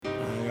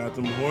Got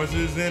them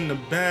horses in the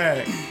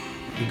back.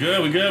 We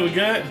good?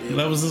 Yeah.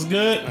 Levels is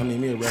good? I need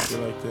me a record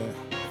like that.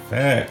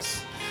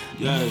 Facts.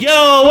 Yes.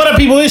 Yo, what up,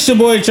 people? It's your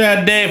boy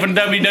Chad Dave from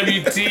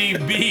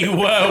WWTB.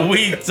 What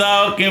we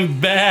talking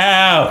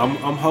about?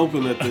 I'm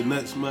hoping that the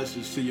next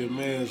message to your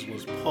mans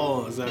was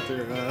pause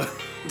after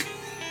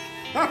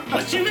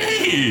What you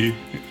mean?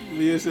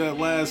 There's that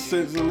last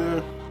sentence in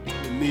there.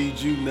 I need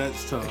you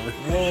next time.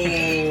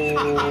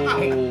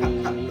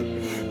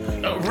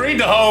 Read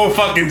the whole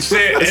fucking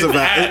shit That's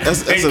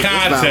in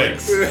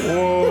context.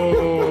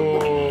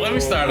 Whoa. Let me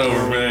start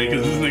over, man,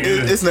 because this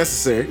nigga. It's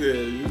necessary.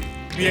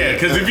 Yeah,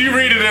 because if you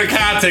read it in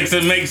context,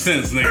 it makes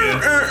sense, nigga.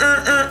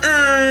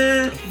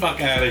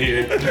 Fuck out of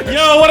here.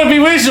 Yo, what up,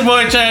 people? It's your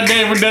boy Chad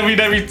Dave from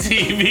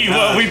WWTV.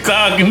 What we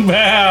talking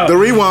about? The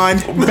rewind.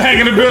 Back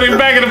in the building,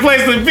 back in the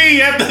place to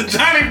be at the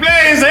Johnny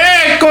Blaze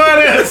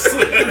headquarters.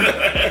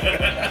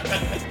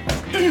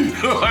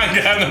 Who I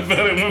got in the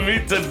building with me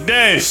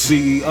today?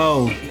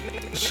 CEO,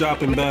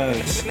 shopping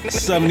bags,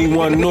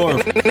 71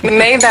 North.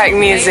 Maybach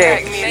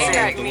music.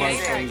 Maybach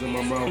music. In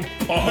my mouth.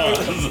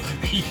 Pause.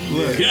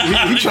 Look, he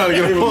trying to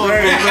get a pause.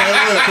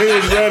 He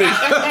was ready.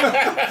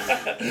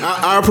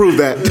 I approve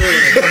that.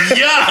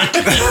 Yuck.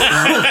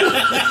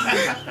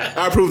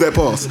 I approve that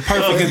pause.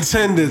 Perfect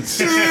attendance.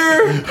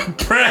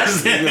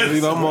 Presents.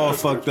 You know, I'm all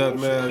fucked up,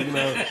 man. You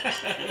know,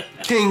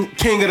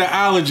 king of the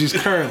allergies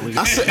currently.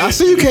 I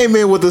see you came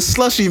in with a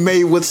slushy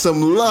made with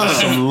some love.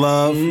 Some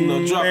love. You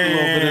know, drop a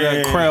little bit of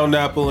that crown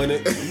apple in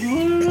it.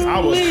 I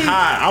was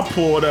hot. I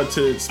pulled up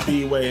to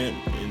Speedway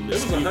and There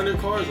was 100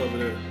 cars over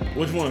there.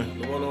 which one?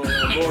 The one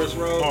on Morris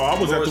Road. Oh, I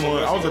was at the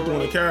one. I was at the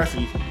one in in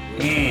Cassidy.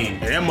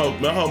 And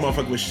that whole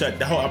motherfucker was shut.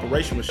 The whole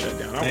operation was shut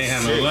down. I Ain't was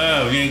have no sick.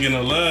 love. You ain't get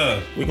no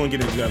love. We gonna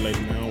get into that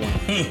later, man. I don't want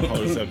to hold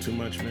this up too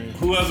much, man.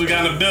 Who else we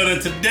got in the building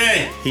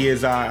today? He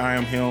is I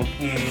am him.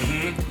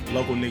 Mm-hmm.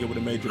 Local nigga with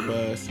a major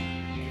buzz.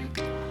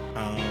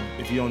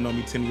 If you don't know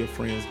me, 10 of your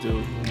friends do.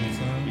 You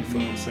feel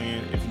what I'm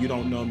saying? If you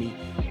don't know me,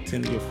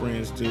 10 of your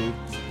friends do.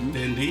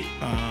 Dindy.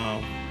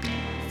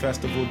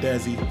 Festival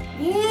Desi.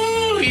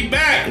 Woo, he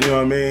back. You know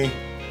what I mean?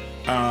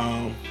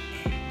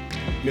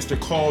 Mr.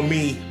 Call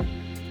Me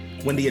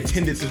when the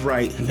attendance is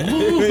right. You know what I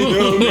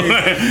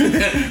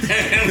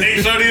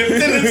Make sure the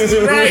attendance is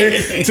mean?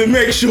 right. To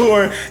make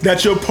sure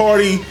that your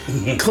party,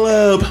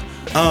 club,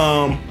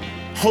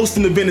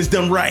 hosting event is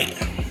done right.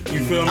 You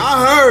feel me?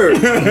 I heard.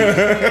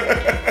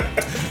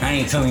 I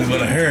ain't telling you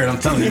what I heard. I'm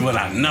telling you what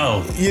I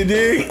know. You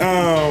dig?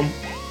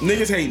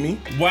 Niggas hate me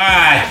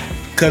Why?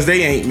 because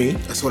they ain't me.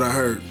 That's what I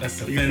heard. That's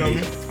You feel me?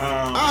 offending.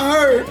 I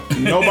heard.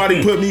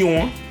 Nobody put me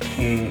on,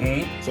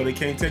 Mm-hmm. so they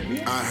can't take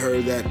me out. I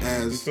heard that You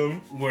as. feel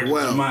me? Word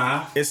Well. of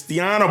mouth. It's the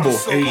Honorable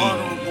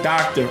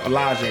Dr.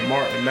 Elijah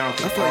Martin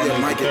Malcolm. I thought your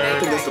mic. I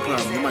think that's the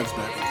problem. Your mic's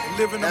back.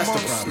 That's the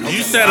problem.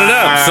 You set it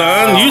up,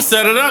 son. You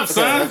set it up,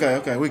 son.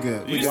 Okay, we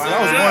good. You I set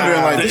was it up.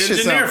 wondering, like, The this shit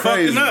engineer sound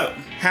crazy. fucking up.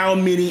 How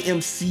many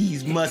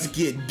MCs must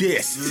get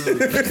dissed?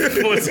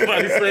 Boy,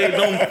 somebody say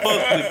don't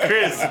fuck with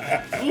Chris.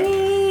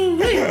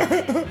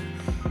 Ooh-wee.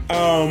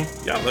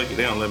 Y'all lucky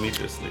they don't let me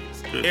just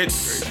niggas.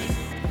 It's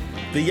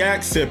the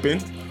yak sipping.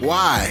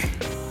 Why?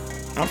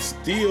 I'm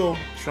still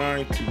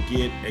trying to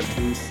get a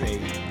Douce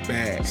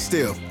bag.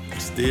 Still.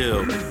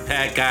 Still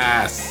pack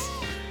ass.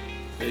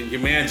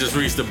 Your man just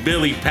reached the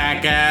Billy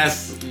pack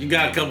ass. You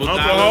got a couple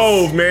Uncle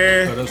dollars. Hove,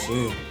 man. That's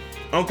it.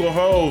 Uncle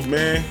Hove,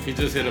 man. He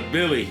just hit a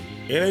Billy.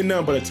 It ain't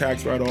nothing but a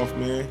tax write-off,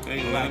 man.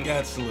 Ain't Black like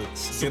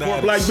excellence. Get Support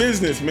out black of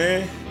business,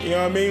 man. You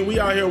know what I mean? We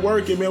out here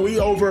working, man. We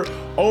over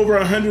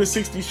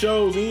 160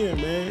 shows in,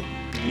 man.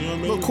 You know what I A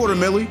mean? little quarter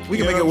milli. We can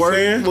You know make it what I'm work.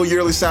 saying? A little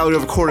yearly salary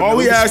of a quarter All milli.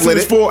 we can asking split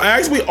is it. for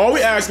all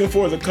we asking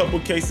for is a couple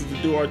cases to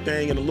do our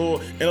thing and a little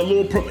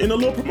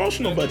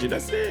promotional budget.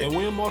 That's it. And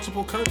we're in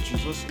multiple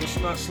countries. Let's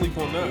not sleep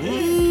on that.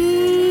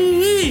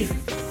 ooh-wee.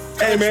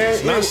 Hey,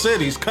 man. Not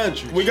cities,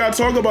 countries. We gotta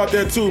talk about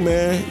that too,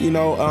 man. You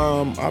know,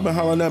 I've been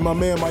hollering at my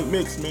man Mike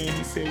Mix, man.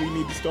 He said we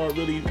need to start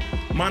really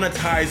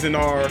monetizing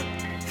our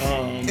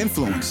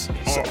Influence,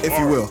 so, our- if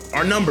you will.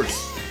 our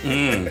numbers.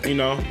 You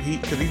know,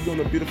 because he's doing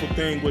a beautiful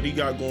thing. What he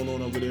got going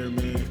on over there,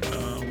 man,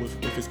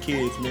 with his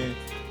kids, man.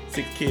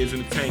 6 kids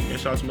in the tank, man.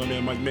 Shout out to my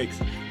man Mike Mix.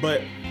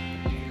 But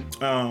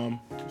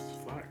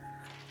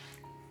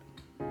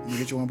You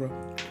get you one, bro?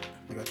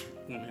 I got you.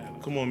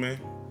 come on, man.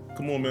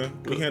 Come on, man.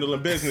 We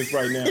handling business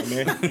right now,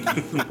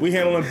 man. We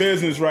handling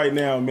business right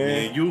now,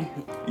 man. You?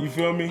 You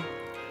feel me?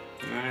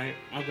 Alright,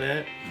 my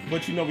bad.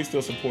 But you know, we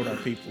still support our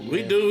people.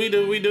 We man.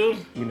 do.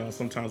 You know,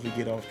 sometimes we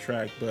get off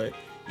track, but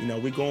you know,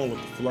 we going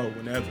with the flow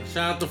whenever.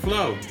 Shout out to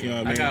Flo. You know what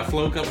I I mean? got a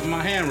Flo cup in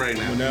my hand right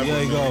now. Whenever.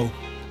 There you man.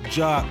 go.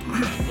 Jock,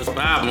 What's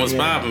poppin'? What's Yeah.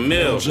 poppin'?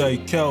 Mill. J.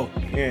 Kelp.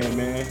 Yeah,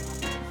 man.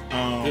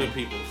 Good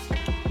peoples.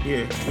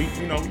 Yeah, we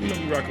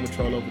we rocking with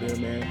Troll over there,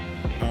 man.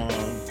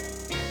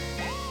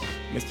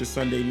 Mr.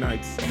 Sunday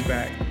Nights, I'm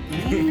back.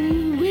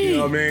 You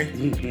know what I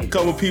mean? A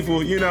couple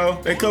people, you know,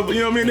 you know what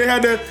I mean? They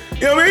had to,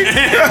 you know what I mean? You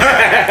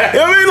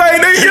know what I mean?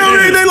 Like, they, you know what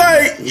I mean? They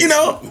like, you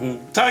know,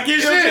 Talk your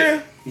you know what I'm shit.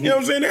 saying? You know what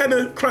I'm saying? They had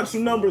to crunch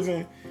some numbers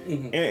and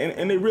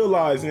they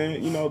realized,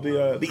 man, you know,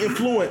 the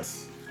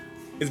influence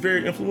It's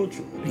very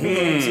influential. You know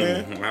what I'm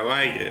saying? I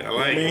like it. I I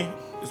like it. mean,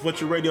 it's what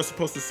your radio's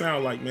supposed to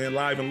sound like, man.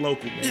 Live and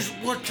local, man. It's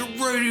what your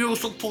radio's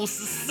supposed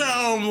to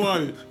sound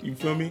like. You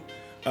feel me?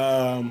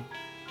 The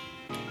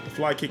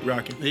fly kick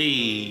rocking,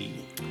 Hey.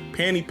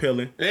 panty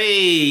peeling,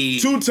 Hey.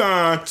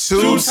 two-time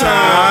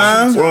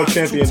world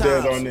champion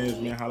Dez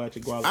Arnaz, man. Holla at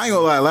your guala. I ain't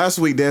gonna lie. Last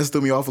week, Dez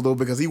threw me off a little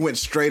because he went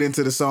straight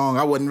into the song.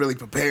 I wasn't really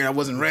prepared. I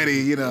wasn't ready.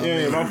 You know.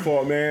 Yeah, my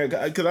fault, man.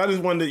 Because I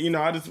just wanted,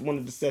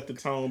 to set the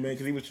tone, man.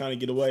 Because he was trying to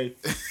get away.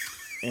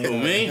 And, Who,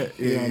 me?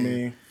 You know what I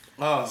mean?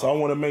 So I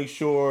want to make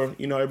sure,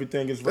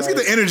 everything is right. Let's get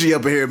the energy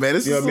up in here, man.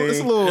 This You know is what I it's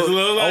a mean? little. It's a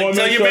little I like, wanna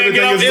tell make your sure man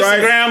get off everything is right.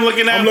 Instagram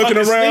looking at I'm looking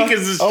fucking around.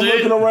 sneakers and I'm shit.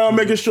 looking around,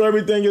 making sure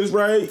everything is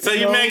right. Tell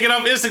your man get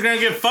off Instagram,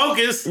 get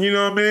focused. You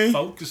know what I mean?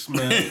 Focus,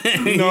 man.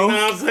 You know what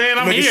I'm saying?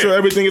 I'm Making here. sure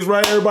everything is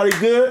right. Everybody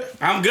good?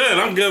 I'm good.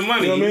 I'm good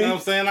money. You know You what I know mean? what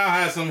I'm saying? I'll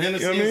have some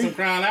Hennessy You know what I and mean? some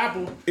Crown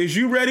Apple. Is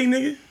you ready,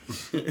 nigga?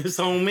 It's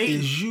on me.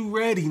 Is you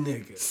ready,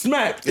 nigga?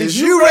 Smack. Is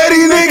you ready,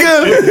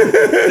 nigga?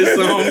 It's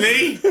on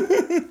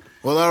me.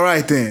 Well, all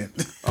right then.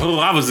 Oh,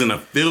 I was in a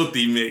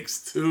filthy mix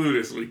too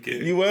this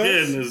weekend. You was?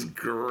 Goodness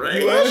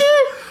great. You was?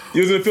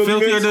 You was in filthy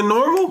Filthier mix? than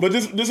normal? But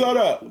just hold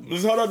up.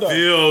 Just hold up, though.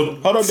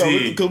 Filthy. Hold up, though.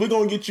 Because we're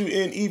going to get you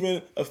in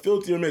even a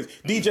filthier mix.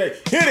 DJ,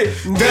 hit it.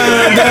 Dun,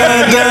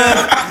 dun,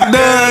 dun,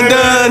 dun,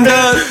 dun,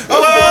 dun.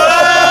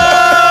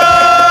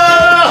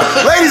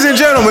 Ladies and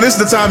gentlemen, this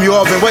is the time you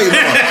all been waiting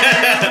on.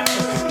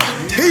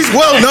 He's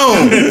well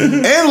known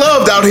and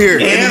loved out here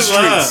in the And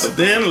streets. love.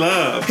 Then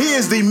love. He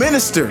is the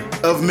minister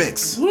of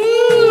mix.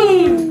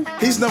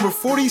 He's number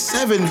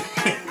 47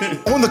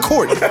 on the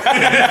court.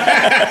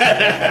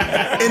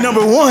 And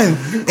number 1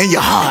 in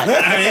your heart.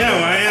 I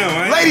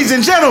am. Ladies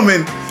and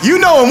gentlemen, you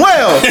know him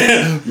well.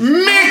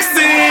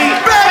 Mixing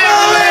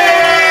Beverly!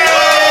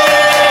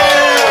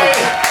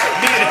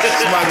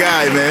 That's my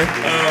guy, man. Oh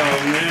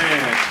man.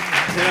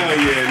 Hell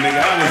yeah,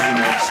 nigga. I was in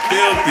a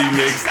filthy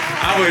mix.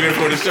 I waited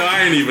for the show.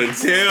 I didn't even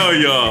tell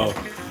y'all.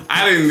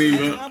 I didn't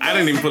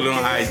even put it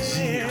on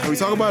IG. Can we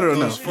talk about it or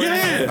no?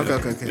 Yeah.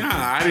 Okay. Nah,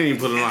 I didn't even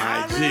put it on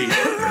IG.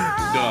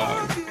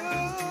 Dog.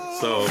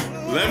 So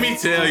let me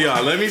tell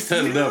y'all. Let me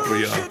set it up for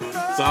y'all.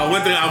 So I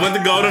went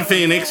to Golden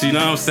Phoenix, you know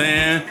what I'm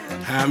saying?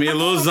 Had me a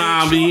little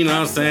zombie, you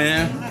know what I'm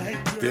saying?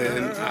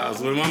 Then I was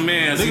with my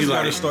man. Niggas He's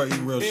gotta like, start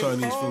eating real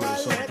Chinese food at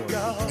some point.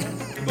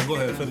 But go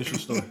ahead, finish your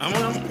story.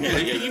 yeah,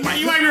 you might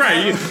be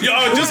right.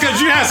 Just because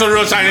you had some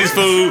real Chinese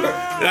food,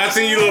 and I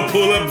seen you little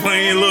pull up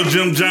playing little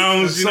Jim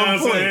Jones, you know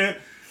what I'm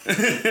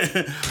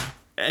saying?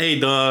 Hey,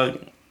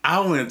 dog,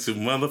 I went to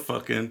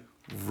motherfucking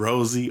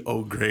Rosie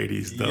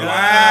O'Grady's, dog.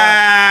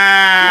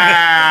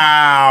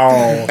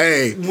 Wow.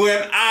 Hey,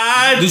 When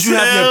I Did you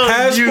have your tell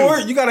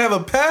passport? You gotta have a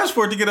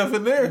passport to get up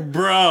in there.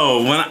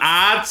 Bro, when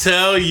I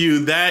tell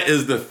you that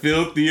is the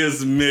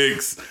filthiest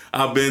mix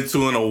I've been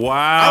to in a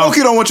while. I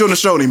don't want you on the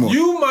show anymore.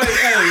 You might,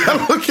 hey,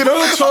 I want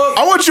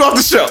you off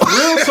the show.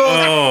 real talk.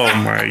 Oh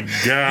my Your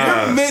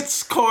God.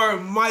 mix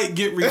card might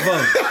get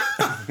revoked.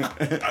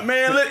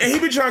 Man, look, he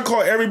been trying to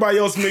call everybody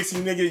else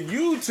mixing, nigga.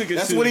 You took it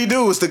That's to... what he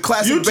do. It's the You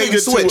classic took bait and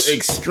it switch. to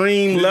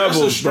extreme That's a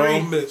levels, straight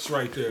bro. mix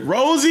right there.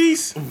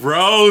 Rosie's?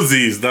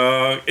 Rosie's,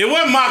 dog. It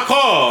wasn't my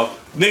call.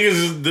 The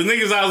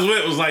niggas I was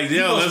with was like, You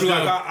yo, must let's be go.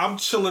 like, I'm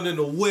chilling in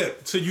the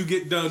whip till you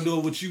get done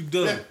doing what you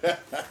done.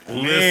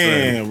 Listen,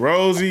 Man,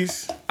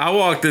 Rosie's. I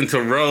walked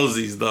into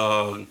Rosie's,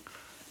 dog.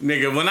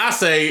 Nigga, when I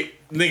say,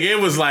 nigga, it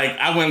was like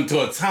I went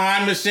into a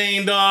time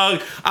machine,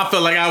 dog. I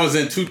felt like I was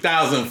in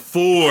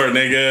 2004,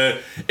 nigga.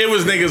 It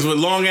was niggas with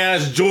long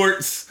ass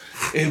jorts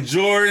and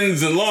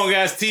Jordans and long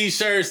ass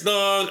t-shirts,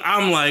 dog.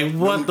 I'm like,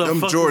 what the Them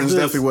fuck Jordans is this?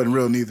 definitely wasn't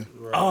real neither.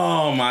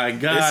 Oh my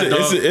God,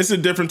 It's dog.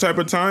 a different type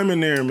of time in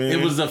there, man.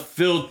 It was a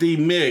filthy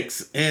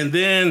mix. And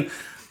then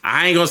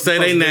I ain't gonna say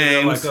their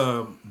names.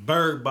 Like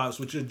bird box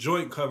with your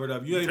joint covered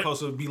up. You ain't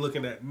supposed to be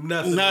looking at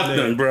nothing.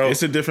 Nothing, bro.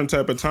 It's a different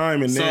type of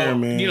time in So, there,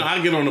 man. you know, I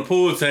get on the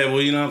pool table,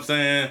 you know what I'm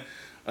saying?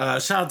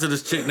 Shout out to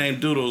this chick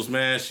named Doodles,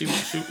 man. She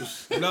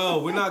was No,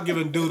 we're not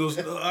giving doodles.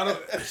 She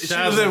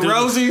Shout was out in to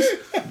Rosie's.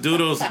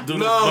 Doodles No,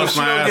 bust she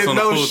my don't ass get on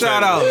the no pool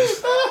shout table.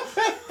 outs.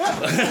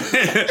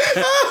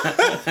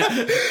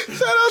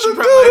 Shout out to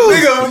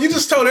Nigga, you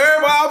just told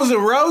everybody I was in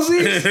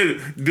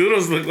Rosie's.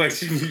 Doodles looked like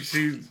she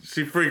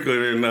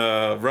frequented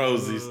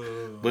Rosie's,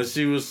 but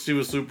she was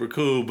super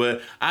cool.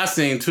 But I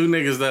seen two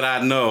niggas that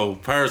I know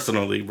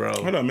personally, bro.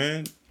 Hold up,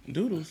 man.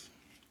 Doodles.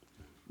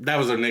 That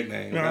was her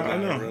nickname. No, That's I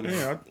not know. her real name.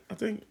 Yeah, I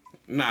think.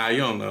 Nah, you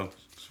don't know.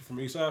 From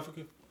East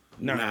Africa.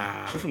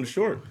 Nah. She's from the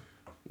short.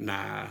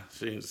 Nah,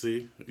 she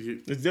see.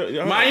 It's,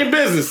 Mind your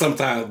business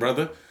sometimes,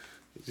 brother.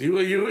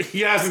 You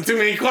asking too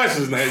many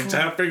questions now. You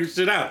trying to figure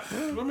shit out.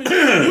 I mean,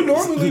 you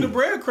normally leave the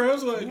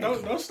breadcrumbs. Like,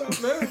 don't stop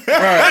there.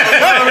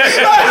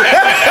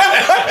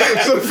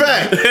 That's a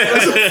fact.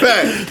 That's a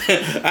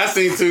fact. I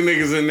seen two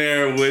niggas in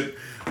there with,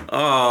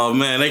 oh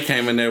man, they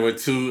came in there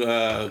with two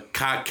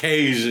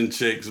Caucasian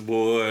chicks,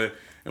 boy.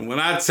 And when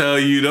I tell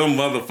you, them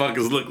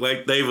motherfuckers looked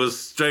like they was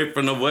straight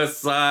from the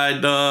west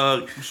side,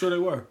 dog. I'm sure they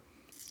were.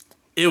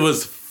 It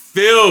was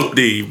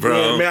filthy,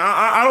 bro. Yeah, man,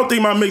 I don't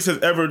think my mix has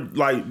ever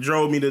like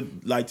drove me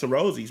to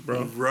Rosie's,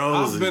 bro.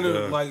 Rosie, I've been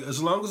dog. like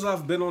as long as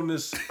I've been on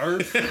this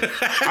earth,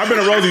 I've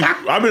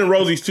been to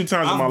Rosie's 2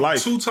 times in my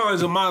life, 2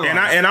 times in my life.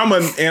 and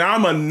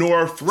I'm a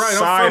North right,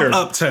 Sider. I'm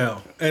from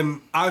Uptown,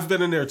 and I've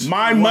been in there.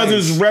 My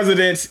mother's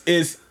residence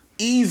is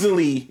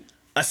easily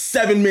a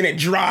 7-minute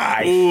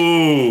drive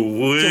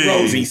Ooh, to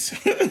Rosie's.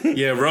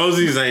 Yeah,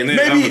 Rosie's ain't it.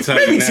 maybe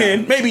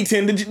 10. Maybe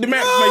 10. The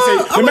map may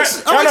say. I'm like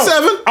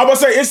 7. I would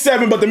say it's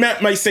 7, but the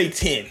map may say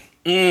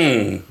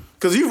 10.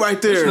 Cause you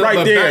right there.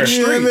 Right there. back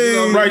street,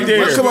 Right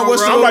there. Come on,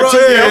 what's I'm the like,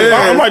 road?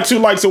 I'm like 2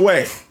 lights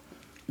away.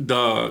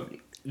 Dog.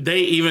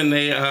 They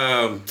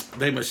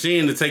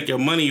machine to take your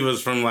money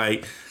was from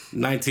like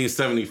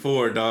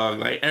 1974, dog.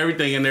 Like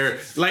everything in there,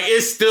 like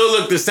it still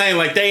looked the same.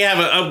 Like they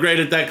haven't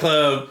upgraded that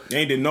club They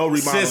ain't did no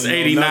remodeling. since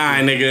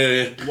 '89,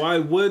 nigga. Why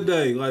would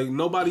they? Like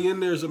nobody in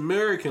there is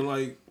American.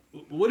 Like,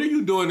 what are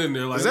you doing in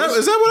there? Like, Is that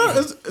what?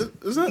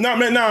 Is that?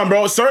 Nah,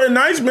 bro. Certain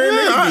nights, man,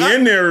 niggas be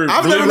in there.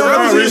 I've never delivering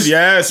known Rosie's. this.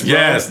 Yes, bro.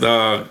 Yes,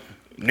 dog.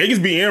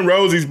 Niggas be in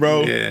Rosie's,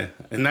 bro. Yeah,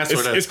 and that's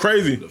what It's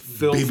crazy.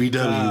 filth BBWs.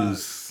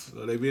 guys?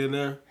 Are they be in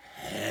there?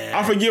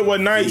 I forget what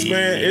nights,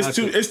 man. It's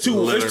too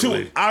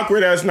Literally.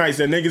 awkward ass nights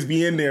that niggas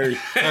be in there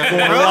going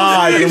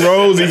live in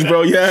Rosie's,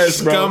 bro.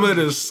 Yes, bro. Scum of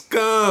the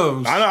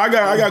scums. I know,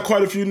 I got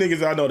quite a few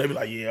niggas I know. They be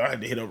like, yeah, I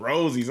had to hit up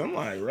Rosie's. I'm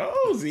like,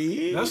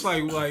 Rosie. That's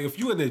like if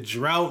you in a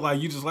drought, like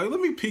you just like, let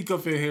me peek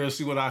up in here and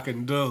see what I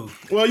can do.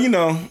 Well, you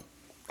know,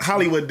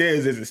 Hollywood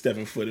Dez isn't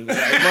stepping foot.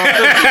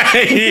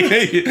 Like, you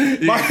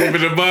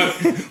keeping the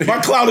buck. my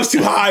clout is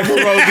too high for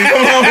Rosie's.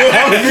 I'm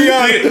gonna be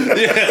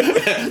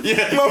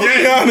honest. I'm gonna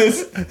be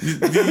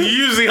honest. You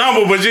usually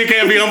humble, but you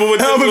can't be humble with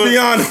this I'm gonna one. be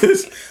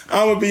honest.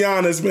 I'm gonna be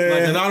honest, Like,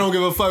 man. and I don't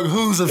give a fuck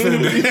who's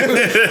offended.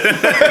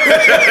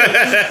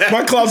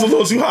 My clout's a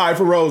little too high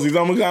for Rosie's.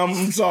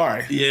 I'm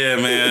sorry. Yeah,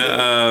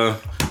 man.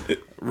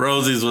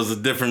 Rosie's was a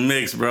different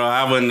mix, bro.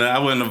 I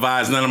wouldn't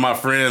advise none of my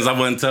friends. I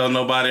wouldn't tell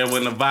nobody. I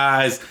wouldn't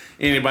advise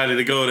anybody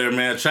to go there,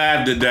 man.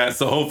 Trav did that,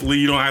 so hopefully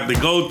you don't have to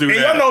go through And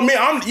that.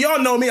 y'all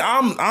know me.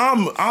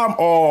 I'm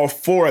all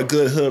for a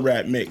good hood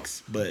rap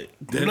mix, but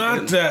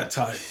Not that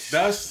type.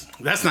 That's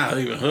That's not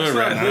even hood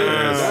right not hood.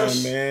 now.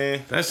 That's-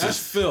 man. That's that's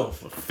just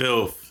filth.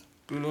 filth.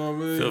 You know what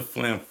I mean? Filth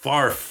and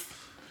farf.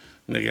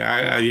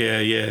 Nigga,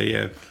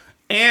 yeah.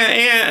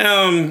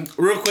 And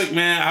real quick,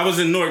 man, I was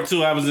in Newark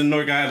too. I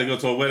had to go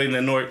to a wedding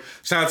in Newark.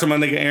 Shout out to my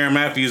nigga Aaron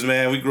Matthews,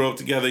 man. We grew up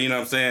together, you know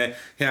what I'm saying?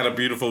 He had a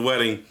beautiful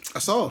wedding. I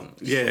saw.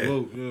 Yeah.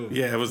 Salute,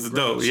 Yeah, it was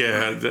dope.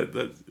 Yeah,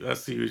 I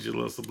see you with your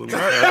little subliminal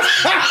shots.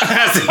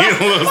 I see you with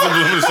your little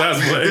subliminal shots,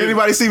 Did boy.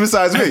 anybody see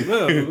besides me?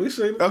 Yeah, we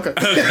say Okay.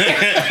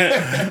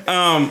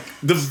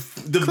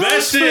 The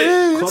best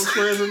shit. close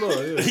friends and all.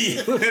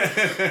 Yeah.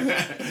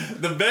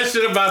 The best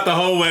shit about the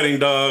whole wedding,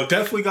 dog.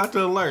 Definitely got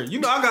the alert. You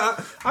know,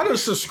 I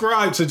just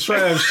subscribe to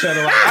Trav's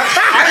channel. Like,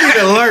 I need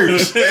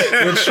alerts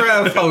when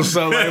Trav posts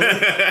something.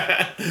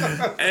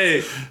 Like,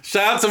 Hey,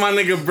 shout out to my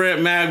nigga Brett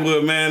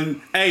Magwood,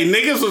 man. Hey,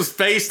 niggas was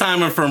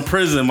FaceTiming from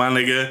prison, my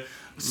nigga.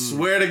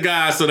 Swear to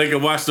God, so they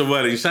could watch the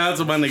wedding. Shout out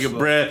to my nigga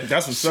Brett.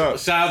 That's what's up.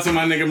 Shout out to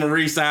my nigga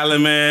Maurice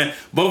Allen, man.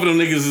 Both of them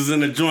niggas is in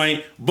the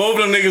joint. Both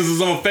of them niggas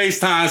is on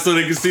FaceTime so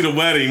they can see the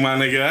wedding, my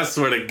nigga. I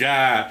swear to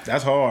God.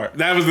 That's hard.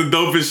 That was the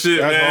dopest shit,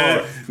 That's man.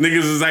 hard.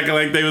 Niggas was acting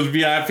like they was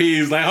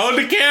VIPs. Like, hold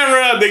the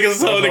camera up. Niggas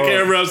hold the hard.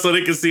 camera up so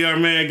they can see our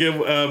man get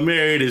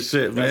married and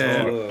shit, That's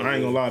man. hard. I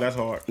ain't gonna lie, that's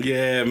hard.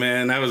 Yeah,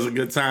 man, that was a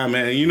good time,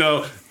 man. You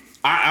know,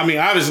 I mean,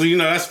 obviously, you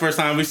know, that's the first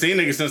time we seen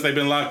niggas since they've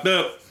been locked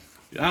up.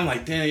 I'm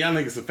like, damn, y'all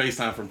niggas are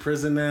FaceTime from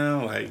prison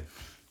now. Like,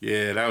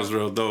 yeah, that was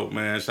real dope,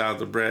 man. Shout out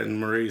to Brett and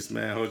Maurice,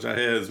 man. Hold your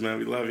heads, man.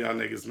 We love y'all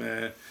niggas,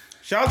 man.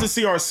 Shout out to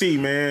CRC,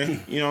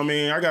 man. You know what I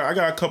mean? I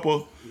got a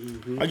couple.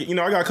 I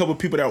got a couple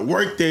people that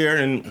work there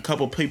and a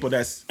couple people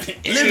that's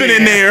living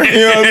in there. You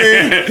know what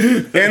I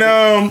mean?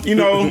 And you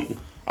know,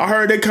 I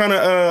heard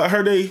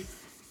they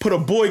put a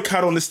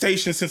boycott on the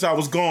station since I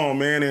was gone,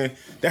 man, and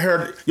they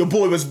heard your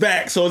boy was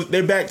back, so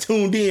they're back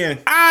tuned in.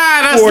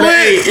 That's 4 to 8,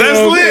 lit. you know That's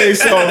what I'm lit.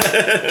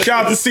 saying? So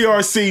shout out to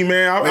CRC,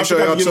 man. I Make sure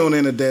forgot y'all to give- tune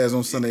in to Daz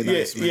on Sunday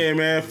nights, man. Yeah,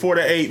 man. 4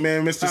 to 8,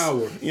 man. Mr.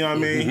 Power. You know what I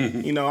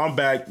mean? You know, I'm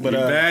back, but You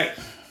back?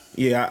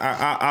 yeah,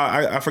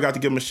 I forgot to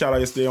give him a shout out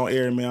yesterday on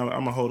air, man. I'm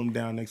gonna hold him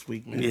down next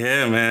week, man.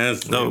 Yeah, man.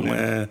 It's dope,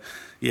 man.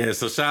 Yeah,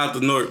 so shout out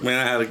to Newark,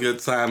 man. I had a good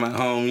time at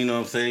home. You know what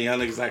I'm saying? Y'all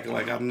niggas acting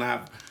like I'm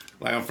not.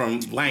 Like I'm from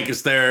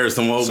Lancaster or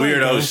some old Same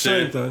weirdo thing,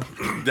 shit.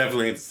 same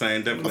Definitely ain't the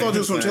same. Definitely I thought you ain't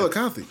was from the same.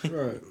 Chillicothe.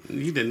 right.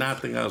 You did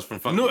not think I was from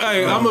fucking. No,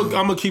 hey, I'm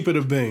gonna keep it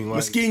a bean.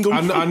 Like,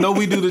 Muskingum. I know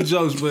we do the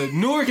jokes, but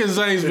Newark and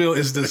Zanesville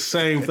is the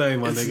same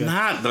thing, my It's nigga.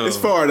 not though. It's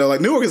far though. Like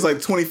Newark is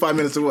like 25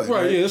 minutes away.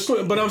 Right, yeah,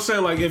 but I'm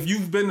saying like if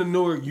you've been to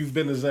Newark, you've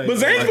been to Zanesville. But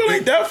Zanesville Like,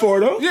 ain't that far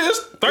though. yeah, it's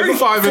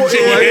 35 minutes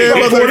Yeah, away. yeah,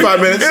 about 35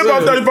 minutes. It's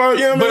about 35.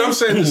 Yeah, man. But I'm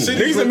saying the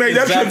city. Niggas have made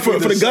that trip for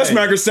the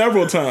Gusmacker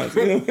several times.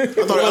 You know? I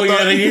thought,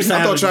 yeah, they used to I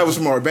have thought a- Trav was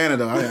from Urbana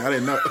though. I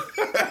didn't know.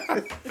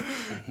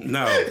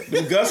 No, The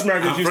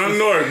Gusmackers I'm used from to.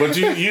 Newark, but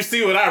you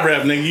see what I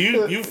rep,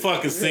 nigga. You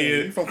fucking see You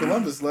it. from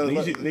Columbus?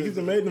 Niggas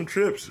have made them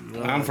trips.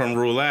 I'm from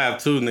Rule Ave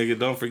too, nigga.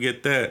 Don't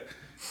forget that.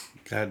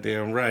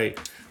 Goddamn right.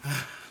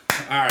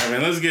 right,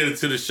 man. Let's get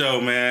into the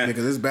show, man.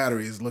 Because this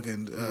battery is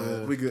looking.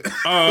 We good.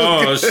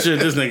 Oh shit,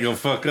 this nigga gonna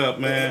fuck up,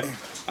 man.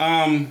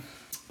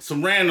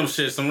 Some random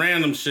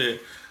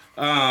shit.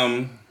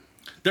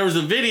 There was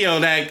a video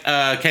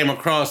that came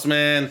across,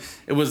 man.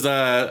 It was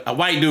a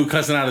white dude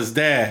cussing out his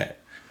dad.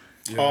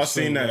 Oh, I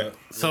seen that.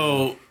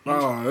 So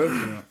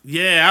Oh,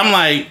 yeah, I'm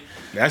like,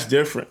 That's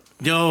different.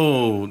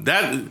 yo,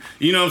 that,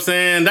 you know what I'm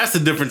saying? That's a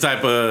different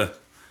type of.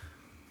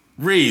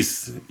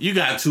 Reese, you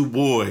got 2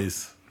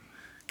 boys.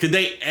 Could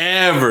they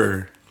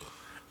ever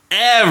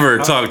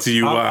talk to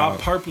you I wild?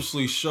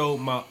 purposely showed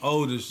my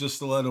oldest just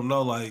to let him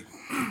know, like,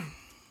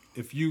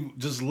 if you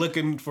just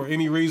looking for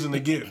any reason to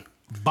get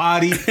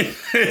body,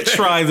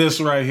 try this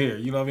right here.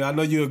 You know what I mean? I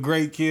know you're a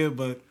great kid,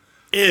 but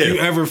you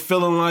ever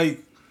feeling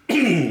like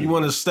you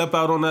want to step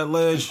out on that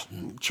ledge,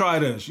 try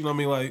this. You know what I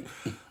mean? Like,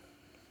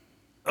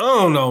 I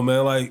don't know,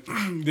 man. Like,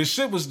 this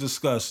shit was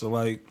disgusting.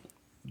 Like,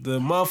 the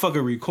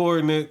motherfucker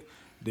recording it,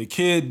 the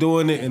kid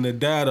doing it, and the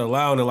dad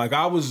allowing it. Like,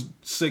 I was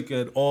sick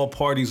at all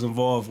parties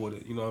involved with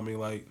it. You know what I mean?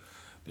 Like,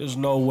 there's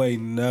no way,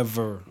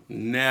 never.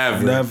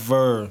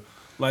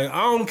 Like,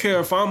 I don't care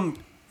if I'm,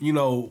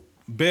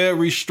 bed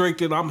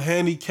restricted, I'm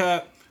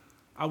handicapped.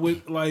 I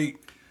would, I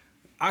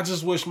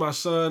just wish my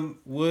son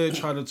would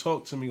try to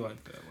talk to me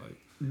like that. Like,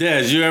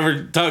 Des, you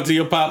ever talk to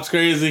your pops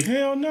crazy?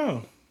 Hell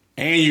no.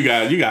 And you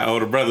got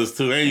older brothers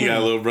too, and you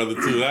got a little brother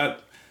too.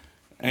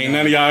 Ain't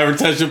none of y'all ever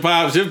touched your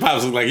pops? Your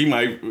pops look like he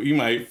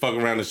might fuck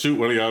around and shoot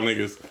one of y'all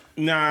niggas.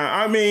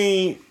 Nah, I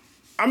mean,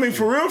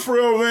 for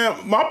real,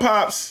 man. My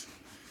pops,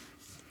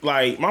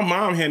 like, my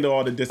mom handle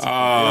all the discipline.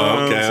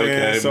 Oh,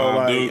 okay. So, Mom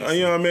like, Dukes.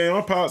 you know what I mean?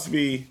 My pops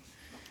be,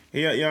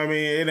 yeah, you know what I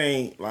mean? It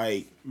ain't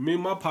like. me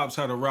and my pops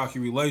had a rocky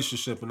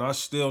relationship, and I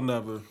still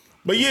never.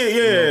 But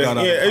yeah, got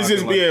out it's the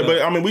just, pocket like but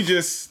that. I mean, we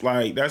just,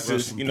 like, that's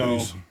Rest just, in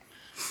peace.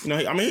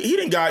 I mean, he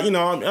didn't got,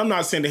 I'm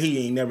not saying that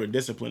he ain't never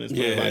disciplined his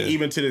Yeah. like,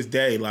 even to this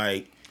day,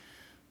 like,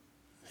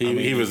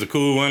 He was a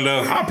cool one though.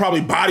 I'll probably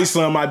body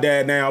slam my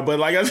dad now,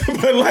 but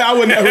I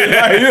would never, like,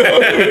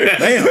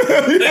 damn.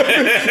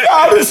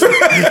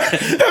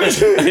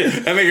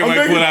 That nigga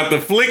might put out the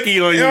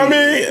flicky on you. You know what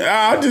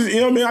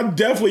I mean? I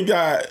definitely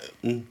got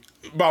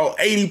about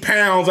 80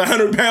 pounds,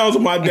 100 pounds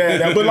of my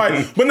dad. But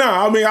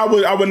I mean, I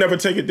would never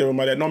take it there with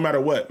my dad, no matter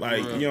what.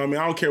 Like, you know what I mean?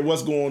 I don't care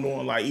what's going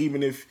on. Like,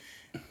 even if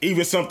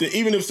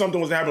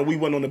something was happening, we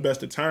wasn't on the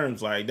best of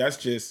terms. Like, that's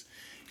just,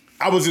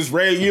 I was just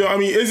raised, you know what I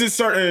mean? Is it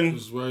certain?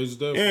 It's raised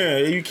different. Yeah,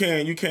 you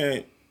can't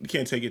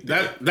take it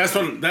there. That's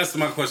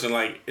my question.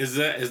 Like, is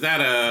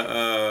that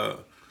a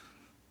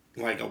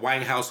like a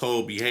white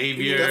household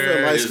behavior?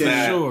 Definitely light Is skin.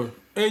 that, Sure.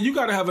 And you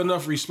got to have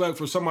enough respect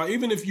for somebody.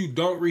 Even if you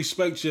don't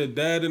respect your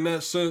dad in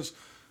that sense,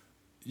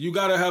 you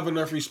got to have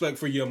enough respect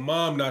for your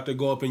mom not to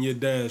go up in your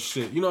dad's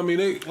shit. You know what I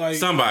mean?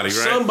 Somebody, right?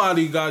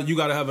 Somebody you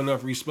got to have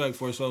enough respect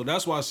for. So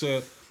that's why I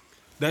said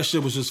that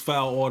shit was just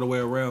foul all the way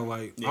around.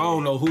 Like, I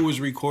don't know who was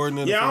recording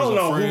it. Yeah, if I it was don't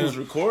a know friend. who was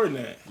recording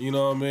that. You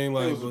know what I mean?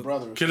 Like, but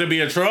brother. Could it be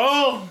a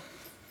troll?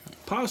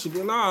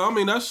 possibly. Nah, I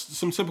mean, that's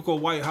some typical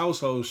white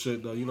household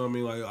shit, though. You know what I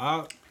mean?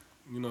 Like,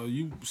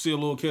 you see a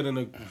little kid in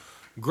a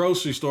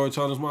grocery store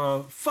telling his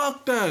mom,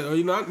 fuck that. Or,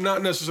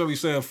 not necessarily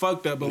saying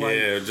fuck that, but like,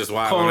 just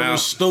calling wilding her out.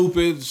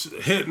 stupid,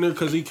 hitting her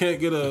because he can't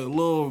get a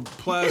little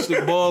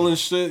plastic ball and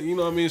shit. You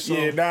know what I mean?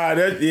 So,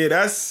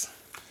 That's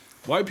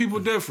white people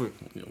different.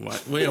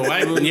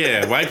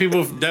 White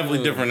people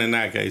definitely different in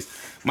that case.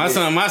 My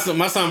son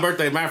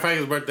birthday, matter of fact,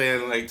 his birthday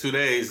in like 2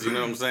 days. You know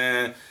what I'm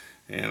saying?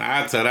 And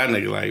I tell that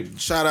nigga like,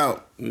 Shout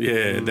out.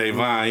 yeah,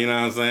 Davon, you know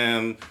what I'm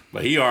saying?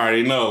 But he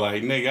already know,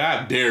 like, nigga,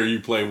 I dare you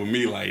play with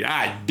me. Like,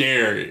 I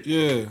dare it.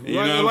 Yeah. You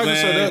know what like I'm I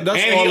saying? said,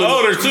 that's and all he in the-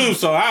 older too,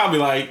 so I'll be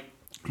like,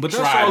 But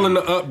that's try all me. in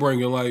the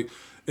upbringing. Like,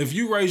 if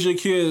you raise your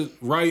kid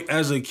right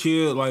as a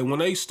kid, like when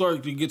they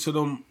start to get to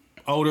them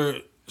older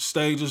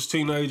stages,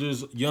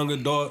 teenagers, young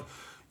adult,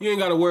 you ain't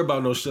got to worry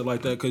about no shit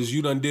like that because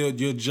you done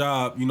did your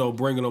job,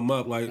 bringing them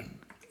up. Like,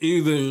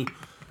 either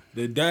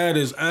the dad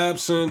is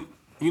absent,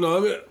 I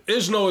mean,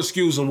 there's no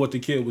excusing what the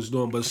kid was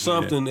doing, but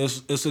something,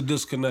 it's a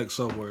disconnect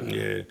somewhere.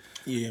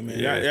 yeah, man.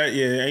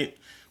 Yeah. Ain't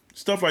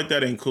stuff like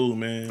that ain't cool,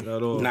 man.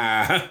 At all.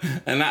 Nah,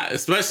 and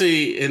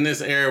especially in this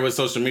era with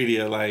social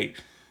media, like,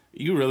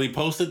 you really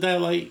posted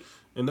that, like,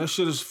 And that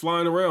shit is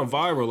flying around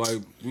viral,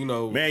 like,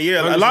 Man, yeah,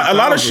 a hundreds lot of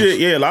thousands. shit.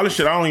 Yeah, a lot of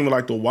shit I don't even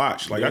like to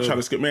watch. Like, I Yeah. try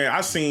to skip. Man, I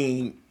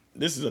seen,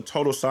 this is a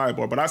total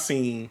sidebar, but I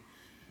seen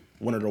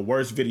one of the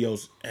worst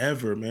videos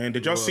ever, man.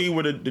 Did y'all see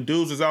where the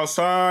dudes was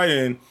outside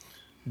and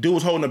dude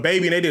was holding a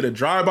baby and they did a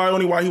drive-by on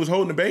him while he was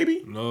holding the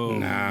baby? No.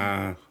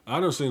 nah. I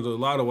done seen a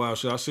lot of wild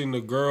shit. I seen the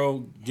girl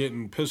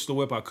getting pistol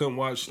whipped. I couldn't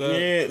watch that.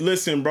 Yeah,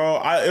 listen, bro.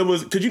 I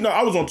was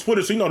on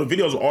Twitter, so the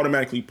videos will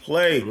automatically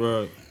play.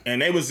 Right.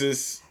 And it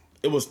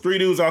was 3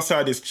 dudes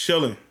outside just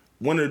chilling.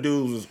 One of the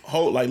dudes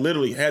was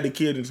literally had the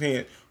kid in his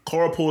hand.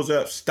 Car pulls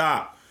up,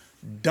 stop,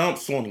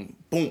 dumps on him.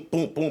 Boom,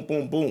 boom, boom,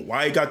 boom, boom.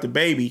 While he got the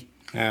baby,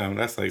 Damn,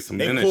 that's like some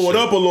they menace pulled shit.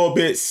 up a little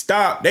bit,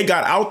 stopped. They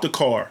got out the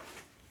car.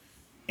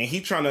 And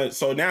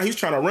now he's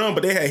trying to run,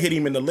 but they had hit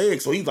him in the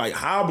leg. So he's like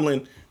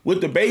hobbling with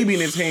the baby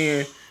in his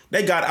hand.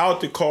 They got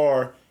out the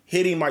car,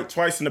 hit him like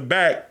twice in the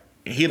back,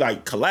 and he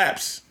like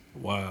collapsed.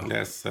 Wow.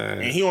 That's sad.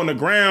 And he on the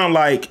ground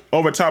like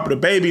over top of the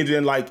baby, and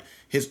then like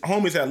his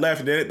homies had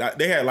left, and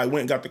they had like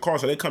went and got the car,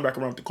 so they come back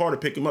around with the car to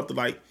pick him up to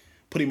like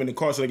put him in the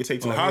car so they could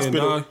take to the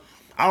hospital. Die?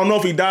 I don't know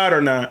if he died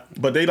or not,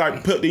 but they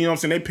like put, you know what I'm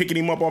saying, they picking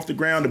him up off the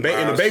ground. And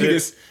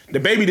the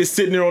baby just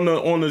sitting there on the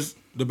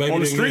baby on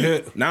the didn't street.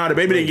 get hit? Nah, the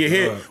baby didn't get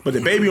hit, Right. but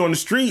the baby on the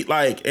street,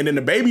 like, and then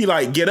the baby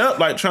like get up,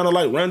 like trying to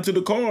like run to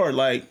the car,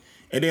 like,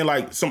 and then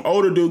like some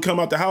older dude come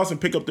out the house and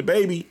pick up the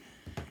baby,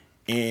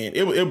 and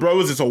it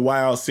was just a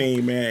wild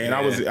scene, man. And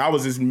I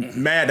was just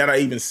mad that I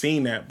even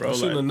seen that, bro. I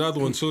seen Like,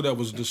 another one too that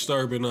was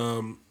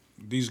disturbing.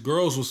 These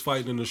girls was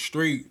fighting in the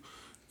street,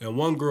 and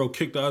one girl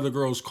kicked the other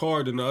girl's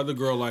car, and the other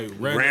girl like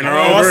ran her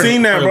oh, over. I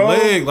seen that, her bro.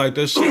 leg. Like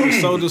that shit was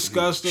so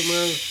disgusting,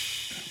 man.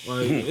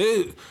 Like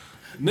it.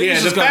 Niggas Yeah,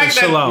 the just gotta fact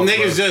that chill out,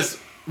 niggas bro. just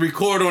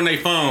record on their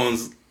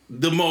phones,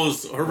 the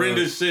most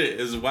horrendous shit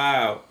is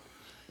wild.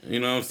 You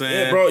know what I'm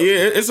saying? Yeah, bro.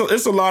 Yeah,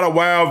 it's a lot of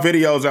wild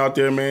videos out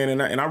there,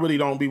 man, and I really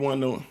don't be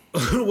one to.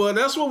 Well,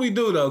 that's what we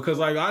do though, because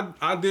like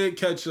I did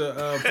catch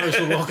a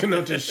person walking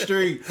up the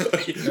street.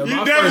 You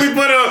definitely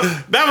put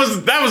a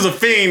that was a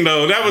fiend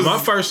though. That was My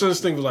first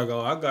instinct was like,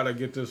 oh, I gotta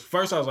get this.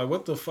 First, I was like,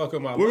 what the fuck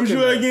am I? Where was you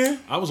looking at again?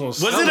 I was on.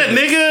 Was it a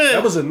nigga?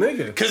 That was a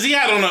nigga. Cause he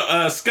had on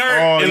a skirt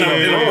Oh, and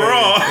a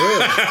bra.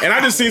 And I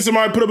just seen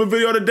somebody put up a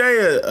video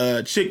today.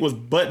 A chick was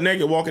butt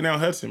naked walking down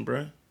Hudson,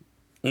 bro.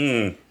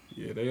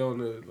 Yeah, they on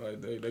the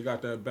like they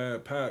got that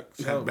bad pack.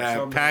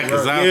 Bad pack is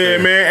right. out Yeah, there.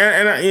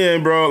 man,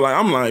 and bro. Like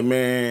I'm like,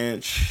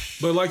 man.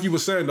 But like you were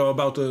saying though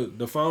about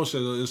the phone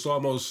shit, it's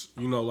almost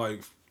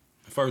like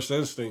first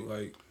instinct,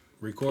 like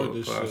record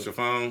this Pull out shit. your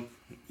phone.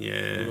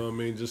 Yeah. You know what I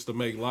mean? Just to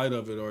make light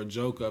of it or a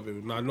joke of it.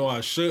 And I know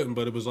I shouldn't,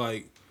 but it was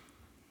like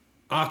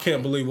I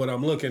can't believe what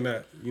I'm looking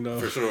at. You know,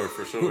 For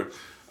sure.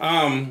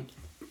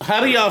 How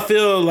do y'all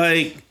feel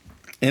like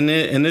in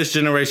this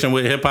generation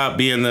with hip hop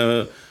being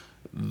the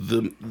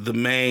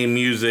main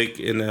music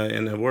in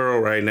the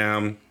world right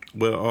now,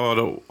 with all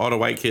the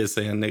white kids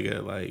saying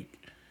nigga, like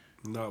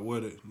not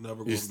with it.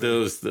 Never. you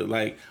gonna still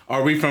like,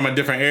 are we from a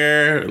different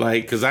era?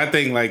 Like, because I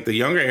think like the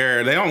younger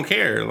era, they don't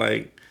care.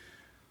 Like,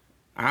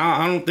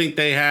 I don't think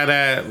they had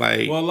that.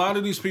 Like, Well, a lot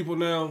of these people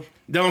now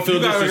they don't feel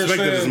you gotta disrespected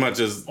understand, as much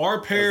as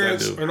our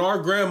parents as I do. and our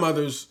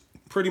grandmothers.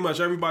 Pretty much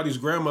everybody's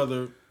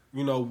grandmother,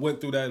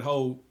 went through that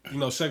whole,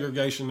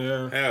 segregation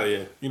era. Hell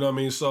yeah. You know what I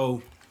mean?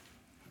 So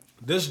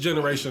this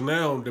generation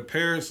now, the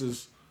parents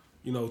is,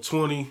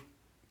 20,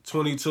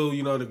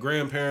 22, the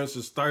grandparents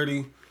is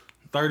 30,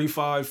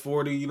 35,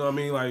 40, you know what I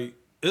mean? Like,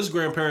 it's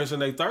grandparents in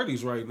their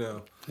 30s right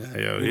now.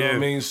 Hell You know what I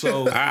mean?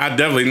 So, I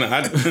definitely know.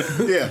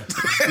 Yeah.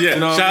 Yeah,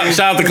 know what I mean?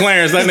 shout out to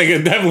Clarence. That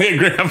nigga definitely a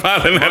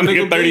grandfather. That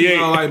nigga nigga, 38.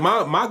 like,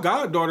 my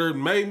goddaughter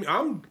made me,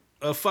 I'm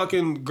a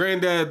fucking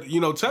granddad,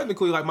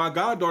 technically, like, my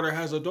goddaughter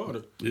has a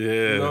daughter. Yeah.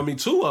 You know what I mean?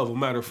 2 of them,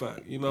 matter of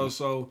fact.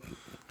 So...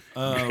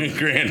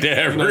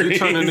 Granddad. you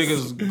turning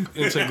niggas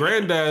into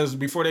granddads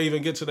before they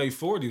even get to their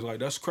 40s. Like,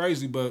 that's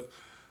crazy. But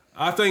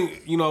I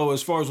think,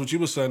 as far as what you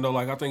were saying, though,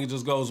 like, I think it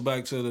just goes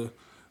back to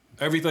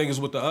everything is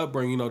with the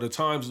upbringing. The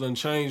times done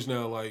changed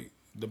now. Like,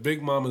 the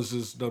big mamas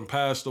just done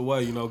passed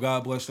away.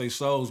 God bless their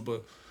souls.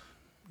 But,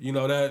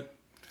 that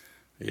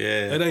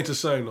Yeah. it ain't the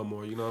same no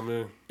more. You know what I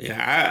mean?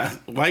 Yeah,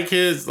 white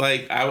kids,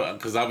 like,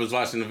 because I was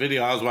watching the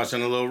video, I was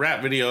watching a little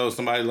rap video,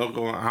 somebody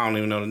local, I don't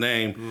even know the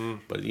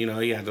name, but, he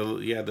had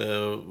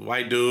the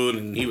white dude,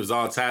 and he was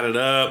all tatted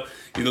up,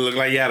 he looked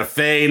like he had a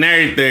fade and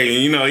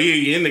everything, and,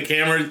 he in the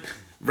camera,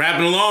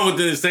 rapping along with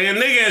it, saying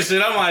nigga and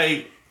shit. I'm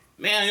like,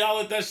 man, y'all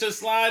let that shit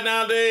slide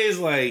nowadays,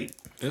 like.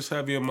 It's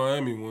heavy in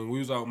Miami. When we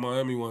was out in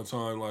Miami one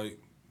time, like,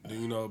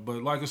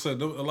 but like I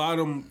said, a lot of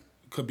them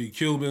could be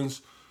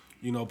Cubans,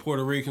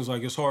 Puerto Ricans.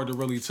 Like, it's hard to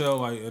really tell.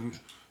 Like, and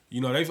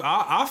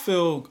I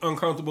feel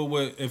uncomfortable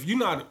with if you're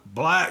not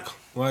black.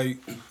 Like,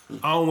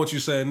 I don't want you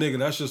saying nigga.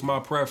 That's just my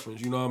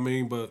preference. You know what I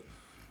mean? But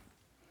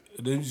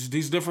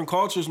these different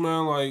cultures,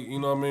 man. Like, you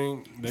know what I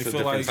mean? They It's a feel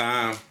different like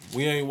time.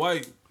 we ain't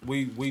white.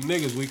 We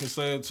niggas. We can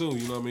say it too.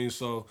 You know what I mean?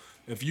 So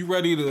if you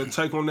ready to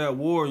take on that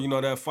war,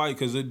 that fight,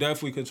 because it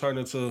definitely could turn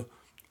into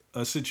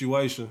a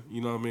situation.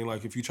 You know what I mean?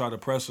 Like, if you try to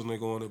press a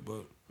nigga on it,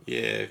 but.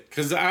 Yeah,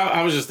 because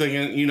I was just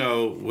thinking,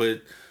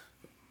 with,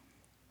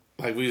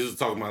 like we was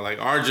talking about, like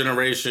our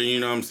generation, you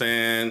know what I'm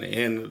saying,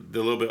 and the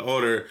little bit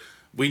older,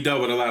 we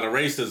dealt with a lot of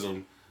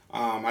racism.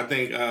 I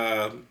think,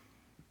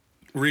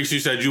 Reese, you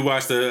said you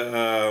watched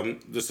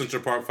the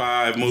Central Park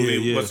 5 movie.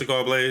 Yeah. What's it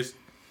called, Blaze?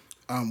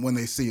 When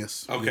They See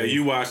Us. Okay,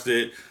 you watched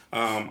it.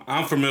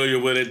 I'm familiar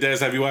with it. Des,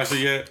 have you watched it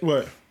yet?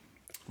 What?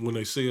 When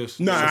they see us.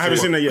 Nah, I haven't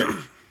seen that yet.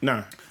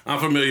 Nah. I'm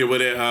familiar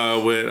with it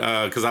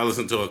because I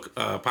listened to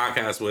a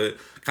podcast with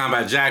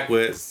Combat Jack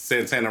with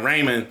Santana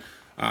Raymond,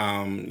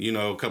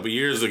 a couple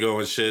years ago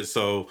and shit.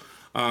 So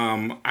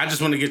I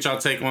just want to get y'all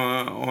take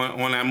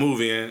on that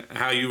movie and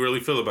how you really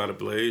feel about it,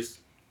 Blaze.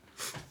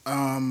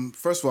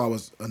 First of all, I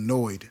was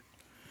annoyed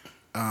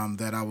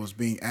that I was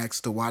being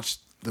asked to watch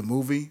the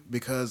movie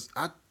because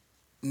I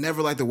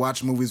never like to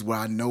watch movies where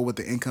I know what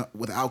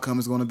the outcome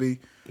is going to be.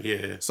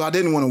 Yeah. So I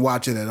didn't want to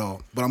watch it at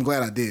all, but I'm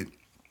glad I did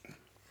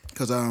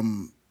because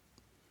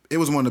It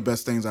was one of the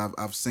best things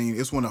I've seen.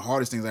 It's one of the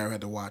hardest things I ever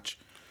had to watch.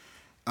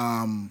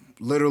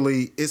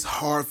 Literally, it's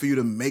hard for you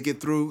to make it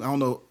through. I don't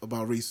know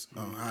about Reese,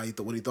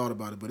 what he thought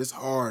about it, but it's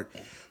hard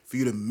for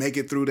you to make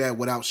it through that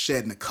without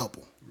shedding a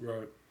couple.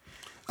 Right.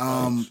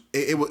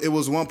 It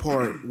was one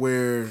part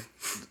where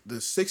the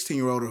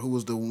 16-year-old who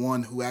was the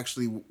one who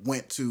actually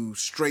went to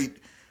straight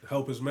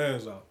Help his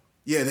mans out.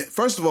 Yeah,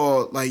 first of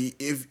all, like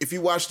if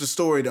you watch the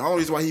story, the only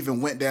reason why he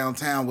even went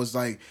downtown was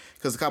like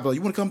because the cop was like,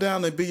 "You want to come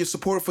down and be your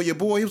support for your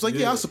boy?" He was like,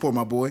 "Yeah, I'll support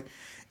my boy,"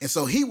 and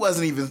so he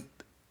wasn't even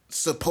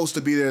supposed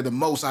to be there the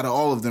most out of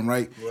all of them,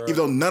 right? Even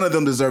though none of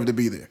them deserved to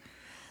be there,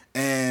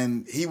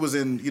 and he was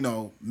in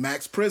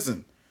max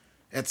prison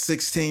at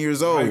 16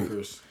 years old.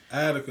 Rikers,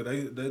 Attica,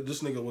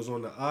 this nigga was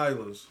on the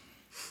islands.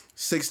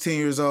 16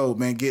 years old,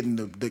 man, getting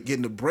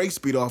the brakes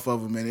beat off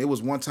of him, and it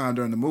was one time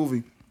during the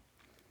movie.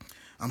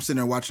 I'm sitting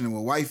there watching it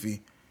with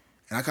wifey,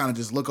 and I kind of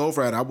just look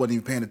over at her. I wasn't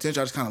even paying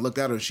attention. I just kind of looked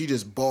at her, and she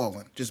just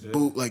bawling, just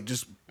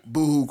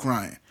boo-hoo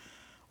crying.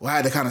 Well, I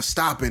had to kind of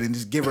stop it and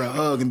just give her a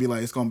hug and be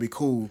like, it's going to be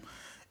cool.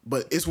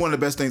 But it's one of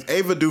the best things.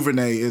 Ava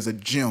DuVernay is a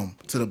gem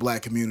to the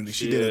black community.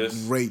 She did a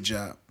great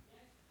job.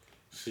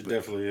 She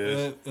definitely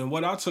is. And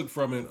what I took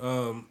from it,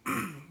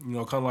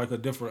 kind of like a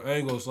different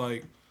angle, is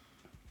like,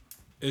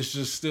 it's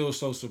just still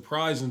so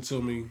surprising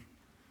to me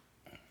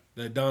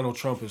that Donald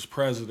Trump is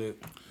president,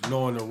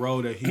 knowing the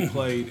role that he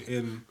played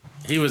in.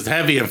 He was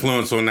heavy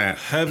influence on that.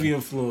 Heavy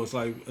influence,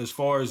 like as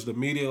far as the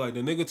media, like the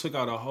nigga took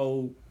out a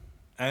whole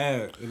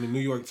ad in the New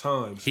York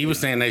Times. He was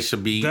saying they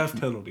should be death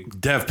penalty.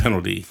 Death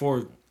penalty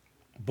for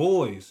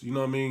boys. You know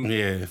what I mean?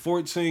 Yeah.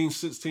 14,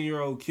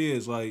 16-year-old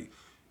kids. Like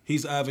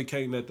he's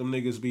advocating that them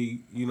niggas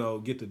be,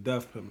 get the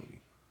death penalty.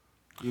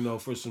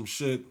 For some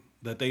shit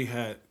that they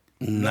had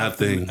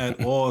nothing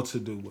at all to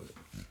do with.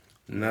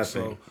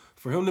 Nothing. So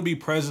for him to be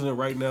president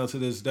right now to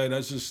this day,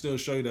 that's just still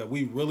show you that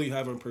we really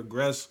haven't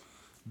progressed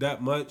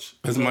that much.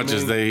 As much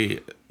as they,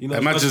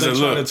 as much as they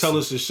try to tell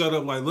us to shut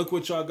up. Like, look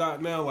what y'all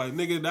got now. Like,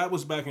 nigga, that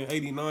was back in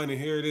 '89, and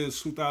here it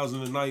is,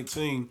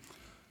 2019,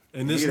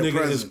 and this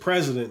nigga is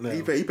president now.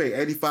 He paid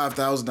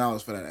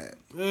 $85,000 for that ad.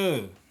 Yeah.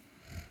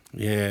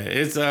 Yeah,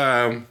 it's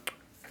the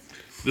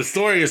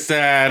story is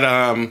sad.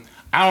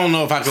 I don't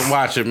know if I can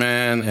watch it,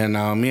 man.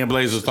 And me and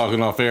Blaze was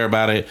talking off air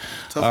about it.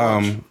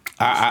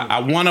 I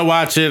want to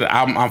watch it.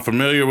 I'm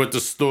familiar with the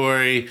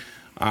story.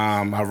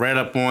 I read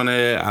up on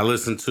it. I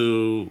listened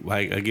to,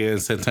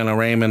 Santana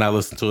Raymond. I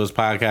listened to his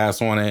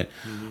podcast on it.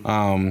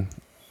 Mm-hmm.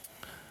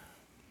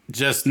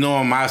 Just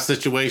knowing my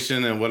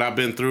situation and what I've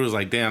been through is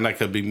like, damn, that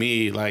could be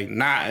me. Like,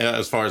 not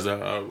as far as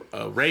a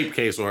rape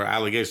case or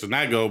allegation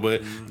that go,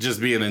 but just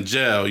being in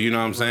jail. You know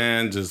what I'm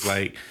saying? Just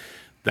like,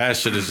 that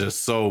shit is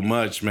just so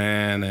much,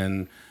 man.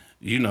 And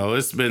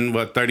it's been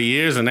 30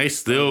 years and they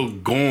still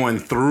going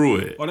through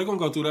it. Oh, they're gonna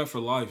go through that for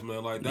life,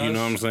 man. Like that's, you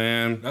know what I'm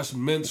saying? That's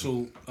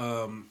mental.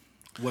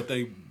 What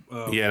they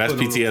that's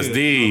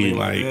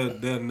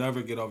PTSD. They'll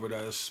never get over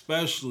that,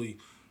 especially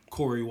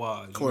Corey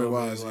Wise. Corey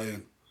Wise, yeah.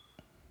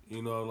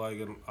 And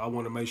I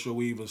want to make sure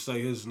we even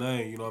say his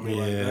name. You know what I mean?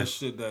 Yeah. Like that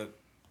shit that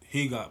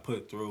he got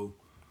put through.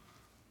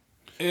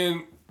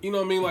 And you know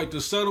what I mean? Like the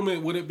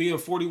settlement, with it being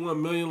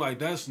 $41 million, like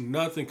that's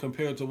nothing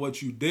compared to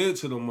what you did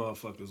to them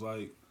motherfuckers.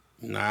 Like.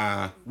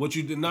 Nah. What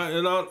you did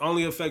not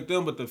only affect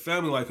them, but the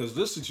family. Like, cause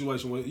this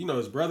situation where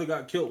his brother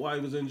got killed while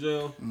he was in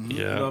jail. Mm-hmm. Yeah.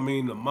 You know what I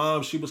mean? The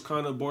mom, she was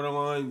kind of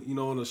borderline,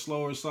 on the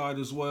slower side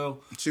as well.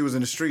 She was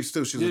in the streets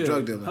too. She was a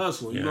drug dealer.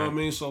 Hustling. You know what I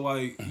mean? So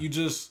like,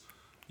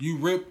 you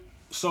rip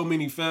so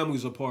many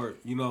families apart.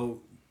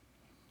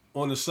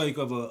 On the sake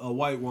of a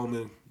white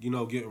woman,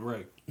 getting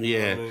raped. You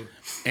know what I mean?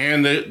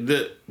 And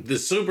the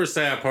super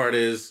sad part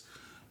is,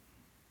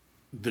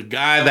 the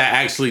guy that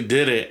actually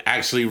did it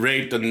actually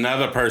raped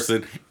another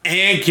person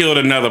and killed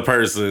another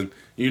person.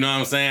 You know what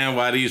I'm saying?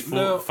 Why these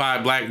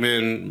 5 black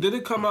men? Did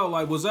it come out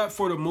was that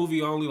for the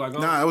movie only? Like,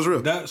 nah, it was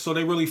real. So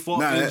they really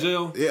fought in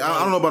jail. Yeah, I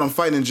don't know about him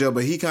fighting in jail,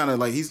 but he kind of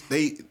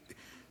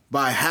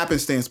by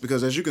happenstance,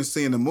 because as you can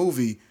see in the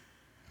movie,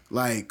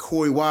 like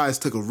Corey Wise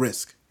took a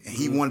risk. And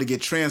he wanted to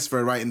get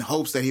transferred, right, in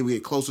hopes that he would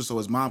get closer so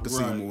his mom could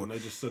see him more. And they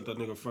just sent that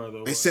nigga further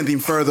away. They sent him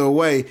further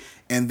away,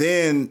 and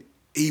then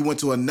he went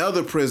to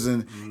another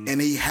prison,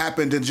 and he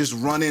happened to just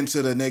run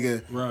into the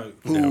nigga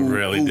who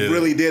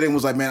really did it and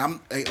was like, man,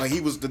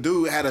 the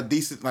dude had a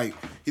decent,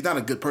 he's not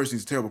a good person,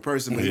 he's a terrible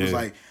person, but he was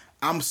like,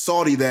 I'm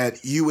salty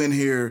that you in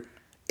here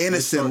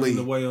innocently.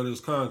 The way on his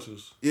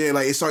conscience. Yeah,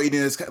 it started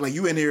eating his,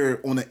 you in here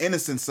on the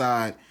innocent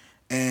side,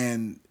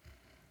 and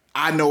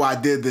I know I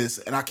did this,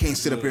 and I can't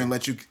sit up here and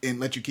let you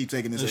keep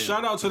taking this. And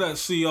shout out to that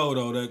CO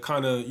though, that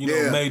kind of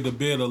made the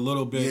bid a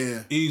little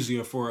bit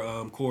easier for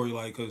Corey,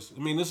 because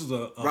this is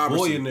a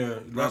boy in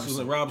there,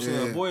 Robinson,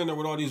 a boy in there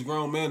with all these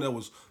grown men that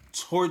was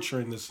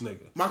torturing this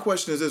nigga. My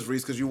question is this,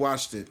 Reese, because you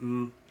watched it.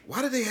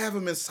 Why did they have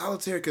him in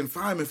solitary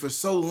confinement for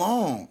so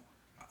long?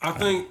 I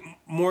think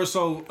more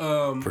so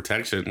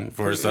protection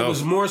for himself. It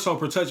was more so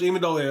protection,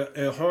 even though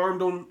it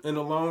harmed him in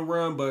the long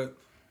run, but.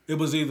 It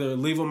was either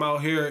leave him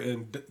out here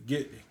and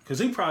because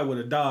he probably would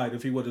have died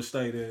if he would have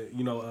stayed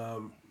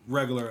in,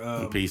 regular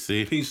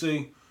PC.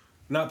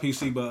 You not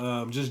PC,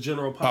 but just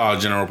General Pop. Oh,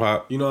 General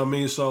Pop. You know what I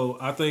mean? So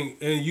I think,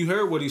 and you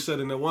heard what he said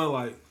in that one,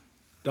 like,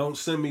 don't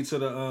send me to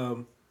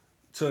the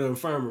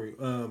infirmary.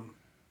 Yeah,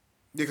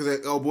 because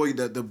oh boy,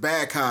 the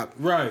bad cop.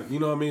 Right. You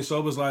know what I mean? So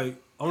it was like,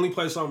 only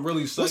place I'm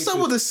really safe. What's up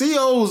with the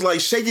COs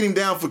like shaking him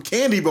down for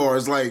candy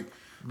bars? Like,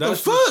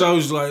 that's the fuck?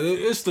 shows like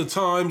it's the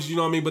times, you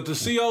know what I mean? But the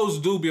COs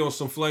do be on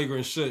some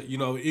flagrant shit, you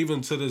know,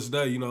 even to this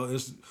day, you know,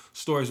 it's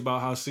stories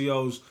about how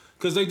COs,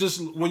 because they just,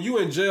 when you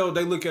in jail,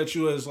 they look at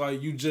you as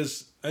like you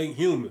just ain't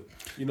human.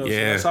 You know, so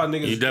Yeah, that's how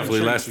niggas you definitely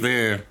treat less you.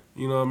 than,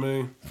 You know what I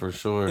mean? for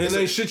sure. And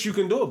ain't shit you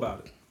can do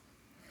about it.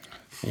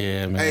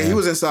 Yeah, man. Hey, he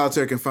was in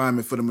solitary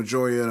confinement for the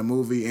majority of the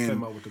movie, and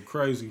Came out with the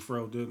crazy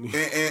fro, didn't he?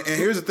 and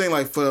here's the thing,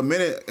 like for a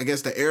minute, I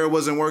guess the air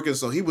wasn't working,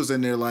 so he was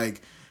in there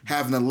like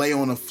having to lay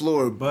on the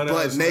floor butt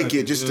ass naked,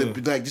 naked, just yeah.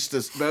 to like just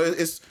to. Bro,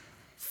 it's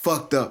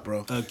fucked up,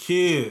 bro. A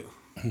kid.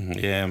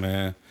 Yeah,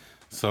 man.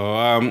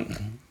 So,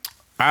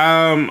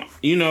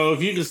 you know,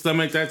 if you can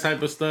stomach that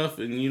type of stuff,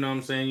 and you know what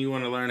I'm saying, you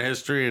want to learn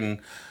history, and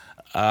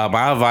I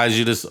advise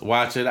you to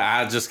watch it.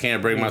 I just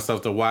can't bring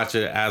myself to watch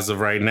it as of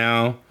right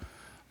now.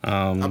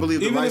 I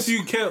believe the Even lights, if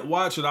you can't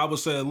watch it, I would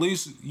say at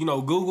least, you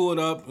know, Google it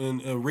up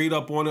and read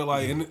up on it.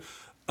 Like,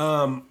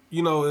 and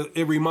you know,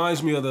 it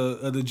reminds me of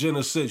the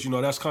Genesis. You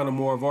know, that's kind of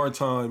more of our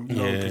time. You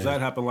know, because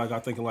that happened like I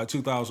think in like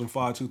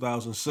 2005,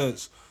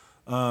 2006.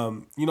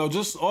 You know,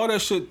 just all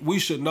that shit we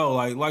should know.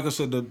 Like I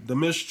said, the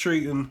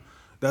mistreating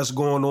that's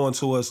going on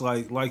to us.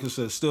 Like I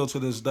said, still to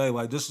this day.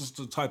 Like this is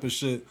the type of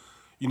shit,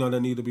 you know, that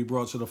need to be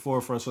brought to the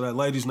forefront. So that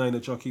lady's name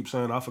that y'all keep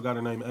saying, I forgot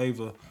her name,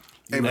 Ava.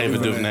 Ava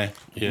DuVernay.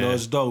 Yeah. You know,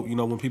 it's dope. You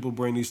know, when people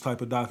bring these type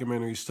of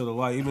documentaries to the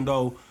light, even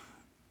though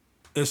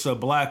it's a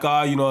black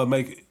eye, you know,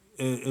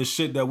 it's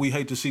shit that we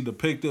hate to see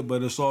depicted,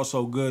 but it's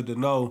also good to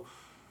know,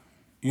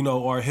 you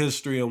know, our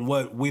history and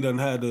what we done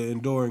had to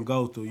endure and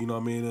go through. You know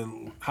what I mean?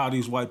 And how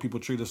these white people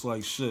treat us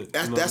like shit.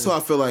 that's why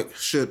I feel like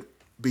should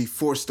be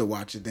forced to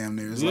watch it. Damn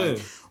near. It's Yeah. like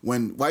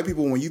when white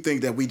people, when you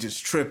think that we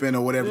just tripping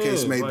or whatever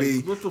case Yeah, may like, be,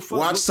 what the fuck?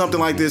 watch something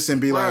like this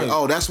and be Right. like,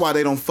 oh, that's why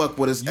they don't fuck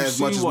with us You as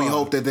see much as we why.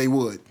 hope that they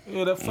would.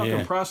 Yeah, that fucking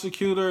Yeah.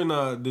 prosecutor and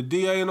the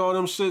DA and all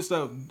them shits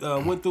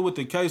that went through with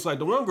the case. Like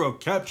the one girl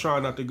kept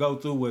trying not to go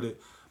through with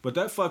it, but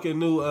that fucking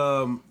new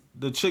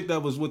the chick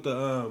that was with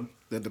the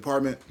The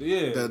department,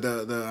 Yeah.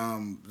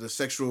 the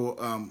sexual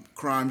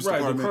crimes right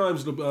department,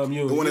 the crimes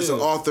unit. the one that's yeah.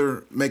 an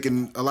author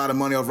making a lot of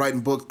money off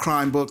writing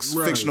crime books,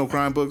 Right. fictional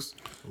crime books.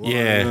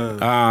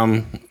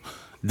 Yeah.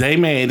 They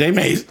made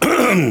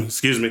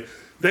excuse me.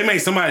 They made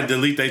somebody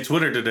delete their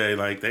Twitter today.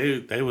 Like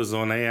they was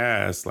on their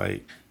ass.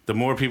 Like the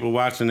more people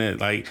watching it,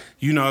 like,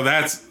 you know,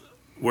 that's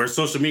where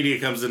social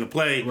media comes into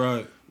play.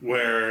 Right.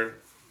 Where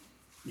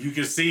you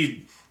can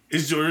see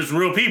it's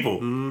real people.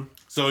 Mm-hmm.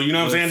 So you know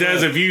what I'm saying?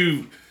 That's Des, it. if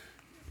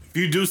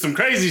you do some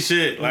crazy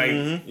shit, like,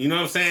 Mm-hmm. you know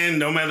what I'm saying?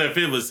 No matter if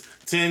it was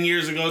 10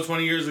 years ago,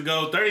 20 years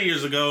ago, 30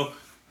 years ago,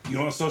 you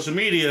on social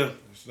media,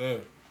 It's there.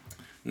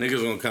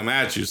 niggas gonna come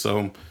at you.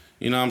 So,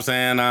 you know what I'm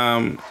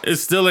saying?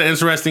 It's still an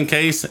interesting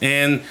case,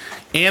 and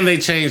they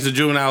changed the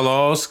juvenile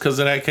laws because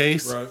of that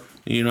case. Right.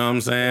 You know what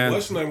I'm saying?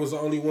 What's name was the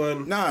only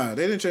one. Nah,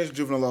 they didn't change the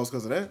juvenile laws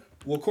because of that.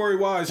 Well, Corey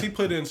Wise, he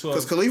put into.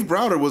 Because Khalif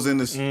Browder was in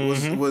this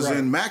was Right.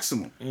 in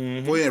Maximum.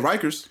 Well, yeah,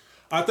 Rikers.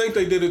 I think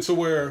they did it to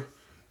where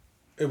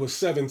it was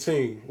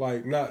 17,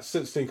 like not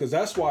 16, because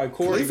that's why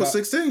Corey. Khalif was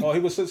 16. Oh, he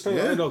was 16. I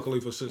Yeah. didn't know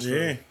Khalif was 16.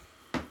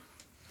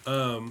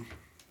 Yeah.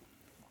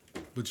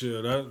 But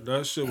yeah,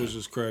 that shit was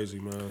just crazy,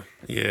 man.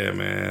 Yeah,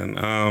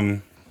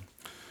 man.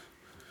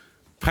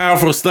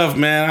 Powerful stuff,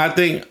 man. I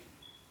think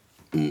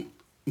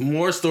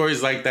more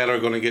stories like that are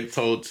going to get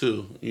told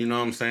too. You know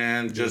what I'm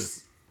saying?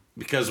 Just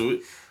because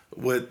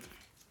with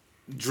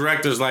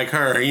directors like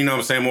her, you know what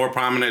I'm saying, more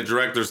prominent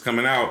directors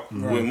coming out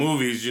with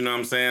movies, you know what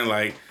I'm saying?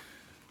 Like,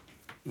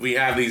 we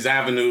have these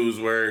avenues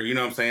where, you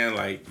know what I'm saying,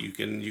 like, you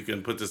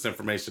can put this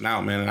information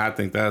out, man. And I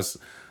think that's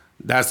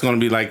going to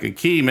be like the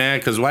key, man,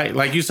 because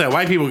like you said,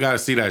 white people got to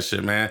see that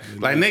shit, man.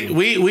 Like,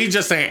 we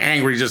just ain't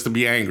angry just to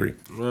be angry.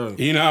 Right.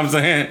 You know what I'm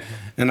saying?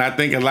 And I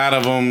think a lot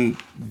of them,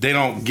 they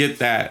don't get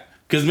that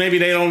because maybe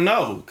they don't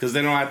know because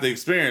they don't have to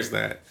experience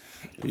that.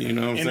 You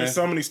know what I'm And saying? there's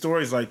so many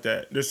stories like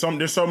that. There's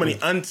so many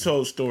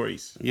untold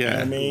stories. You know what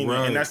I mean?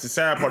 right. And that's the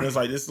sad part. It's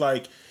like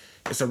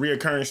it's a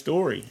reoccurring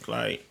story.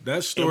 Like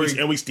That story-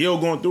 and we still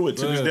going through it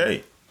to this Yeah.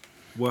 day.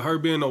 With her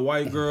being a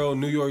white girl,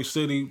 New York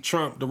City,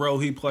 Trump, the role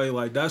he played,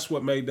 like that's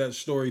what made that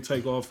story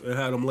take off and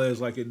had them legs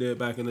like it did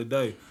back in the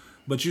day.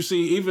 But you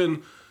see,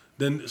 even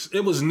then,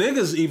 it was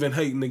niggas even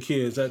hating the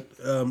kids at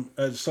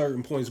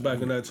certain points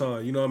back in that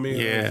time. You know what I mean?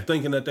 Yeah.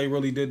 Thinking that they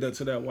really did that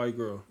to that white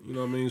girl. You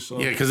know what I mean? So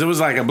Yeah, because it was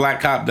like a black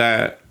cop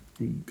that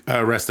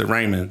arrested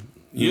Raymond.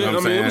 You know what I'm I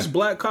mean, saying? it was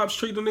black cops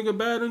treat the nigga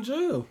bad in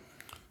jail.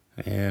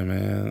 Yeah,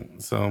 man.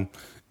 So,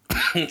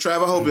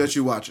 Trav, I hope that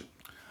you watch it.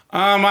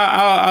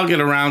 I'll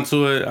get around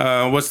to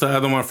it. What's the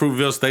other one?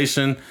 Fruitville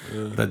Station.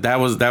 That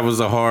was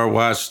a hard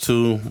watch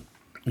too.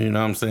 You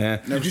know what I'm saying?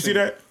 Did you see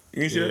that?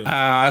 You didn't see that?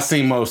 I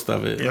seen most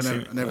of it. Yeah,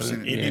 I never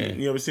seen it.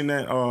 You ever seen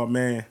that? Oh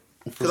man,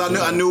 because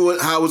I knew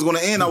how it was going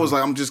to end. I was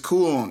like, I'm just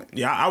cool on it.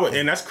 Yeah, I would,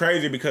 and that's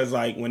crazy because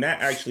like when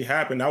that actually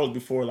happened, that was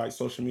before like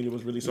social media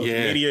was really social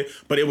Yeah. media,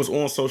 but it was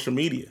on social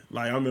media.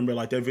 Like I remember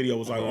like that video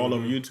was like all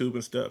over YouTube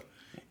and stuff,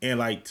 and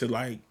like to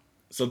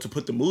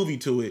put the movie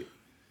to it.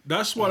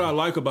 That's what I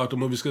like about the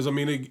movies because I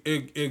mean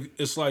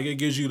it's like it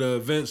gives you the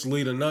events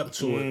leading up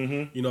to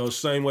it. You know,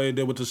 same way it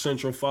did with the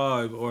Central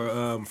 5 or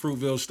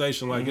Fruitville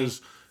Station. Like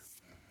it's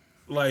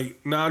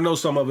like now I know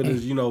some of it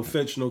is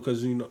fictional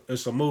because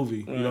it's a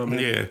movie. You know what I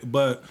mean? Yeah.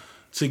 But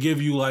to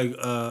give you like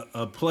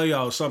a play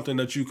out, something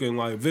that you can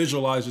like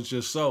visualize it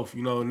yourself.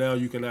 Now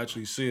you can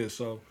actually see it.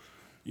 So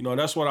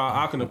that's what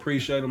I can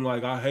appreciate them.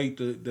 Like I hate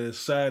the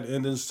sad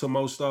endings to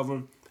most of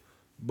them,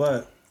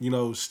 but.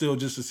 Still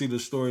just to see the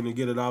story and to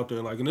get it out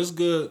there. And it's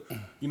good,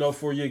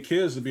 for your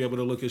kids to be able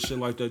to look at shit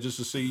like that just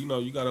to see,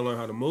 you got to learn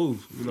how to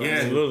move. Yeah,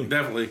 absolutely.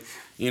 Definitely.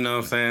 You know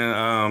what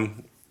I'm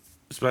saying?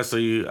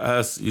 Especially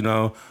us,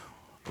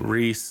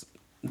 Reese,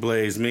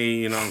 Blaze,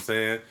 me, you know what I'm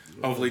saying?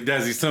 Hopefully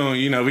Desi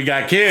soon, we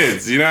got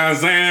kids, you know what I'm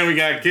saying? We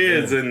got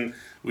kids and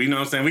we know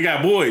what I'm saying? We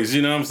got boys,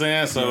 you know what I'm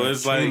saying? So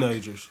it's like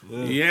teenagers.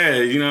 Yeah,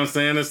 you know what I'm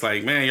saying? It's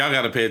like, man, y'all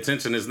gotta pay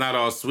attention. It's not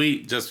all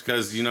sweet just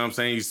because, you know what I'm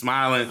saying, you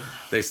smiling,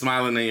 they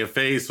smiling in your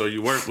face, or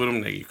you work with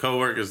them, they your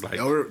coworkers like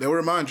They'll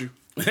remind you.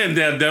 and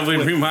they'll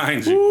definitely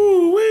remind you.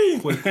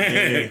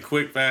 Ooh-wee.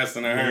 Quick, fast,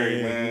 in a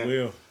hurry, man. You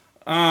will.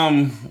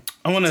 I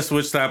want to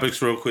switch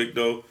topics real quick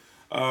though.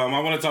 I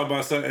want to talk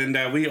about something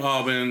that we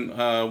all been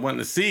wanting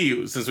to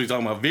see since we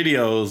talking about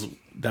videos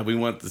that we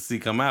want to see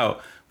come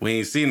out. We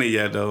ain't seen it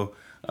yet though.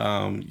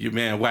 Your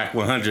man Whack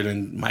 100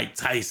 and Mike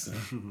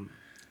Tyson.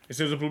 It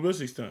says a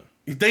publicity stunt.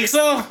 You think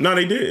so? No,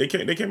 they did.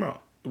 They came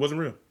out. It wasn't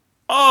real.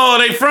 Oh,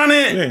 they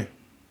fronted? Yeah.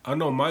 I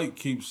know Mike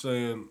keeps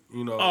saying,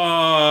 Oh,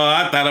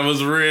 I thought it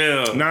was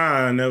real.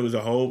 Nah, no, it was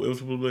a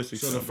publicity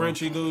so stunt. the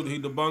Frenchie dude, he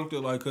debunked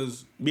it, like,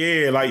 cause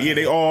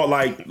they all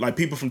like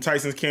people from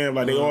Tyson's camp,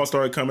 like they all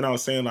started coming out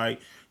saying like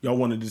y'all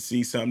wanted to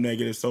see something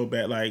negative so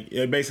bad. Like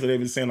basically they've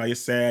been saying like it's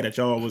sad that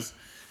y'all was,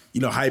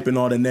 hyping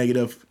all the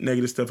negative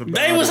stuff about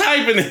They was it.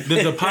 hyping it.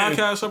 did the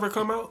podcast ever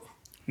come out?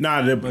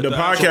 Nah, the Like,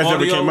 podcast actual never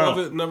audio came of out.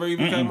 It never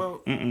even came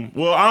out.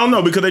 Well, I don't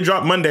know because they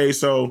dropped Monday,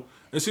 so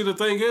And see, the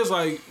thing is,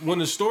 like, when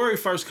the story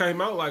first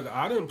came out, like,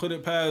 I didn't put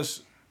it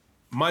past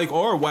Mike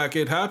or Wack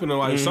it happening.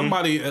 Like,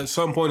 somebody at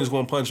some point is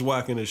going to punch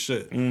Wack in his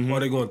shit. Or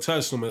they're going to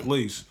test him at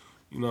least.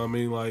 You know what I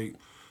mean? Like,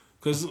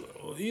 because,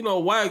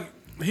 Wack,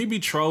 he be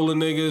trolling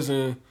niggas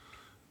and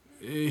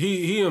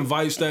he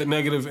invites that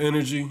negative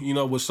energy,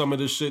 with some of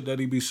the shit that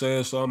he be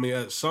saying. So, I mean,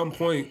 at some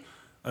point,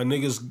 a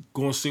nigga's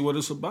going to see what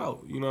it's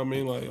about. You know what I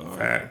mean? Like, all right,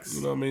 Facts.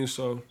 you know what I mean?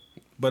 So...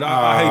 But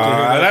I hate to hear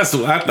that. That's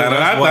I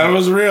thought it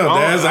was real.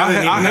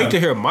 I hate to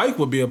hear Mike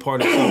would be a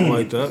part of something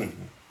like that.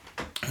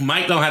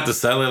 Mike don't have to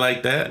sell it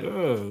like that.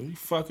 Yeah, he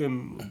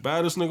fucking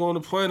baddest nigga on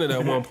the planet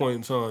at one point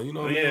in time. You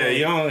know what I Yeah, mean?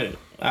 you only.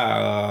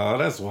 Oh,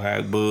 that's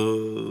whack,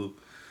 boo.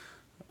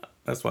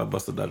 That's why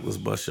Buster Douglas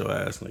bust your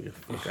ass, nigga.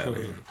 Fuck out of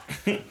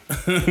here.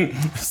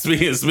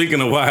 Speaking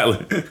of Wiley,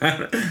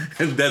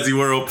 Desi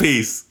World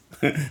Peace.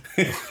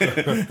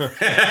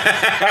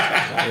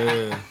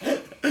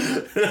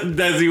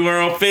 Desi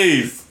World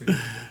Peace.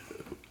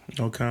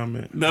 no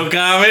comment. No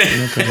comment.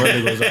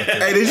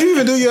 Hey, did you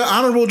even do your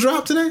honorable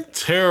drop today?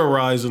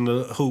 Terrorizing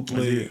the hoop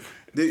league.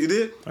 You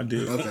did? I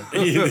did. Okay.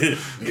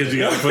 Because you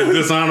got to put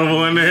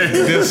dishonorable in there.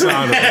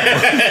 Dishonorable.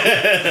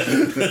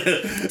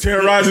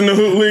 Terrorizing the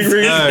Hoop League.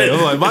 Reese. Hey,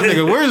 I'm like, my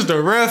nigga, where's the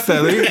ref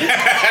at?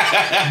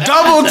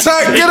 Double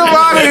tuck, get him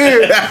out of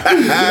here.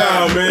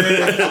 Nah,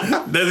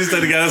 man. Desi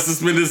said he got to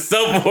suspend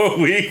himself for a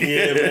week.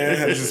 Yeah, man. I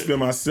had to suspend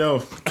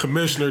myself.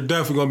 Commissioner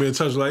definitely gonna be in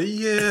touch. Like,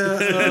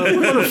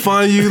 we're gonna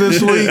find you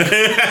this week.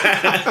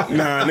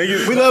 Nah,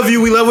 niggas. We love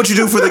you. We love what you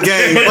do for the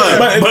game.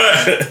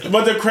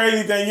 But the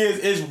crazy thing is,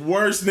 it's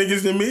worse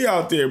niggas than me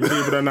out there,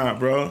 believe it or not,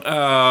 bro.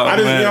 I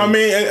just, man. you know what I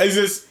mean? It's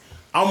just,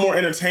 I'm more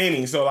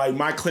entertaining. So, like,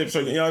 my clips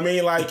are, you know what I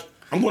mean? Like,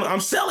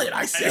 I'm selling.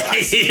 I sell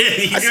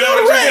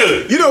the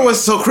real. You know what's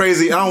so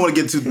crazy? I don't want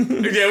to get too.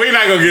 Yeah, we're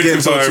not gonna get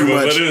too far, too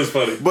but much. it was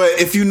funny. But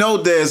if you know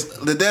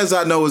the Des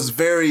I know is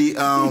very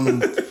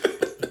calm,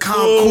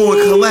 cool,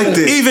 and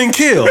collected. Even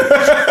kill. You know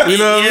what I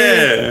mean?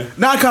 Yeah.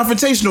 Not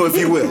confrontational, if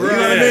you will. You know what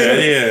I Yeah,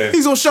 mean? yeah.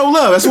 He's gonna show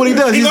love. That's what he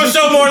does. He's gonna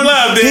show more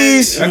love, dude.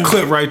 He's That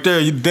clip right there,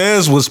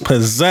 Dez was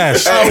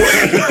possessed. Bro, look,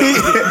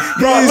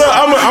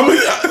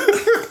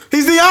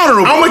 he's the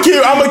honorable. I'm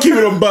gonna keep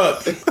it a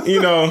buck.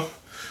 You know,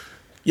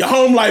 your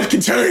home life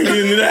can turn you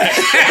into that.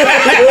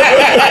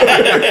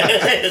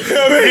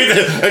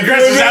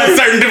 Aggressive out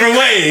certain different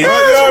ways. You know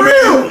what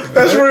I mean?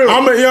 That's real. You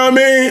know what I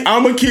mean?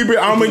 I'm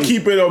gonna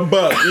keep it a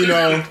buck. You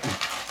know.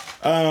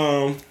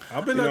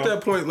 I've been at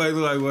that point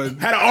lately, like, what?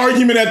 Had an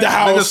argument at the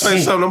Niggas house.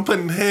 say something, I'm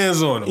putting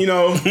hands on him. You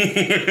know,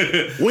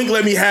 Wink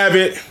let me have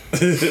it.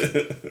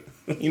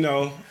 You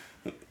know,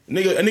 a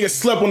nigga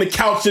slept on the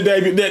couch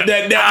today. That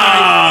night.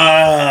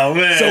 Oh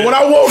man. So when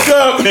I woke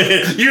up,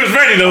 you was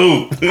ready to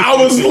hoop. I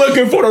was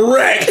looking for the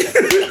wreck.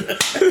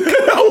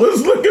 I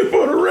was looking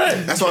for the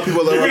wreck. That's why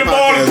people love Give me our the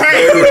ball to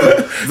podcast.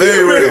 paint.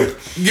 Very real.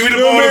 Give me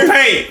the ball to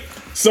paint.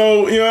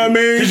 So you know what I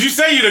mean? Cause you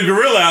say you're the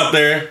gorilla out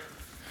there.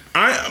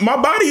 My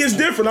body is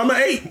different. I'm an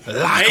 8.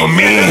 Lock him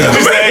in.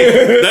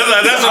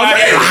 That's what I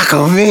hear.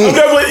 Lock him in.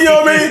 Okay, but you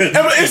know what I mean?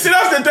 And see,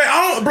 that's the thing.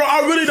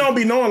 I really don't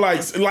be knowing,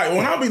 like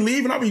when I be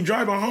leaving, I be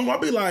driving home, I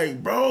be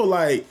like, bro,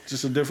 like,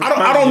 Just a different.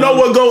 I don't know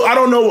what go. I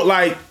don't know,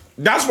 like,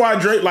 that's why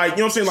Drake, like, you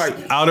know what I'm saying,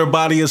 like, outer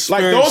body like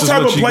experience. those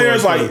type of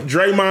players, like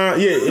Draymond,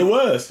 yeah, it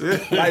was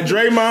like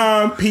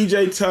Draymond,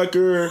 PJ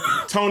Tucker,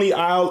 Tony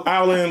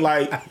Allen,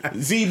 like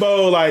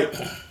Zebo, like.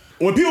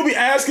 When people be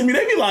asking me,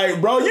 they be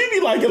like, bro, you be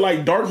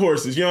like dark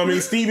horses, you know what I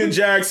mean? Steven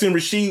Jackson,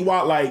 Rasheed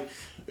Wallace, like,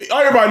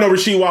 everybody know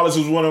Rasheed Wallace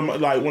was one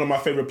of my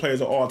favorite players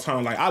of all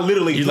time. Like, I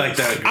literally, You like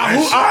that?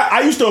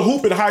 I used to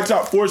hoop in high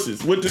top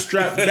forces with the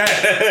strap back,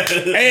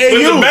 AAU,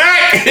 With the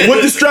back?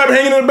 with the strap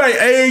hanging in the back,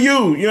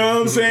 AAU. You know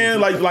what I'm saying?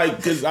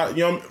 Like, cause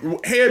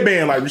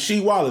headband like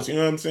Rasheed Wallace. You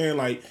know what I'm saying?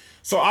 Like,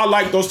 so I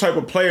like those type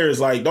of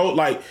players. Like, don't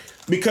like.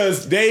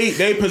 Because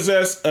they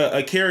possess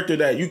a character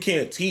that you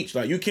can't teach.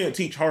 Like, you can't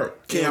teach heart.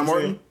 You know Kenyon what I'm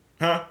Martin? saying?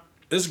 Huh?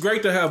 It's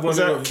great to have one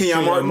that? of those.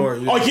 Kenyon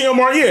Martin? Oh, Kenyon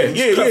Martin,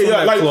 yeah. cut from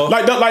that cloth.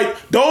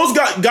 Like those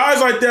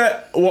guys like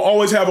that will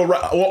always have a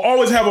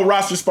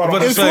roster spot on.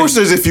 But His it's like,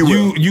 Enforcers, if you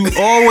will. You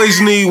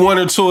always need one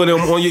or two of them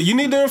on you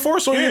need to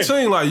enforce on your Yeah.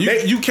 team. Like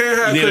you can't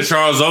have. You need a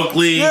Charles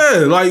Oakley.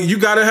 Yeah, like you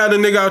gotta have the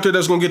nigga out there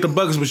that's gonna get the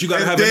buckets, but you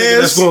gotta have a And nigga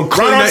that's gonna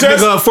clean Ron that Artest-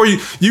 nigga up for you.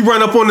 You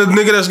run up on the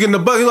nigga that's getting the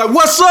bucket, like,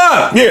 what's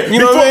up? Yeah, you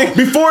know what I mean?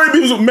 Before he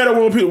was Meta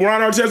World people, Ron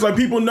Artest, like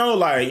people know,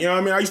 like, you know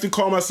what I mean. I used to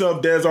call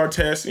myself Des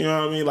Artest, you know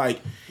what I mean, like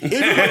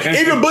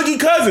even Boogie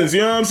Cousins, you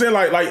know what I'm saying,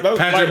 like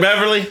Patrick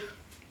Beverly.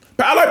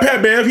 I like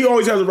Pat Bev. He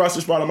always has a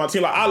roster spot on my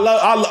team. Like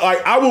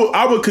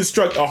I would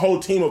construct a whole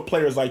team of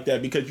players like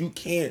that because you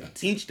can't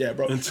teach that,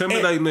 bro.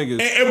 Intimidate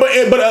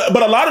niggas.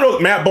 But a lot of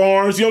those Matt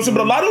Barnes, you know what I'm saying.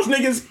 But a lot of those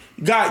niggas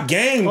got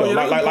game though. yeah,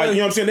 like they can play. you know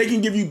what I'm saying. They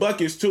can give you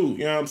buckets too.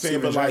 You know what I'm saying.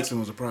 Steven but Jackson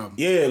was a problem.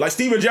 Yeah, like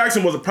Steven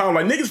Jackson was a problem.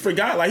 Like niggas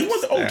forgot. Like he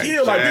was an old Jackson.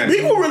 kid. Like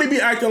people really be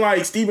acting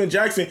like Steven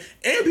Jackson,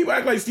 and people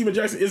act like Steven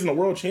Jackson isn't a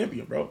world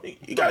champion, bro.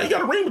 He got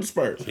a ring with the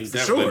Spurs. He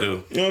definitely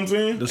do. You know what I'm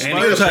saying? The And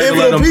Spurs he- had to pivotal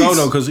let him go piece.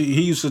 though, because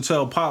he used to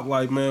tell Pop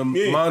like, man,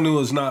 Yeah. Manu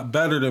is not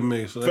better than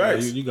me, so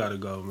Facts. you gotta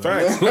go, man.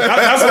 Facts.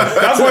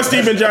 That's why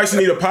Steven Jackson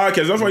need a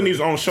podcast. That's why he needs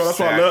his own show. That's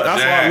why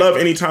I love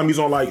anytime he's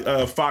on like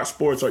Fox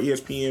Sports or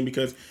ESPN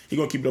because he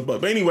gonna keep it a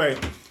buck. But anyway,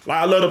 like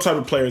I love those type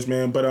of players,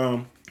 man. But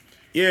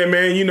yeah,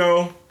 man, you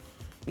know,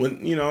 when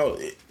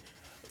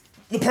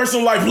the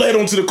personal life led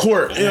onto the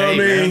court, you know what I Hey,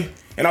 mean? man.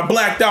 And I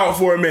blacked out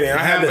for a minute. I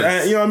had to,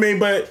 happens. you know what I mean?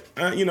 But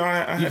I had You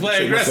to play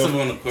check aggressive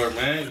myself. on the court,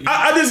 man.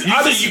 I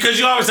just Because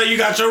you always say you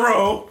got your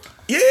role.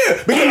 yeah,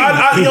 because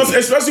I you know,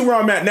 especially where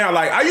I'm at now.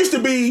 Like I used to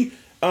be.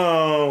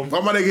 Why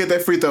my nigga hit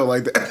that free throw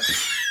like that?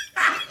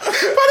 My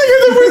nigga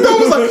hit that free throw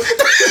was like,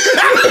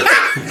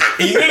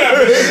 You knew that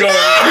bitch was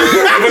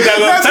going. Put that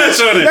little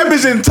touch on it. that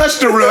bitch didn't touch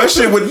the real. That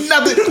shit with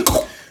nothing.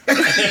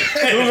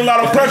 There was a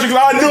lot of pressure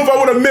because I knew if I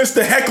would have missed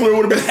the heckler, it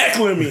would have been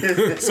heckling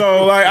me.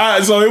 So like, I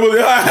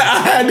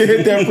had to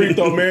hit that free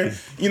throw, man.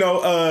 You know,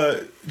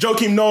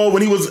 Joakim Noah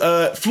when he was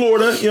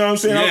Florida. You know what I'm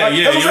saying?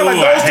 Yeah, That's what I'm saying, I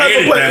like those type of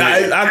hated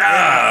players.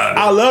 that.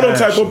 I love those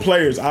type of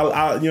players. You know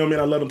what I mean?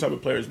 I love them type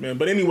of players, man.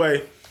 But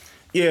anyway,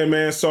 yeah,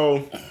 man.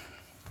 So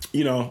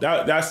you know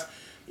that's.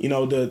 You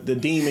know, the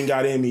demon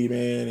got in me,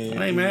 man. And,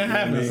 Hey, man, it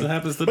happens. It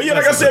happens to But the yeah,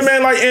 like I best of said, us.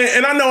 man, like,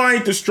 and I know I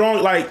ain't the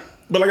strong, like,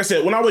 but like I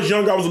said, when I was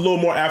younger, I was a little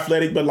more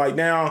athletic, but like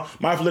now,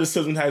 my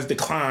athleticism has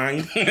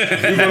declined. You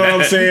know what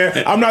I'm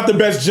saying? I'm not the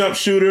best jump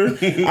shooter.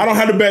 I don't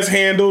have the best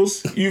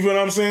handles. You feel what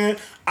I'm saying?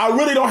 I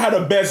really don't have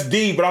the best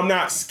D, but I'm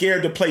not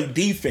scared to play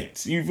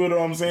defense. You feel what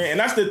I'm saying? And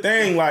that's the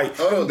thing, like,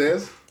 Hold on,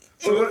 Des.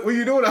 What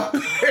you doing out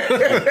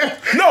there?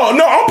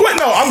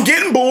 I'm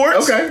getting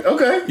boards. Okay.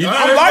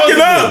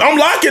 I'm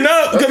locking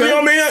up because you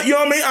know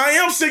what I mean. I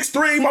am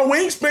 6'3", my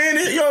wingspan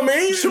is, you know what I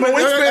mean. My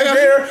wingspan is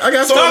there. I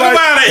got so Talk like,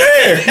 about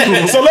it.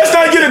 yeah. So let's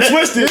not get it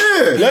twisted.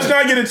 Yeah. Let's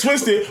not get it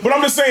twisted. But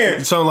I'm just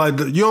saying. So like,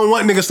 you don't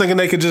want niggas thinking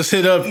they could just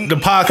hit up the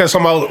podcast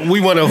talking about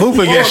we want to hoop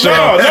against No,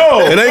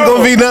 y'all. It ain't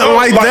gonna be nothing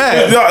like like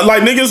that.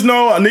 Like niggas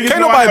know. Niggas Can't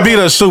know nobody beat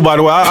us too, by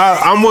the way.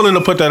 I'm willing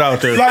to put that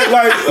out there.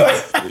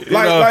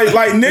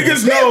 Like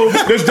niggas know.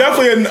 There's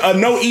definitely a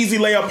no easy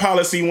layup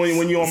policy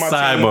when you're on my team.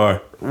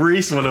 Sidebar.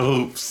 Reese want to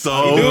hoop so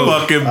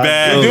fucking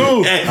bad.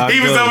 do. And he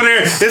was over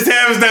there. His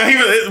hand was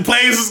down.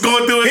 Plays was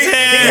going through his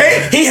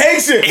head. He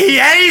hates it. He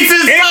hates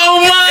it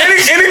so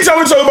much. Anytime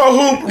we talk about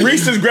hoop,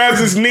 Reese just grabs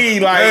his knee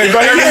like Every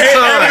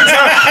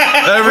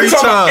every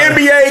time. time.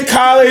 NBA,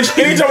 college.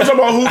 Anytime we talk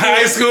about hoop,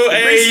 High school,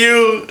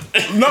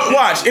 AAU. no,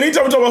 watch.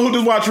 Anytime we talk about hoop,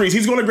 just watch Reese.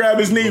 He's gonna grab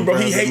his knee, bro.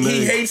 He grab his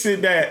knee. hates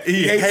it that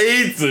He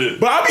hates it.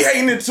 But I be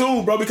hating it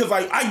too, bro, because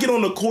like I get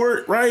on the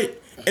court, right?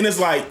 And it's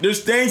like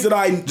there's things that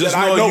I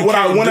know know you what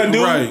I can't want to do,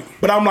 do, right.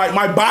 but I'm like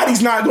my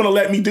body's not gonna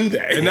let me do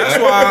that. And that's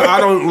why I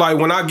don't like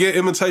when I get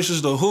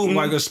invitations to hoop,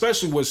 like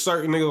especially with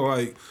certain niggas,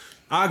 like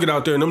I get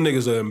out there and them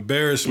niggas will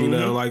embarrass me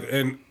now, like,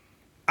 and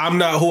I'm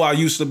not who I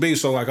used to be,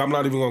 so like I'm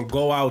not even gonna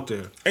go out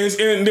there. And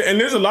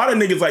there's a lot of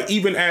niggas like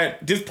even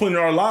at this point in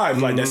our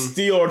lives, like that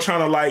still are trying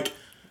to like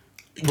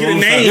get a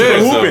name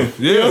for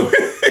hooping. Yeah.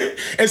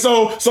 And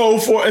so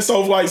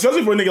like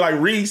especially for a nigga like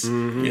Reese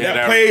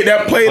that played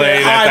at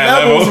high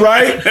that levels, level.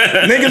 right?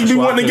 Niggas be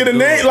wanting to get a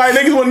name, like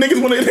niggas want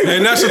to.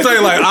 And that's the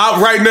thing. Like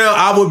right now,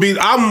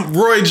 I'm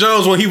Roy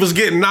Jones when he was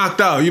getting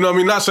knocked out. You know what I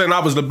mean? Not saying I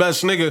was the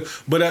best nigga,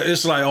 but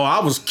it's like, I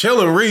was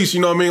killing Reese.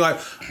 You know what I mean? Like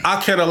I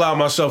can't allow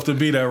myself to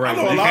be that right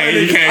now.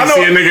 You can't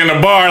see a nigga in the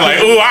bar like,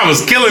 ooh, I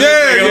was killing this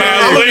nigga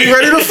last I'm gonna be week.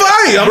 ready to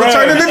fight. I'm gonna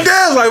turn into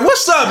Dez. Like,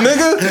 what's up,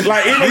 nigga?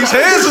 Like These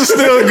hands are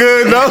still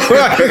good though.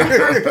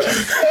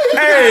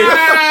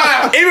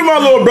 Hey, even my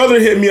little brother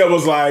hit me up,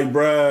 was like,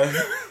 bruh.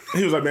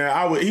 He was like,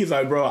 man, he's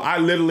like, bro, I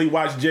literally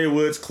watch Jay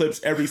Woods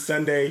clips every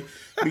Sunday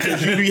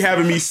because you be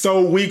having me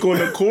so weak on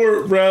the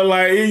court, bro.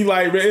 Like, he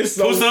like, man, it's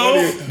so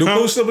funny. Do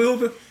Pooh still be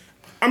hooping?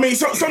 I mean,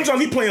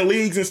 sometimes he playing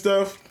leagues and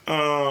stuff.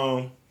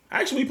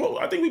 Actually,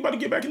 I think we about to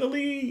get back in the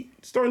league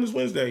starting this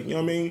Wednesday. You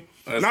know what I mean?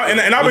 And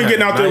I've been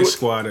getting out there. Nice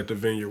squad at the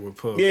Vineyard with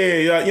Pooh. Yeah,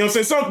 you know what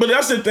I'm saying? But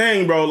that's the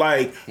thing, bro.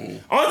 Like,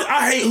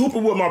 I hate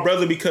hooping with my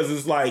brother because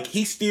it's like,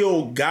 he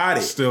still got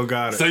it. Still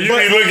got it. So you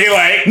be looking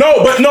like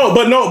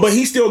But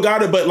he still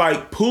got it. But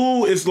like,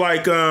 Pooh is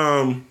like,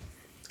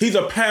 he's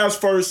a pass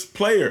first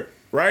player,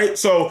 right?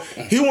 So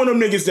he one of them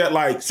niggas that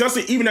like,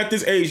 especially even at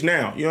this age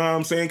now, you know what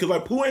I'm saying? Because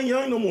like, Pooh ain't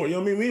young no more. You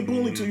know what I mean? Me and Pooh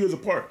only 2 years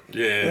apart.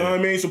 Yeah. You know what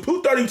I mean? So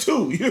Pooh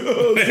 32. You know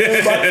what I'm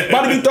saying?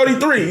 About to be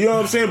 33. You know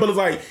what I'm saying? But it's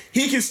like,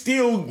 he can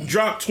still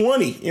drop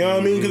 20. You know what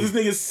I mean? Because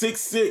this nigga's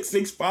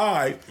 6'6",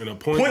 6'5". And a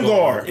point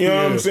guard. You know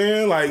what Yeah. I'm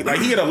saying? Like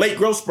he had a late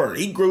growth spurt.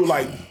 He grew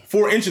like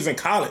 4 inches in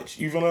college.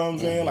 You know what I'm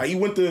saying? Like he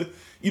went to,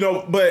 you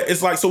know, but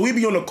it's like, so we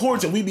be on the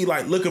courts and we be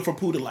like looking for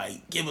Pooh to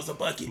like give us a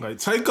bucket. Like,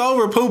 take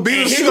over, Pooh. Be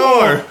the He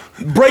scorer.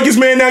 gonna break his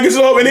man down, gets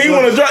it up, and then he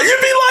want to drop. You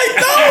be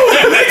like, no,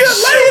 nigga,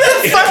 lay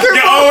that fucking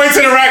Get all the way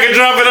to the rack and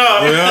drop it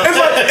up. It's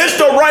like, it's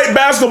the right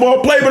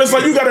basketball play, but it's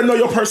like, you got to know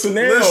your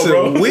personnel, Listen,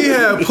 bro. we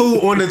had Pooh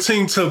on the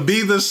team to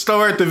be the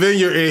star at the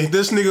Vineyard, and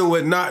this nigga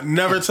would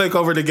never take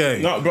over the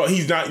game. No, bro,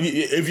 he's not.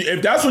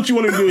 If that's what you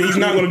want to do, he's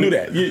not going to do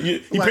that.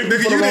 He Like, picked it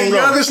nigga, for the you the wrong road.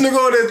 youngest nigga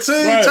on that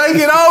team. Right. Take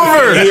it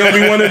over. He don't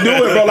be want to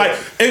do it, bro. Like,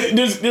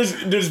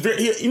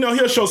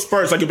 he'll show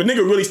spurts. Like, if a nigga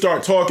really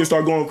start talking,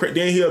 start going crazy,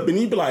 then he'll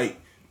be like,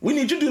 we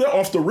need you to do that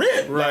off the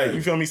rip. Right. Like,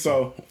 you feel me?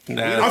 So,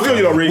 Nah, I feel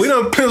you though, Reese. We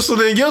done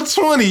penciled in your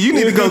 20. You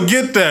need to go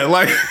get that.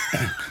 Like,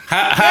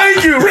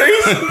 Thank you,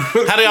 Reese.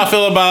 How do y'all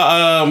feel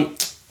about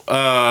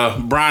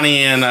Bronny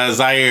and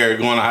Zaire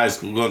going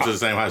to the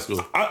same high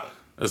school?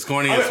 As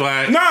corny as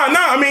swag. Nah.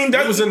 I mean,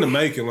 that was in the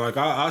making. Like,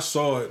 I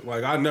saw it.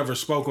 Like, I never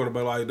spoke on it,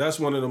 but like, that's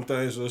one of them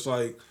things that's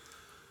like,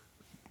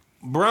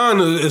 Brian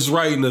is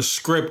writing a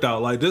script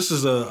out. Like, this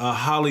is a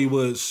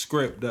Hollywood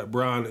script that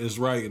Brian is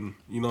writing.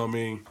 You know what I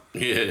mean?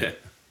 Yeah.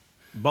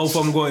 Both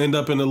of them going to end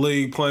up in the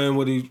league playing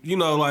with each, you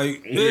know,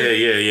 like.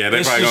 Yeah.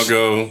 They probably going to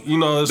go. You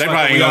know, they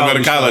probably ain't going to go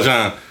to college,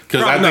 huh?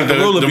 Because I think the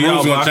rule will be rules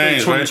out. going I to think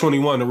change, right?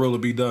 2021, the rule will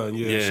be done.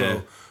 Yeah. Yeah.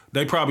 So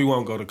they probably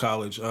won't go to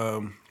college.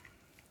 But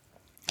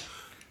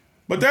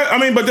I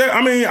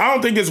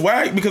don't think it's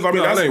whack because I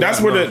mean No, it ain't that's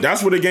whack, where no.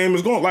 that's where the game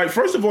is going. Like,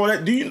 first of all,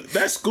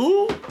 that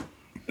school,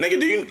 nigga,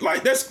 do you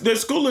like that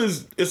school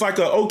it's like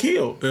a Oak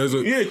Hill. Is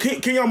it? Yeah,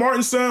 Kenyon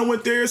Martin's son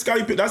went there.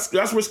 Scottie Pippen, that's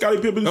where Scottie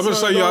Pippen's I'm gonna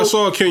son say, yeah, I goes.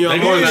 saw Kenyon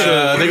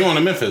Martin. They going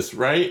to Memphis,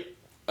 right?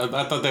 I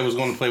thought they was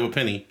going to play with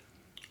Penny.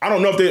 I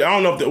don't know if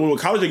what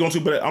college they're going to,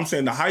 but I'm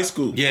saying the high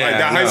school. Yeah, like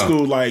that I high know.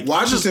 school, like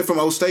Washington from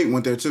O State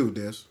went there too,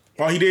 Des.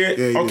 oh, he did.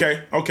 Yeah, he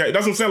okay.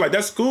 That's what I'm saying. Like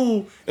that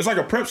school, it's like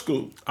a prep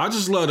school. I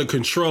just love the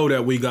control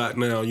that we got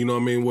now. You know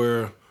what I mean?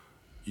 Where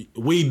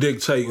we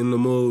dictating the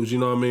moves. You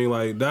know what I mean?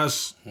 Like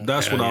that's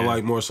what I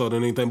like more so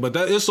than anything. But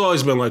it's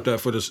always been like that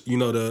for the elites. You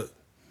know what I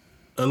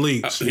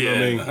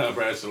mean?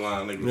 Upper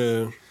echelon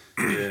niggas.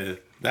 Yeah. Yeah.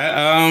 That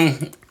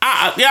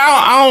I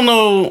don't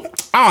know.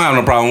 I don't have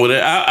no problem with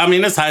it. I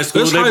mean, it's high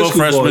school. It's They high both school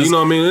freshmen. ball. You know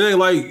what I mean? It ain't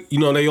like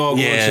they all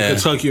going Yeah. to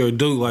Kentucky or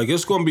Duke. Like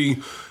it's gonna be.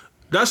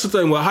 That's the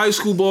thing with high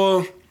school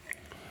ball.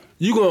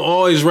 You gonna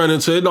always run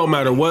into it. Don't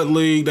matter what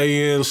league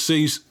they in.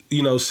 City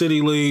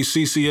league,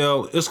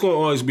 CCL. It's gonna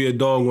always be a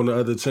dog on the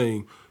other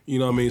team. You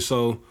know what I mean?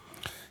 So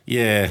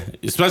Yeah,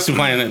 especially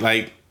playing it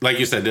like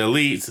you said, the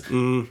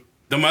elites.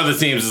 Them other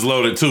teams is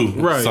loaded too.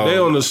 right, So, they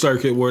on the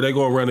circuit where they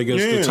gonna run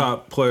against Yeah. the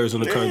top players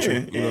in the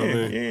country. You know what I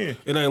mean? Yeah.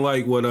 It ain't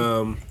like what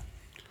the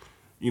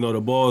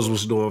Balls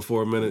was doing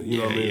for a minute. You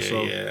know what I mean?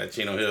 So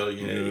Chino Hill.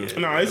 Yeah.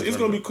 No, it's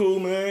gonna be cool,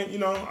 man. You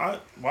know,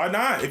 why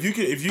not? If you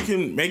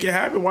can make it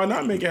happen, why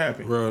not make it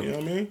happen? Right. You know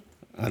what I mean?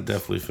 I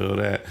definitely feel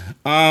that.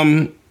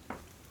 A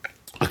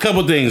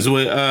couple things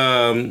with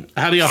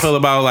how do y'all feel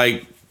about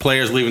like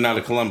players leaving out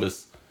of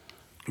Columbus?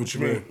 what you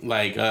mean?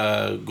 Like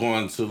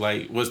going to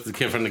like what's the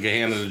kid from the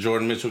Gahanna, the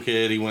Jordan Mitchell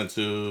kid? He went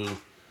to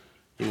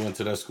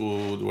that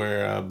school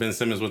where Ben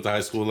Simmons went to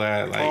high school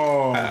at. Like,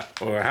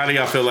 or how do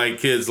y'all feel like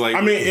kids like?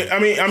 I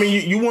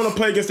mean, you want to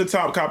play against the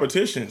top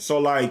competition. So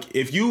like,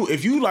 if you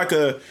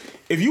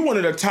one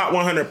of the top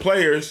 100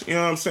 players, you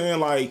know what I'm saying?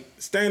 Like,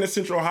 staying in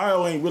Central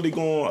Ohio ain't really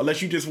going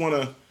unless you just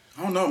want to.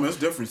 I don't know, man. It's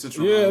different.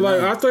 Central Yeah, Ohio,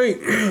 like man. I think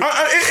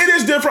It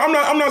is different.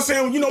 I'm not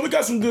saying we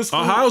got some good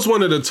schools. Ohio's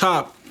one of the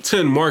top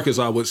 10 markets,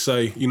 I would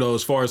say,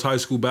 as far as high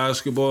school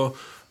basketball.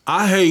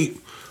 I hate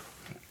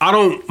I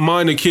don't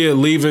mind a kid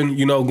leaving,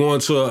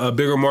 going to a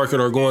bigger market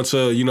or going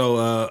to,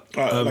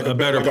 a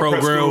better like program a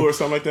prep school or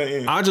something like that.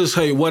 Yeah. I just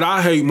hate, what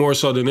I hate more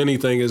so than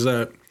anything is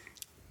that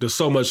there's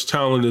so much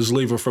talent is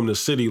leaving from the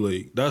city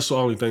league. That's the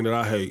only thing that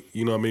I hate,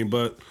 you know what I mean?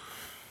 But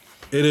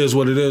it is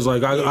what it is.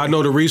 Like, I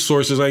know the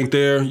resources ain't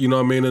there, you know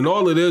what I mean? And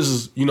all it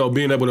is,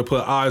 being able to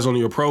put eyes on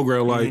your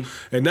program. Like,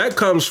 and that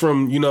comes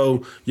from,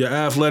 your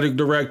athletic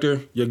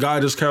director, your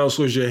guidance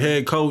counselors, your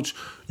head coach.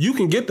 You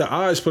can get the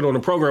eyes put on the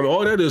program.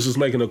 All that is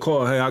making a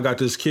call. Hey, I got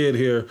this kid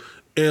here.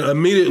 And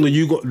immediately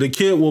the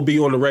kid will be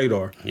on the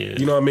radar. Yeah.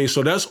 You know what I mean?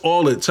 So that's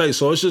all it takes.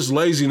 So it's just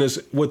laziness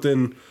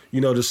within,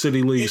 the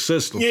city league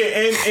system.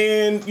 Yeah,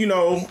 and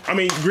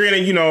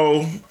granted,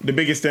 the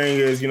biggest thing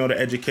is, the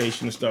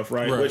education and stuff,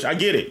 right? Which I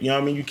get it. You know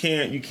what I mean? You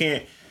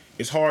can't.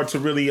 It's hard to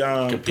really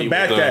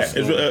combat that.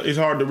 It's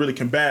hard to really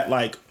combat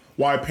like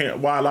why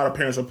a lot of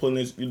parents are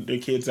pulling their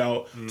kids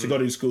out to go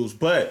to these schools.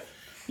 But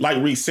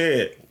like Reese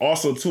said,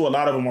 also too, a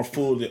lot of them are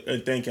fooled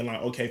and thinking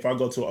like, okay, if I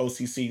go to an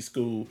OCC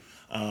school,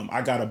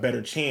 I got a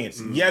better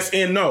chance. Yes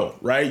and no,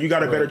 right? You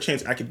got a better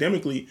chance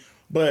academically,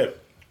 but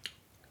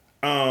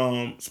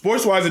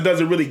sports wise, it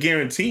doesn't really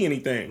guarantee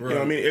anything. Right. You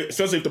know what I mean?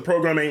 Especially if the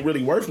program ain't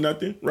really worth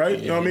nothing, right?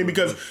 You know what I mean?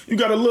 Because you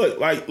got to look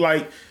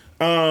like.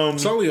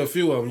 It's only a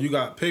few of them. You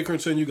got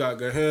Pinkerton, you got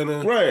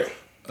Gahanna, right?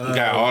 You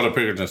got all the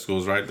Pinkerton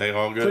schools, right? They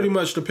all good. Pretty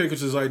much the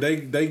Pinkertons, like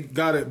they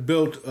got it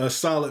built a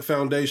solid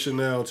foundation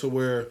now to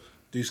where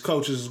these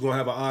coaches is gonna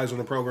have eyes on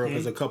the program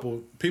because a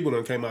couple people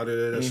that came out of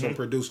there that's gonna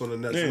produce on the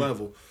next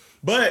level.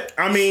 But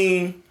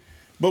when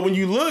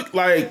you look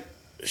like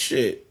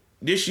shit.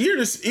 This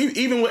year,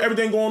 even with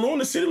everything going on,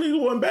 the city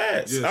league wasn't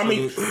bad.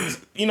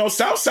 Yeah,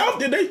 South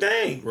did their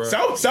thing. Right.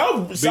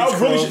 South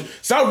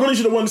really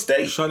should have won the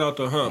state. Shout out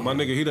to Hunt, my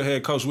nigga. He the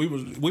head coach. We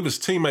was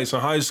teammates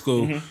in high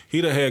school. He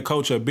the head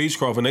coach at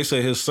Beechcroft, and they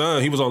said his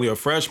son, he was only a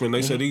freshman.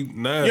 They said he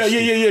nasty.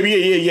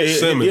 Yeah.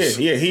 Simmons.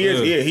 Yeah, he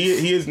is. Yeah,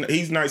 he is.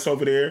 He's nice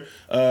over there.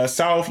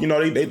 South,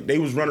 they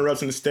was runner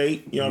ups in the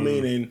state. You know what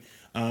I mean?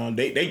 And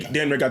they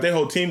damn near got their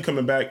whole team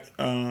coming back.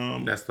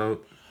 That's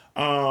dope.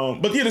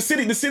 But yeah, the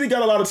city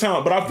got a lot of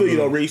talent. But I feel you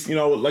though, Reese.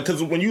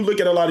 Because when you look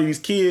at a lot of these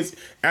kids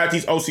at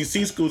these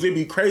OCC schools, it'd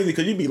be crazy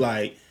because you'd be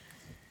like,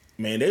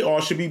 man, they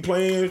all should be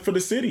playing for the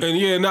city.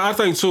 And I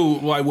think too,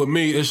 like with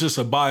me, it's just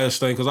a bias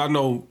thing because I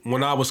know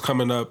when I was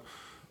coming up,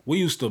 we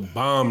used to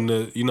bomb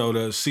the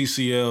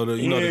CCL,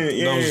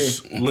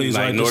 those leagues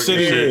like the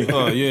city. It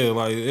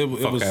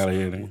was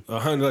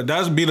 100.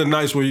 That'd be the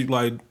nights where we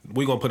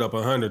gonna put up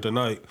 100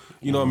 tonight.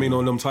 You know what I mean,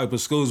 on them type of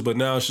schools. But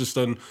now it's just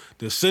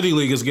the city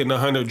league is getting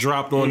 100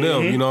 dropped on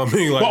them. You know what I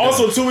mean? Like, but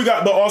also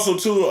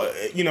too,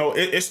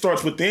 it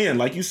starts within,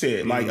 like you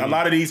said. Like a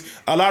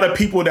lot of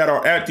people that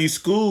are at these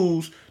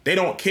schools, they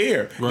don't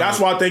care. Right. That's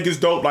why I think it's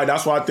dope. Like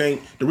that's why I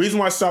think the reason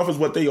why South is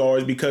what they are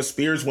is because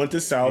Spears went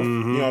to South. You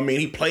know what I mean?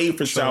 He played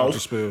for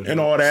South and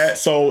all that.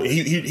 So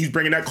he's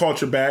bringing that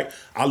culture back.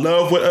 I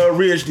love what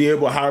Ridge did,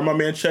 but hire my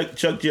man Chuck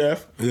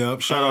Jeff.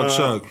 Yep, shout out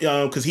Chuck.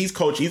 Because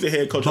he's a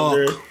head coach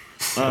over there.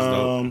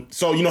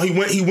 So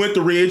he went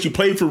to Ridge. He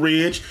played for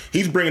Ridge.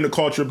 He's bringing the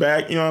culture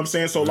back. You know what I'm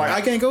saying? So like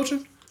I can't coach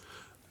him.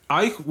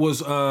 Ike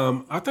was,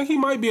 I think he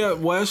might be at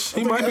West.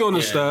 He might be on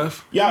the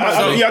staff.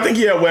 I think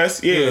he at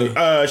West.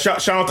 Yeah.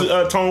 Shout out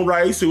to Tone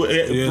Rice, who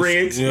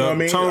Briggs. You know what I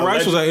mean? Tone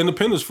Rice was at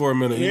Independence for a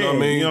minute. You know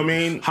what I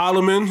mean?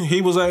 Holloman, he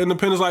was at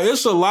Independence. Like,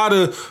 it's a lot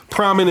of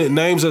prominent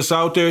names that's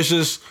out there. It's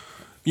just,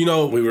 we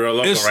were a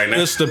local right now.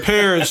 It's the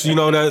parents,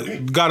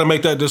 that got to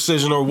make that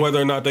decision or whether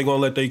or not they're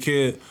gonna let their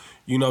kid,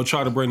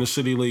 try to bring the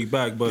city league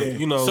back. But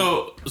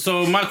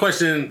So my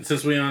question,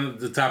 since we on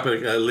the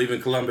topic of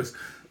leaving Columbus.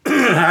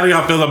 How do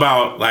y'all feel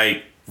about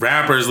like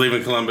rappers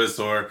leaving Columbus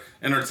or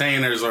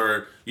entertainers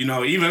or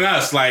even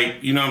us,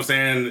 like, what I'm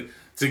saying,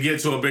 to get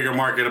to a bigger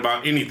market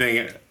about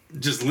anything,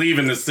 just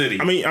leaving the city?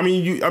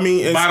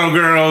 Bottle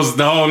girls,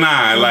 the whole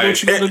nine. Like,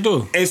 what you gotta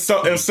do? And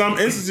so in some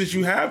instances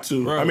you have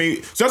to. Right.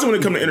 Especially when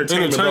it comes to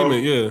entertainment, bro.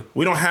 Yeah.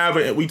 We don't have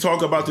it. We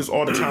talk about this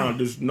all the time.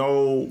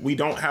 We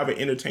don't have an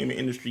entertainment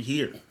industry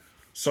here.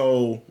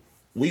 So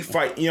we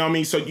fight.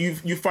 So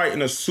you fight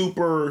in a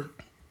super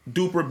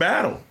duper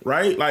battle,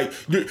 right? Like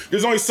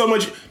there's only so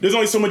much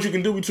you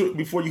can do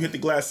before you hit the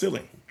glass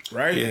ceiling,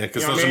 right? Yeah,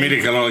 because social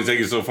media can only take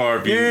you so far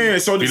if you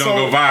don't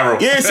go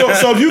viral. Yeah,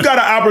 so if you got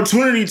an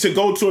opportunity to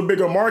go to a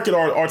bigger market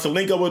or to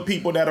link up with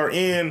people that are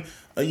in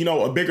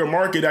a bigger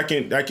market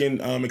that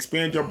can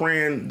expand your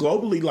brand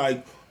globally,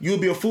 like you'll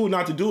be a fool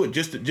not to do it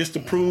just to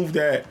prove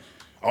that.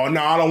 Oh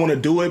no, I don't want to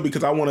do it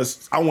because I want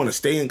to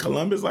stay in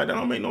Columbus. Like that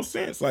don't make no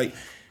sense. Like.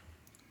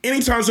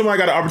 Anytime somebody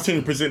got an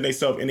opportunity to present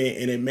themselves and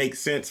it makes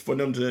sense for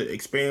them to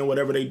expand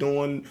whatever they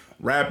doing,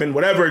 rapping,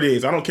 whatever it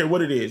is, I don't care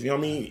what it is. You know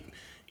what I mean?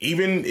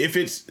 Even if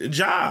it's a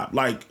job,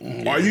 like,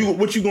 what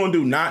you gonna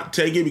do? Not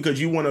take it because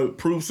you want to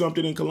prove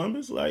something in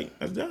Columbus? Like,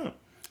 that's dumb.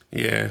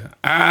 Yeah,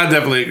 I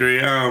definitely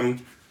agree.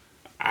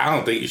 I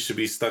don't think you should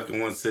be stuck in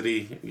one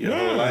city your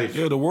whole life.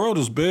 Yeah, the world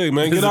is big,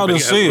 man. Get out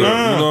and see it. You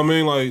know what I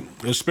mean? Like,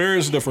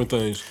 experience different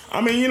things.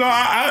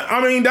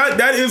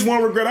 That is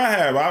one regret I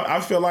have.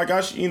 I feel like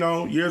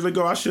years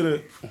ago I should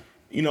have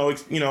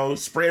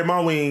spread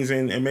my wings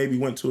and maybe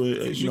went to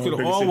a You bigger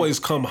can city. always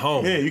come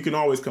home. Yeah, you can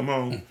always come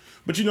home.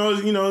 But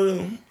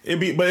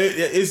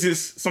it's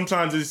just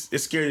sometimes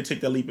it's scary to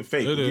take that leap of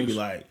faith. It You can is. be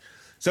like,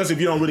 especially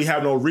if you don't really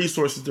have no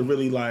resources to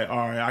really like,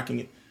 all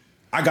right,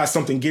 I got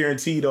something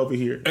guaranteed over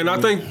here. And I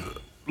think,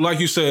 like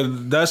you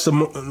said, that's the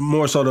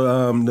more so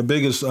the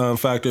biggest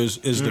factor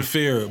is the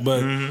fear.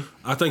 But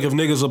I think if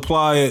niggas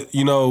apply it,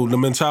 the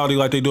mentality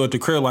like they do at the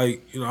crib,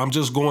 like I'm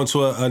just going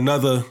to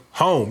another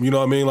home. You know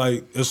what I mean?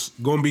 Like it's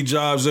going to be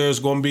jobs there. It's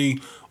going to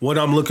be what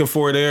I'm looking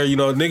for there.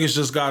 Niggas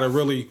just got to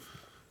really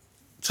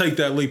take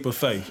that leap of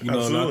faith. And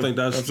I think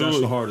that's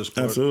the hardest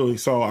part. Absolutely.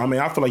 So I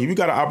feel like if you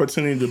got an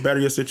opportunity to better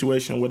your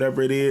situation,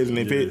 whatever it is, and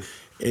if it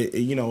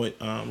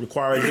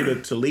requires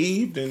you to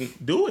leave, then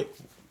do it.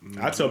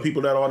 I tell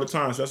people that all the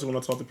time, especially when I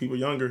talk to people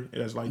younger.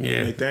 That's like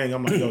their thing.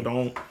 I'm like, yo,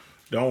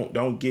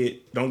 don't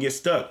get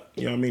stuck.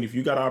 You know what I mean? If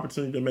you got an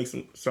opportunity to make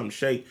something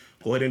shake,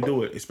 go ahead and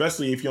do it.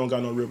 Especially if you don't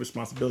got no real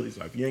responsibilities.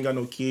 Like if you ain't got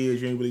no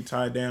kids, you ain't really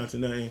tied down to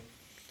nothing,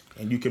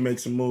 and you can make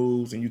some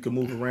moves and you can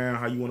move around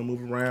how you want to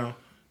move around.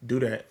 Do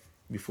that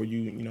before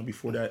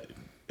before that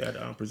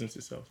presents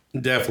itself.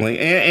 Definitely.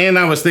 And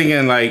I was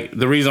thinking, like,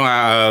 the reason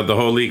why the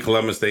whole Lee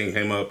Columbus thing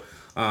came up,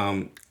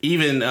 I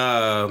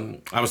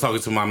was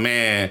talking to my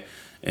man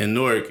in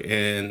Newark,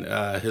 and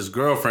his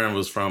girlfriend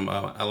was from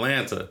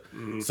Atlanta.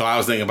 So I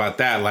was thinking about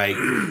that, like...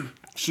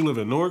 She live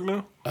in Newark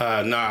now?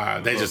 Nah,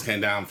 they just came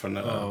down from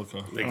the...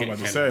 okay. They I'm about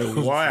to say,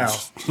 wow.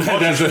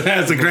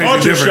 that's a great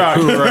Ultra difference. shock.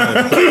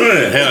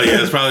 Hell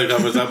yeah, it's probably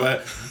numbers up.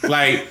 But,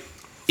 like,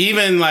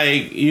 even,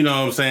 like, you know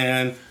what I'm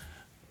saying...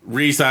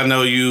 Reese, I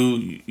know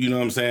you know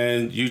what I'm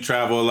saying? You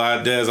travel a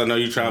lot. Des, I know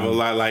you travel a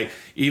lot. Like,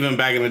 even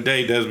back in the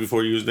day, Des,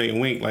 before you was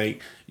dating Wink,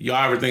 like,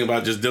 y'all ever think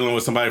about just dealing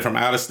with somebody from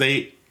out of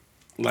state?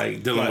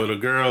 Like, dealing with a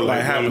girl?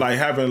 Having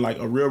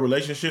a real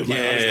relationship?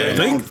 Yeah.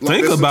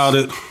 Think about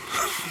it.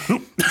 You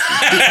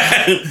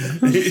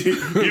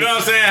know what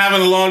I'm saying?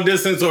 Having a long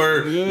distance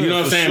or, you know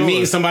what I'm saying? Sure.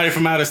 Meeting somebody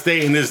from out of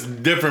state, and it's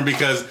different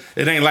because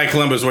it ain't like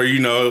Columbus where,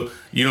 you don't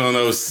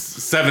know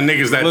 7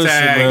 niggas that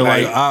tag. Man,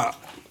 like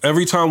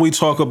every time we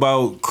talk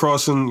about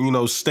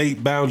crossing,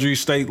 state boundaries,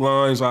 state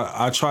lines,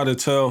 I try to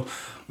tell.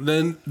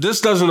 Then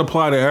this doesn't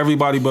apply to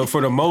everybody, but for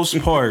the most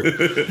part,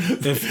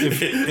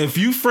 if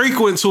you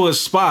frequent to a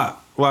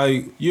spot,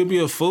 like you'll be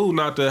a fool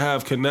not to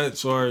have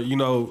connects or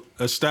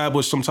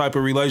establish some type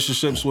of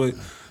relationships with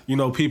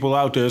people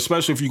out there,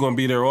 especially if you're gonna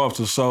be there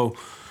often. So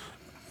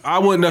I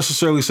wouldn't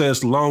necessarily say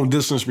it's long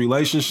distance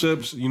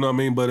relationships, you know what I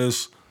mean? But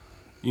it's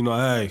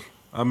hey,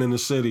 I'm in the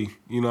city,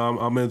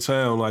 I'm in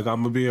town, like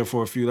I'm gonna be here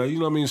for a few days, you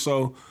know what I mean?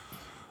 So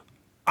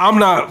I'm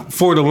not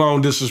for the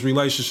long distance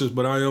relationships,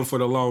 but I am for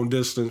the long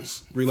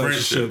distance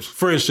relationships,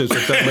 friendships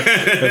if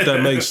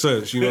that makes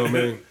sense, you know what I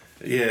mean?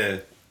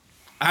 Yeah,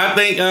 I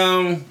think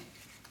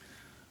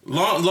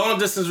long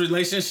distance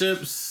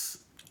relationships.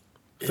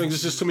 I think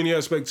it's just too many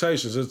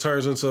expectations. It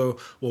turns into,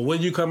 well,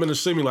 when you coming to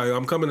see me, like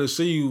I'm coming to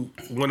see you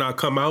when I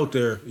come out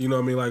there, you know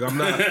what I mean? Like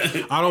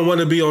I don't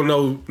want to be on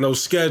no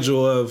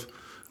schedule of,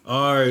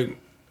 all right,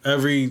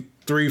 every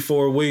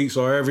 3-4 weeks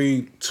or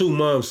every 2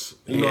 months,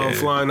 I'm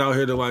flying out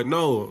here to like,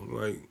 no,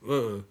 like,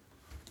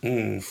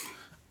 And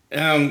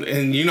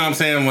you know what I'm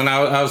saying? When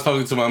I was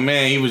talking to my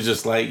man, he was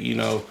just like,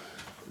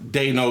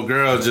 dating no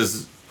girl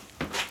just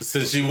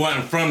since she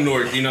wasn't from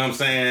Newark, you know what I'm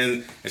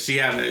saying? And she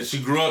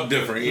grew up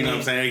different, you know what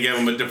I'm saying? It gave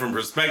him a different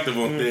perspective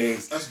on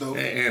things. That's dope.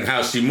 And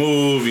how she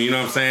moved, you know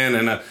what I'm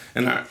saying?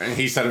 And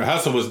he said her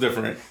hustle was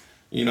different,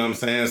 you know what I'm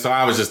saying? So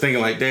I was just thinking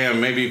like,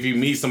 damn, maybe if you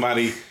meet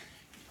somebody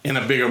in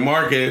a bigger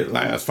market,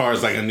 like as far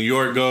as like a New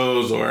York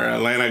goes or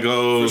Atlanta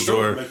goes,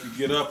 or make you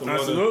get up and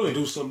want to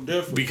do something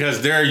different.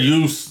 because they're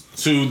used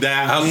to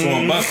that hustle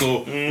and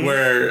bustle,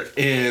 where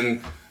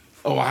in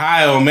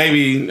Ohio,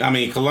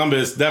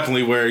 Columbus,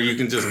 definitely where you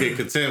can just get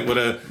content with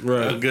a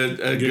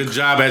good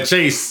job at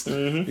Chase.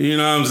 You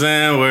know what I'm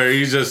saying? Where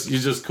you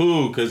just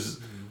cool because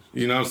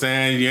you know what I'm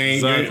saying. You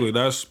ain't Exactly,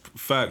 that's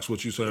facts.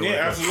 What you said. Yeah, right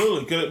there.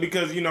 absolutely.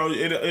 Because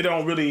it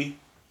don't really,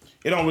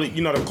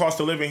 the cost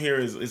of living here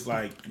is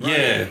like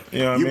Yeah.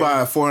 You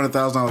buy a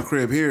 $400,000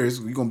 crib here,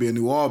 you're gonna be in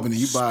New Albany.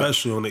 You buy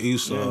Especially on the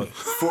east side.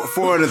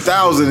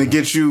 $400,000 to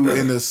get you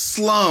in the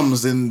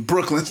slums in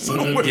Brooklyn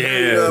somewhere.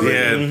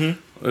 Yeah.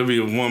 It'll be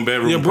a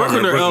 1-bedroom. Yeah,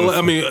 Brooklyn or apartment in LA.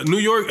 I mean, New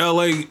York,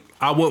 LA.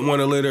 I wouldn't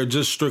want to live there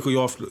just strictly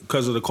off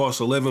because of the cost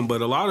of living.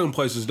 But a lot of them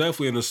places,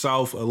 definitely in the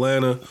South,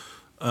 Atlanta,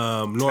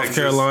 North Texas.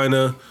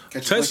 Carolina.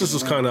 Catch a Texas is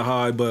lick in kind of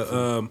high, but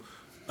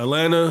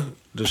Atlanta,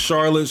 the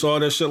Charlottes, all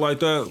that shit like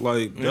that.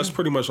 Like that's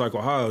pretty much like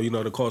Ohio.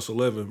 The cost of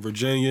living.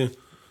 Virginia.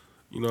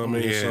 You know what I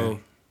mean? Yeah.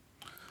 So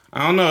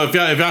I don't know if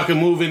y'all can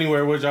move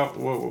anywhere. Where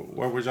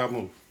would y'all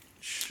move?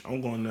 I'm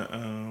going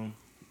to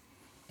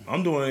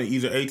I'm doing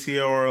either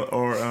ATL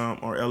or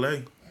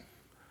LA.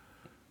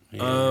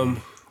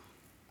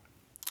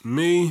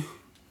 me,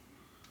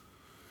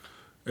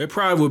 it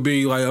probably would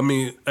be like,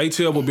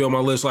 ATL would be on my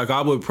list. Like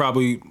I would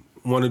probably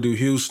want to do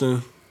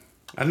Houston.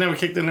 I never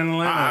kicked it in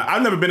Atlanta.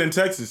 I've never been in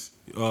Texas.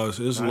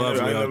 It's I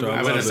lovely never- out there. I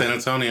I've been love in San it.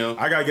 Antonio.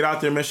 I gotta get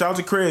out there, man. Shout out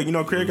to Craig. You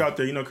know Craig out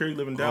there. You know Craig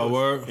live in Dallas.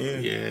 word? Yeah.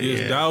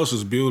 Yeah. Dallas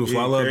is beautiful.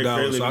 I love Craig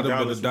Dallas. live I've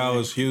in been to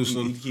Dallas, man.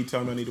 Houston. He keep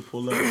telling me I need to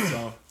pull up.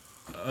 So.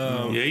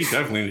 Yeah, you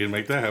definitely need to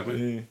make that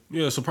happen.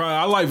 Yeah, surprise.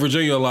 I like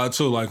Virginia a lot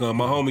too. Like my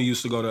homie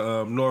used to go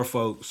to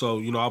Norfolk, so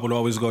I would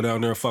always go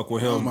down there and fuck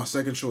with him. My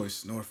second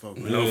choice, Norfolk.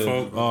 Man.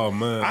 Norfolk. Oh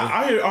man.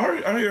 I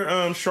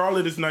hear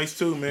Charlotte is nice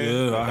too,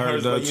 man. Yeah, I heard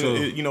it's that like,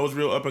 too. It's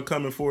real up and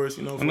coming for us.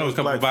 I know a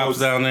couple vibes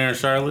down there in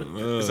Charlotte.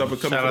 It's up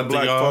and coming Shout for out to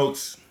black y'all.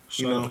 folks.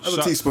 You know, Have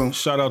a teaspoon.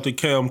 Shout out to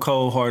Cam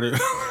Cold-Hearted.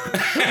 so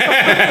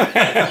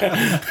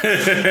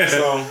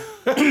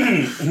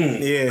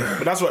yeah,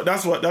 but that's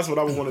what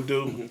I would want to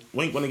do.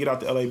 Wink want to get out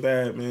to LA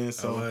bad, man.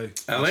 So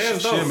LA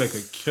is She'll dope. make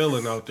a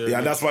killing out there.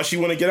 yeah, that's why she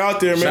want to get out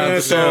there, Shout out man.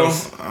 to So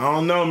Charles. I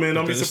don't know, man.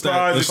 Don't be It's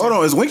surprised. that- if- Hold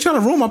on, is Wink trying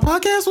to ruin my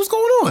podcast? What's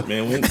going on?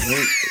 Man,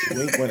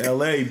 Wink went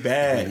LA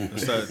bad.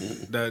 It's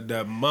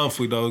that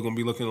monthly though is gonna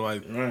be looking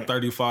like Right.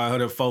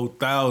 3,500,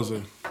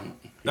 4,000.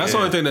 That's the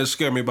only thing that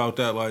scared me about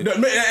that. Like,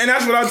 And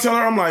that's what I tell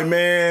her. I'm like,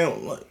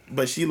 man,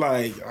 but she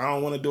like, I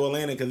don't want to do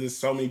Atlanta because there's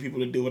so many people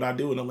to do what I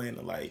do in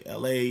Atlanta. Like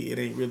LA, it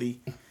ain't really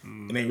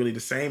the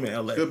same in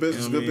LA. Good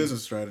business, You know what I mean?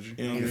 business strategy.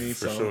 You know what I mean?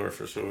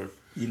 For sure.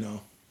 You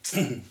know.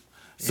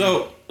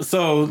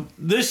 So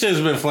this shit's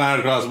been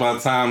flying across my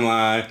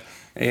timeline,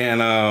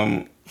 and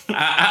I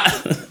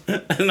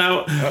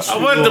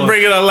wanted to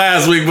bring it up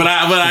last week, but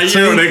I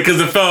yielded it because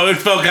it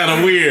felt kind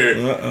of weird.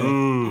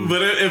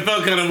 But it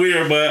felt kind of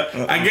weird. But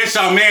I guess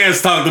y'all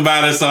mans talked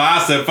about it, so I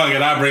said, "Fuck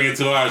it, I'll bring it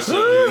to our show."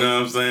 You know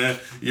what I'm saying?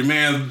 Your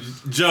man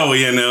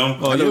Joey and them.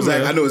 I know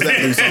exactly what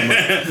you're talking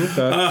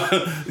about.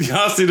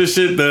 Y'all see the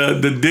shit,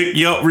 the Dick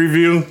Yelp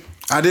review?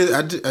 I did. yeah,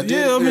 I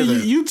hear mean,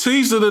 that. you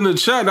teased it in the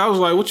chat. And I was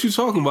like, "What you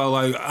talking about?"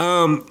 Like,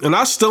 and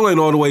I still ain't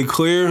all the way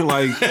clear.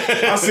 Like,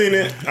 I seen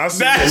it, That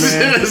man.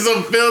 shit is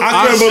some filthy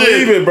I couldn't shit.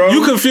 believe it, bro.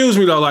 you confused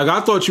me though. Like,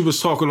 I thought you was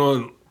talking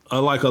on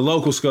like a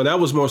local scale.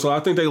 That was more so. I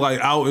think they like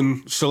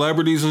outing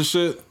celebrities and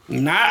shit.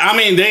 I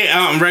mean, they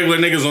regular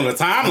niggas on the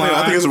timeline.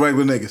 I think it's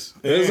regular niggas.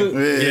 Is it?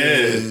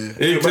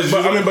 Yeah. but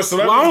celebrities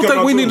Well, I don't come think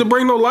out we to need to it.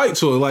 bring no light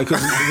to it, like,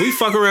 cause we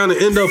fuck around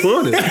and end up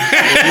on it.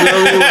 You know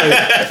what I mean?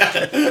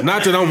 Like,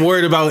 not that I'm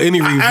worried about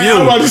any review.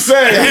 I'm about to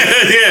say.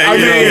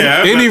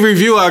 yeah. Any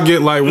review I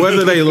get, like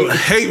whether they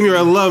hate me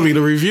or love me,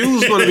 the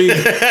review's gonna be,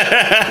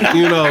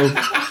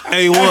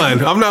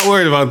 A1. I'm not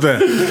worried about that.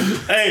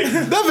 Hey,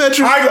 That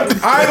veteran.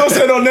 I ain't gonna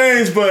say no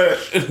names, but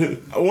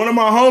one of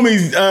my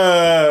homies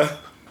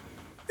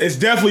is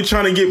definitely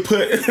trying to get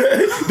put.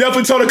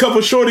 Definitely told a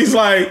couple shorties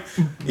like,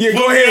 "Yeah,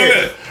 go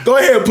ahead,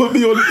 put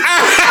me on,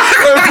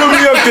 put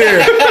me up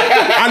there.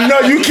 I know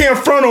you can't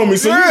front on me,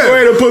 so you go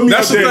ahead and put me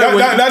That's up the there." thing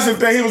when- That's the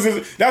thing.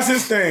 That's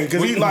his thing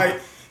because he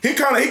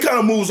kind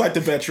of moves like the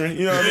veteran,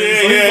 you know what I mean?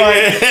 So he's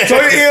Yeah. so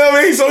you know what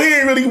I mean? So he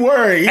ain't really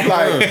worried. He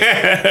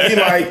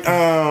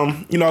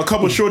a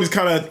couple shorties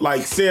kind of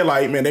like said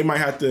like, man, they might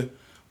have to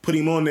put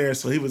him on there.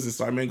 So he was just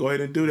like, man, go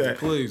ahead and do that.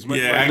 Please,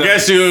 make yeah, I that.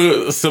 guess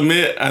you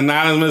submit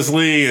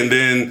anonymously, and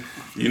then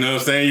you know what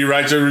I'm saying, you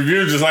write your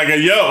review just like a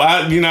Yelp.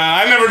 I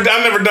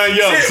never done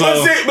Yelp,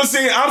 so But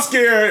see, I'm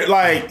scared.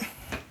 Like,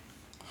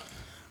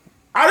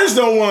 I just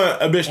don't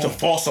want a bitch to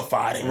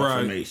falsify the Right.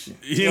 information.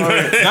 you know,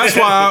 That's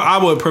why I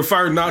would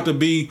prefer not to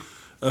be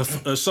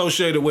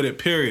associated with it.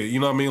 Period. You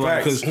know what I mean?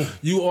 Like, Facts. because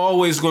you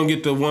always gonna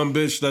get the one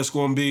bitch that's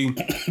gonna be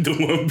the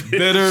one bitch.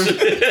 bitter,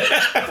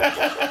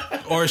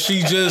 or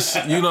she just,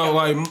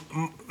 like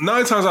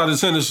 9 times out of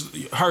 10 is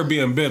her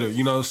being bitter.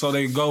 So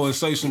they go and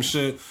say some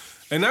shit,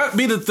 and that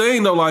be the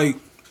thing though.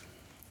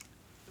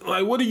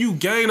 Like, what do you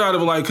gain out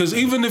of it? Like, because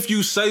even if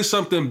you say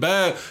something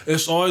bad,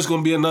 it's always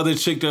gonna be another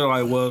chick that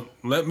like, well,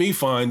 let me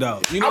find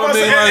out. You know what I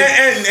mean?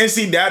 Like, And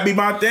see, that be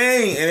my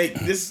thing.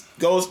 And this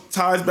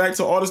ties back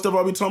to all the stuff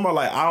I be talking about.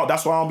 Like,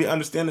 that's why I don't be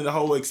understanding the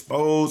whole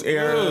exposed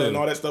era Yeah. and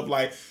all that stuff.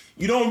 Like,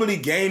 you don't really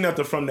gain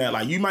nothing from that.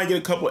 Like, you might get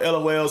a couple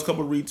LOLs, a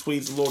couple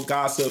retweets, a little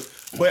gossip,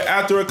 but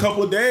after a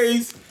couple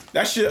days,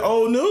 that shit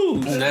old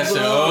news. That You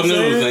shit know what old I'm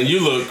saying? news, and you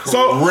look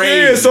So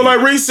crazy. yeah, so like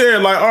Reese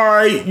said, like, all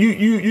right,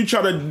 you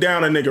try to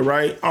down a nigga,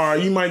 right? All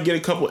right, you might get a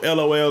couple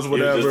LOLs,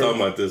 whatever.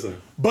 about this.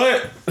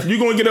 But you're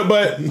gonna get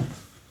but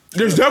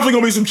there's definitely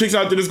gonna be some chicks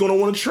out there that's gonna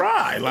want to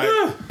try. Like,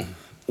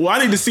 well, I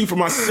need to see for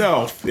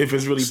myself if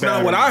it's really bad.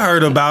 not what I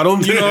heard about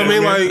him. You know what I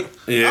mean? Like,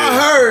 Yeah.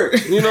 I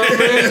heard. you know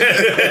what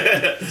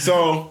I mean?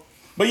 So,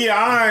 but yeah,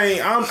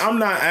 I'm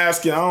not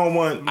asking. I don't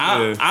want.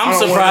 I'm I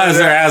don't surprised want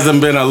there that. hasn't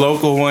been a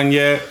local one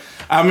yet.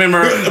 I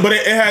remember, But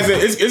it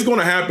hasn't. It's going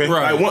to happen,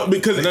 Right. Like,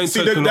 It ain't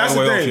see, taken that's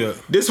all the the way thing. off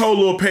yet. This whole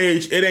little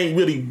page, it ain't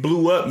really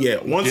blew up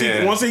yet. Once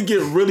it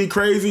get really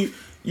crazy,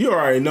 you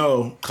already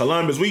know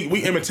Columbus.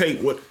 We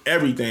imitate with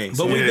everything.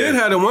 So, But we Yeah. did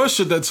have the one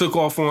shit that took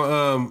off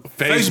on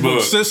Facebook.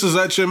 Facebook. Sisters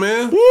at your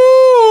man.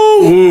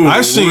 Ooh,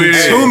 I seen weird.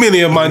 too many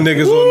of my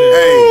niggas on there.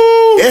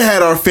 Hey, it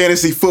had our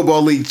fantasy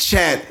football league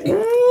chat.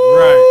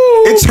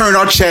 Right. It turned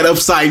our chat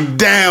upside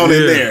down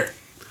in Yeah. there.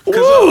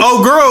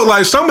 Cause girl,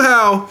 like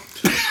somehow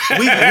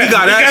we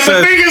got The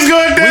access. fingers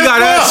going We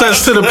got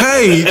access to the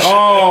page.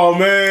 Oh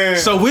man.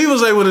 So we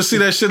was able to see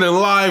that shit in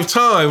live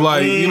time,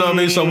 like, you know what I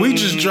mean? So we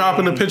just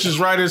dropping the pictures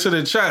right into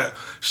the chat.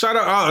 Shout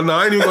out, no,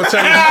 I ain't even gonna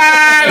tell you.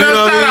 You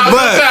know what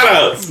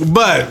I mean?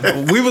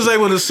 But we was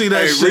able to see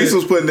that Hey, shit. Reese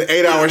was putting the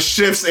 8-hour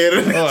shifts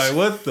in. Like,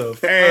 what the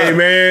fuck? Hey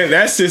man,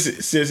 that's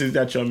sis is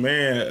that your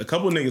man. A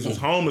couple niggas was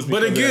homeless.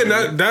 But because again, of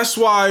that. that's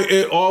why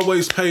it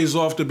always pays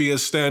off to be a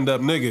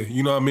stand-up nigga.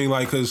 You know what I mean?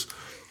 Like, cause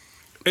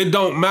it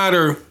don't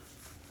matter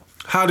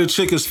how the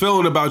chick is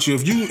feeling about you.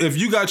 If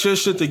you got your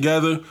shit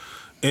together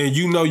and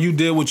you know you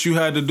did what you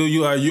had to do,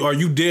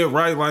 you did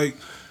right, like,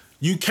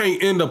 you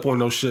can't end up on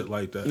no shit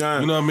like that. Nah.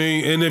 You know what I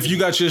mean? And if you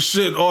got your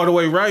shit all the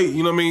way right,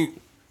 you know what I mean?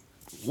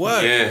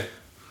 What? Yeah.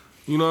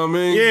 You know what I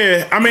mean?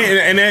 Yeah, I mean,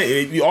 and that,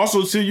 you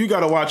also too, you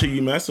gotta watch who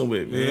you messing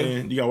with,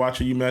 man. You gotta watch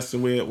who you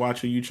messing with,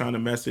 watch who you trying to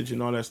message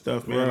and all that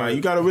stuff, man. Right. Like,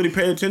 you gotta really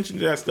pay attention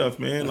to that stuff,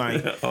 man.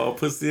 Like, Oh,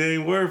 pussy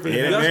ain't worth it.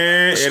 yeah,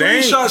 man, it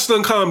ain't. Screenshots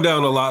done calm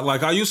down a lot.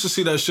 Like, I used to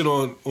see that shit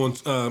on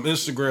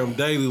Instagram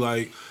daily.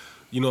 Like,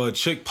 you know, a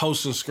chick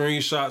posting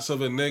screenshots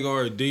of a nigga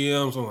or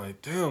DMs. I'm like,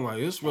 damn, like,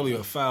 it's really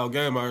a foul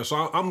game out here. So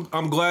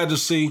I'm glad to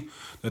see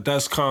that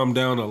that's calmed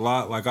down a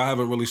lot. Like, I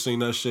haven't really seen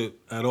that shit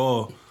at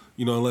all.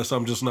 You know, unless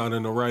I'm just not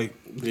in the right.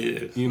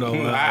 Yeah. You know,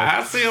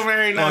 I see him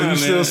every now you and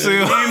still then. see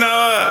him? You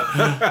know,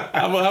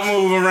 I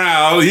move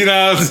around. You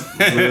know what I'm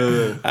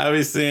saying? I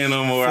be seeing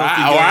them more.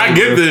 I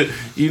get the.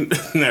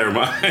 Never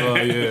mind. Oh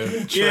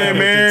yeah. Yeah,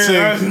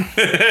 man.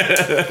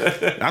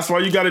 That's why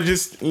you gotta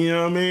just, you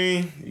know what I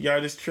mean? You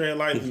gotta just tread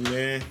lightly,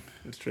 man.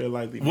 Just tread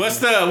lightly. What's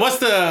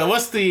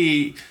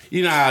the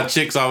you know how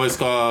chicks always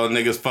call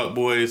niggas fuck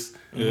boys?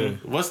 Yeah.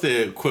 What's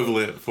the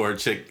equivalent for a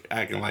chick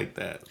acting like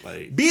that?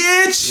 Like,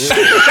 bitch?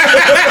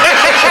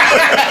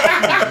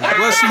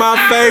 What's my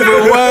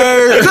favorite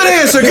word? Good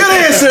answer.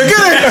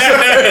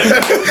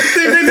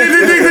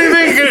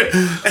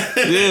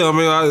 Yeah, I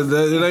mean,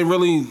 it ain't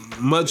really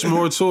much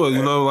more to it,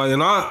 you know. Like,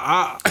 and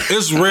I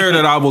it's rare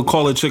that I would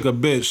call a chick a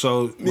bitch.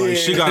 So, like,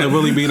 she got to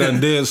really be done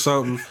did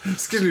something.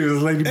 excuse me,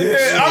 this lady bitch.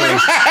 Yeah, I mean,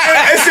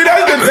 and see,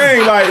 that's the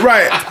thing. Like,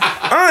 right?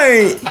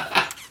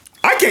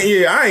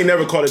 I ain't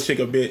never called a chick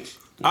a bitch.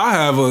 I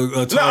have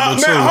a time or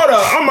two. Man, hold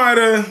up.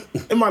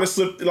 It might have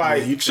slipped.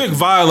 Like, Chick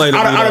violated me.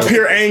 out of though.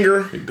 pure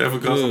anger. Definitely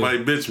called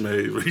somebody bitch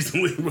made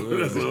recently, but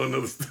that's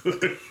another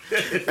story.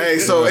 Hey,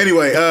 so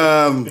anyway,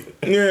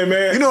 Yeah,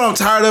 man. you know what I'm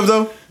tired of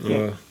though?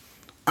 Yeah.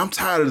 I'm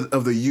tired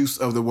of the use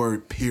of the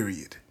word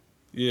period.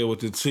 Yeah,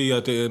 with the T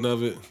at the end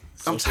of it.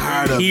 I'm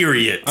tired of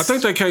Period. I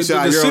think they can't. See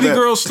how Did the you're city on that?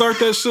 girls start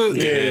that shit?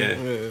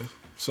 Yeah.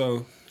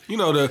 So, you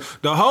know, the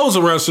hoes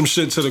around some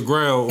shit to the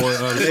ground. Or, they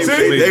run See, that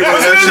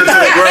shit to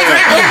the ground.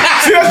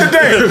 See, that's the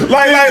thing.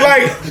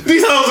 Like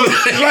These hoes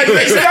like,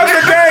 see, that's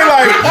the thing.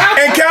 Like,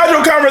 in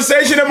casual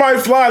conversation, it might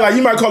fly. Like,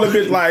 you might call a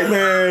bitch, like,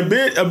 man, a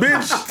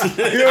bitch.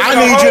 You know, I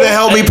need you to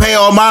help me pay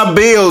all my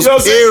bills. You know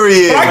what I'm saying?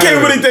 Period. But I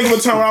can't really think of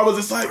a time where I was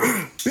just like,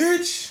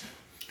 bitch,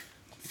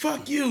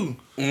 fuck you.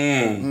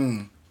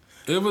 It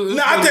was,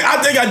 No, I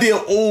think I did.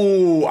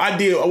 Oh, I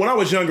did. When I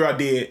was younger, I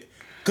did.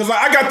 Cause like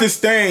I got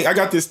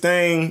this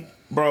thing,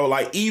 bro.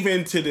 Like,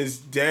 even to this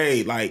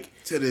day, like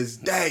To this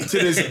day. to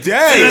this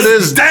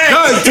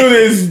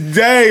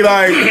day,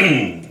 like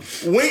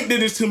Wink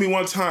did this to me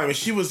one time, and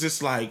she was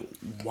just like,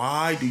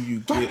 "Why do you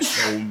get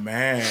so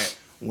mad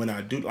when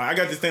I do?" Like, I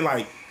got this thing,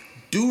 like,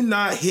 do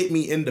not hit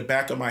me in the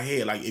back of my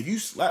head. Like, if you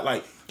slap, slap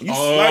me in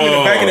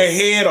the back of the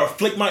head or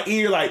flick my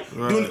ear, like,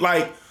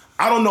 like,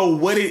 I don't know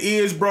what it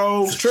is,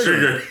 bro.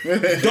 trigger.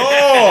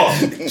 Dog.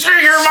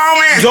 Trigger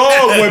moment.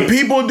 Dog, when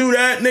people do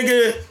that,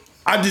 nigga,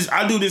 I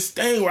do this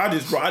thing where I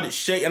just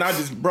shake and I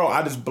just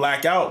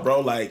black out,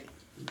 bro. Like,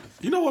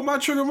 you know what my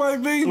trigger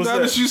might be? What's Now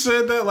that? that you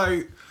said that,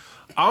 like,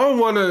 I don't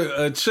want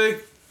a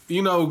chick,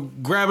 you know,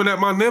 grabbing at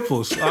my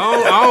nipples. I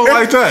don't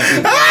like that.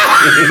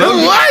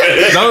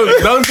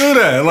 Don't do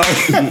that.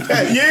 Like,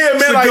 yeah, man,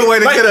 it's a like, good way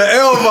to get an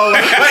elbow.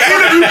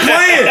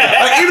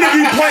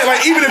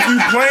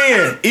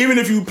 even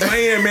if you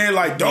playing, man,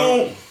 like,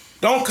 don't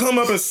come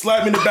up and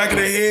slap me in the back of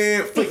the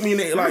head, flick me in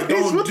the, like,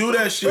 don't do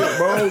that shit,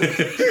 bro.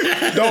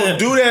 Don't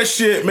do that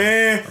shit,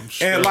 man.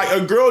 And like,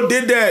 a girl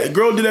did that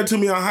to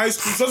me in high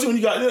school. Especially when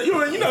you got, you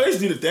know, they just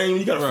do the thing when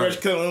you got a fresh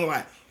cut. And I'm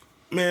like,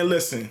 man,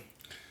 listen,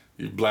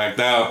 You blacked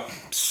out.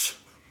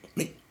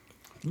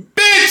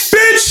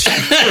 bitch.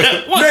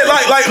 Man,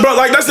 like, bro,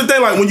 like, that's the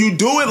thing. Like, when you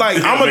do it, like,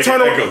 I'm gonna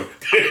turn around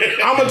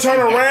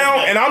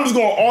and I'm just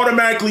gonna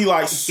automatically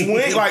like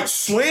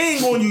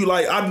swing on you.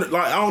 Like, I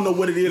don't know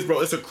what it is,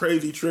 bro. It's a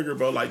crazy trigger,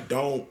 bro. Like,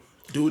 don't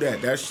do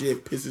that. That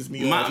shit pisses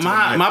me off.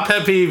 My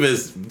pet peeve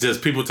is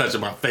just people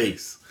touching my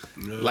face.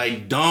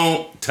 Like,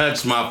 don't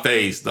touch my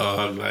face,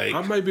 dog. Like,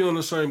 I may be on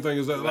the same thing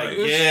as that. Like,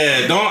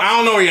 yeah, I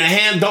don't know where your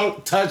hand.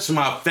 Don't touch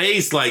my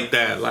face like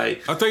that.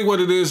 Like, I think what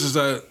it is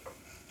that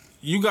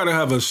you got to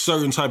have a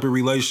certain type of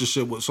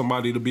relationship with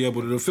somebody to be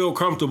able to feel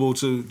comfortable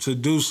to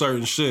do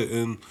certain shit.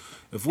 And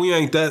if we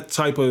ain't that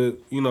type of,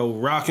 you know,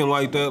 rocking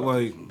like that,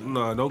 like,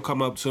 nah, don't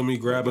come up to me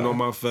grabbing on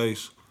my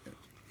face.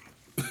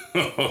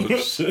 Oh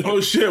shit!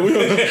 Oh shit! When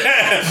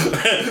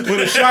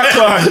the shot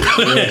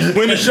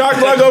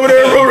clock over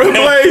there in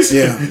place.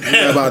 Yeah, we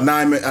got about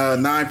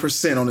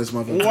 9% on this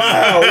motherfucker.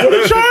 Wow, what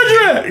the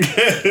charger at?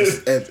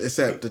 It's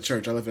at the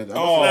church. I left it.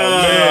 Oh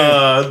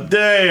man,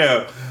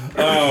 Damn.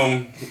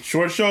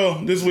 Short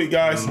show this week,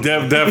 guys.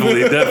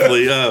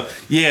 Definitely.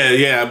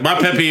 Yeah. My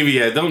pet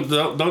peeve,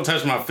 don't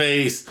touch my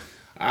face.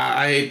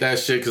 I hate that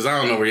shit because I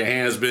don't know where your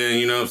hands been.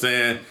 You know what I'm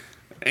saying?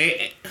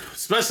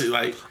 Especially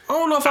like, I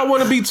don't know if I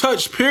want to be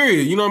touched.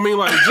 Period. You know what I mean?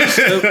 Like, just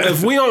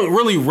if we don't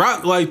really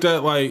rock like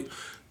that, like,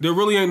 there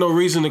really ain't no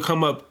reason to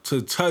come up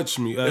to touch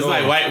me. it's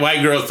like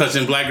white girls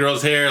touching black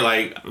girls' hair.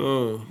 Like,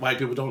 white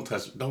people don't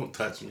touch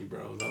me,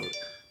 bro.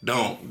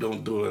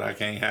 Don't do it. I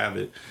can't have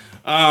it.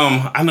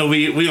 I know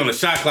we on the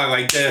shot clock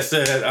like that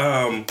said.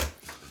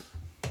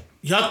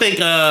 Y'all think,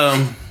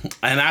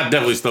 and I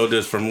definitely stole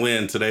this from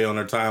Lynn today on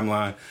her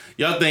timeline.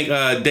 Y'all think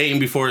dating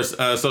before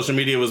social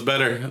media was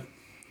better?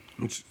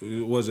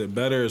 Was it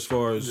better as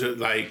far as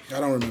Like, I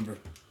don't remember.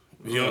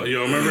 you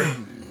don't remember?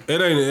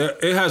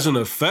 it hasn't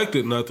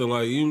affected nothing.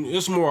 Like,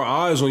 it's more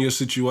eyes on your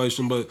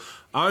situation, but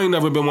I ain't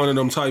never been one of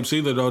them types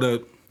either though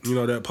that, you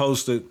know, that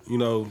posted, you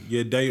know,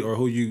 your date or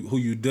who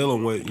you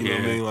dealing with. You know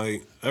what I mean?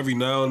 Like, every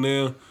now and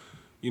then,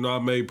 you know, I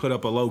may put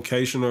up a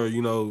location or,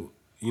 you know,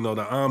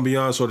 the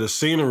ambiance or the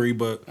scenery,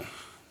 but,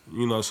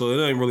 you know, so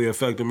it ain't really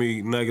affecting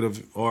me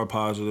negative or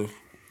positive.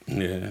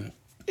 Yeah.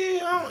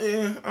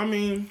 Yeah. I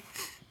mean,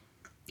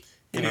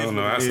 I don't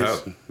know. That's how.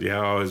 Yeah,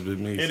 I always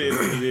been me. It is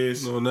what it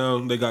is. So now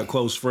they got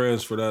close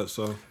friends for that,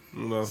 so,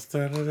 you know.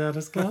 Started out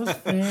as close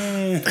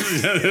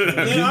friends.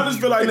 Yeah, I just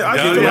feel like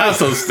Y'all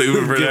so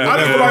stupid for that. I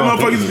just feel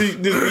like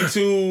motherfuckers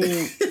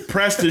be too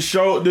pressed to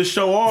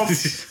show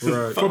off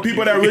Right. for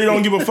people that really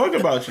don't give a fuck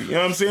about you. You know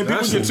what I'm saying? People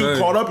That's get too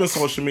insane. caught up in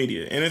social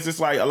media, and it's just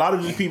like a lot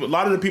of the people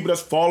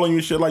that's following you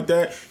and shit like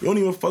that, you don't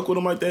even fuck with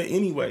them like that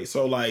anyway.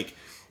 So like,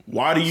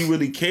 why do you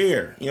really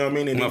care? You know what I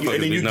mean? And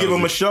then you give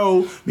them a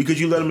show because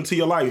you let them into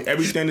your life.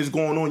 Everything that's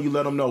going on, you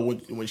let them know.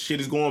 When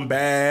shit is going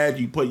bad,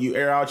 you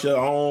air out your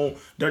own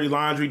dirty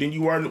laundry. Then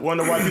you wonder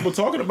why people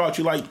talking about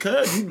you. Like,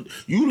 cuz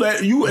you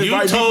invite You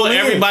people told in.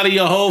 everybody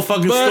your whole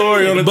fucking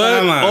story on the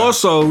but timeline.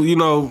 also, you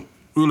know,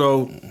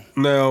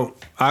 now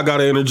I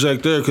gotta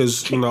interject there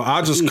because, you know,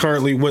 I just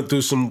currently went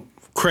through some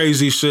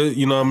crazy shit,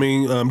 you know what I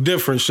mean?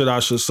 Different shit, I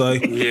should say.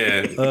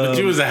 Yeah, but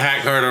you was a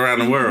hack heard around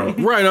the world.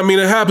 Right, I mean,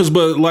 it happens,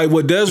 but like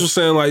what Des was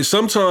saying, like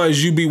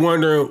sometimes you be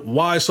wondering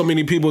why so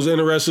many people's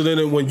interested in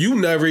it when you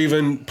never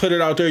even put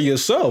it out there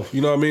yourself,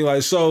 you know what I mean?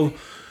 Like, so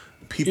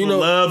People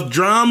love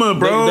drama,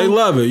 bro. they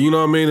love it, you know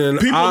what I mean? And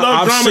People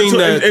love I've drama seen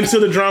that.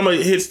 until the drama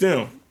hits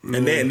them.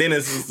 And then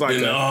it's just like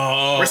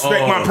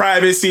respect my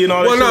privacy and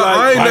all Well, that shit. no, I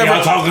Like, ain't Why never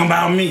y'all talking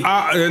about me?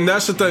 And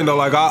that's the thing though,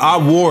 like I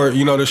wore it,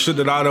 you know, the shit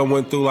that I done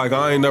went through. Like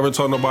I ain't never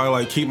told nobody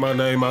like keep my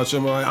name out.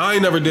 Shit. Like I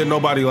ain't never did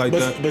nobody like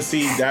that. but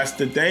see, that's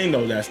the thing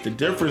though. That's the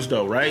difference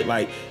though, right?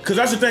 Like, cause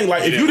that's the thing.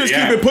 Like, if You you just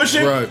didn't keep it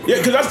pushing, Right. yeah.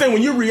 Cause that's the thing.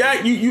 When you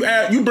react,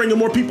 you bringing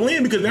more people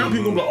in because now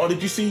people go, oh,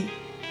 did you see?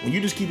 When you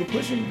just keep it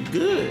pushing, you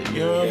good. You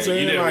know what I'm saying?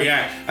 You didn't Like,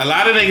 react. A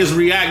lot of niggas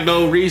react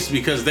though, Reese,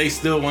 because they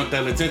still want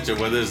that attention,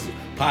 whether it's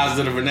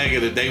positive or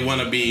negative. They want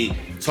to be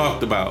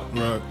talked about.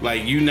 Right.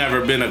 Like you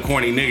never been a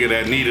corny nigga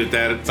that needed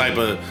that type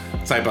of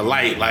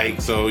light. Like,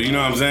 so you know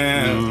what I'm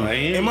saying? Like,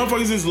 And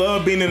motherfuckers just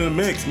love being in the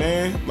mix,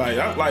 man. Like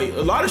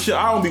a lot of shit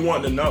I don't be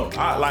wanting to know.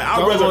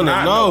 I'd rather wanna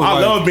not know, know. I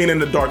like- love being in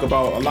the dark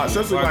about a lot.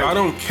 Especially Like, like I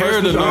don't care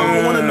to personally, I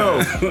don't want to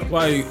know. know.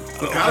 Like,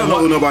 I don't know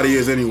who nobody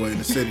is anyway in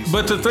the city.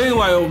 but the thing,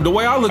 like the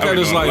way I look I at be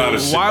it is doing a lot like,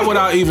 of shit. why would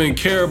I even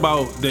care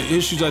about the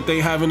issues that they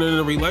having in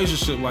a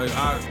relationship? Like,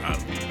 I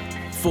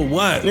for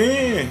what?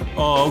 Yeah,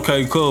 Oh,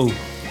 okay, cool.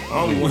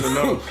 I don't want to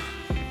know.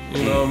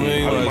 You know what I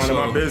mean? I be Like, minding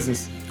my so,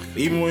 business.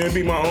 Even when it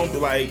be my own,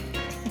 like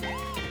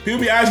people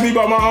be asking me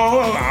about my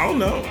own. I don't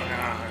know.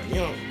 You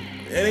know,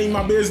 it ain't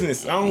my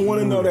business. I don't want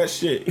to know that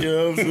shit. You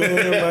know what I'm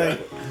saying? Like,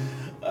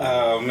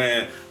 oh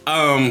man.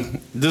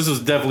 This was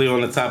definitely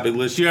on the topic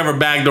list. You ever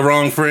bagged the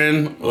wrong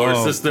friend or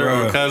Oh, sister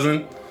or bruh.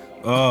 cousin?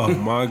 oh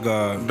my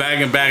God.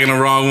 Bagging the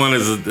wrong one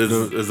is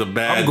a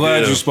bad. I'm glad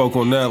deal. you spoke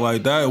on that.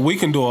 Like that, we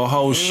can do a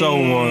whole show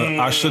on.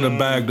 I should have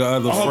bagged the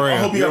other I friend.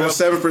 hope you You're got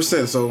at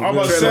 7%, so I'm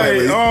about to tread say,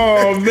 lightly.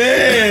 oh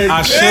man,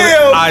 I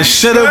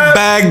should have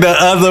bagged the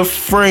other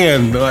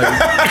friend. Like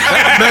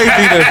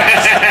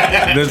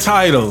that may be the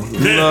title.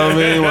 You know what I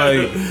mean?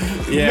 Like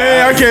Yeah.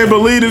 Man, I can't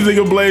believe this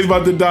nigga Blaze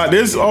about to die.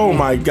 This, oh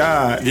my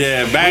god.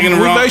 Yeah, bagging the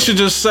we wrong. may should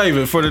just save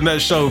it for the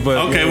next show. But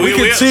Okay, we we-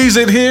 can tease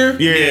it here.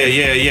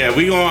 Yeah.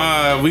 We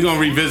gonna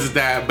revisit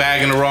that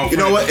bagging the wrong. You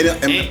know what?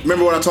 friend. And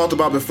remember what I talked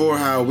about before?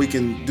 How we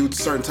can do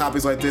certain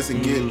topics like this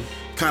and get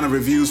kind of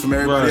reviews from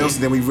everybody Right. else,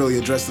 and then we really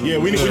address them. Yeah,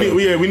 we need to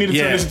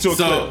turn this into a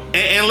clip.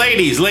 And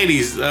ladies,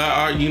 ladies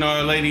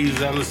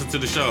that listen to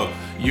the show,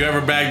 you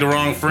ever bagged the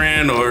wrong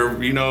friend or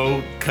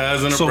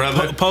cousin or So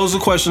brother? pose the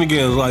question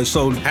again. Like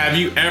so. Have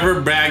you ever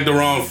bagged the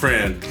wrong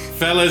friend?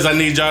 Fellas, I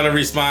need y'all to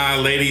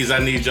respond. Ladies, I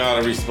need y'all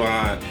to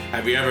respond.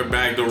 Have you ever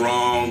bagged the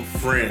wrong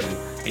friend?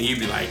 And you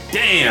be like,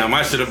 damn,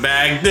 I should have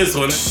bagged this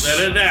one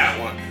instead of that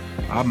one.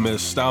 I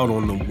missed out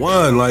on the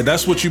one. Like,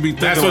 that's what you be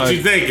thinking. That's what like,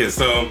 you thinking.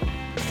 So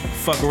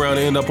fuck around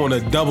and end up on a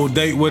double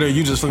date with her.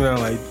 You just looking at her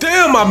like,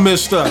 damn, I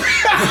missed up.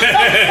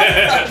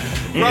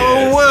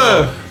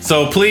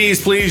 So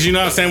please, you know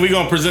what I'm saying? We're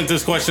going to present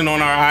this question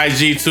on our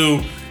IG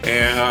too.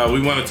 And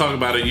we want to talk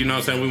about it. You know what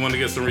I'm saying? We want to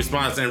get some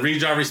response and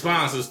read your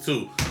responses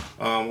too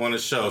on the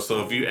show.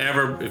 So if you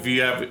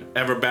have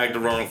ever bagged the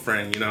wrong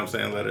friend, you know what I'm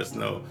saying? Let us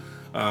know.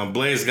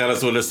 Blaze got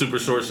us with a super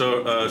short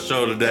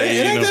show today.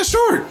 It ain't that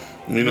short.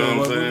 You know what I'm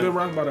We've saying? been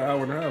rocking about an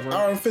hour and a half, right?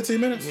 Hour and 15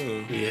 minutes.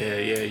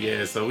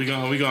 Yeah. So we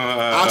gonna.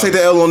 I'll take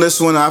the L on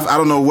this one. I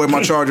don't know where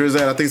my charger is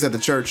at. I think it's at the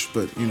church,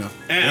 but you know.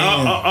 And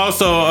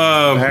also,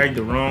 Bag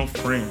the wrong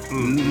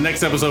friend.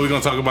 next episode we're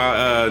gonna talk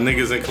about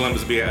niggas in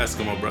Columbus being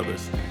Eskimo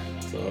brothers.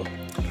 So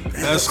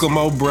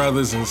Eskimo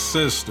brothers and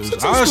sisters.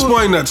 I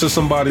explained that to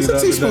somebody. It's a the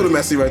teaspoon other of day.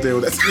 messy right there.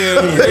 With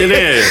that. it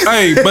is.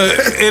 Hey, but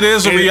it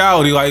is a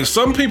reality. Like,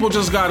 some people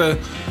just gotta.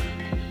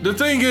 The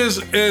thing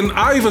is, and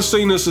I even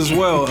seen this as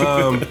well,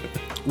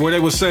 where they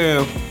were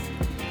saying,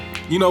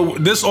 you know,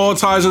 this all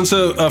ties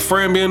into a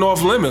friend being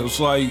off limits.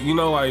 Like, you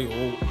know, like,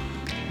 well,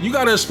 you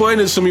gotta explain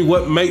it to me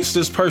what makes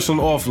this person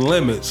off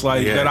limits.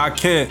 Like, that I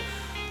can't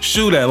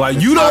shoot at. Like,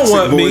 you don't Toxic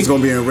want me. boy's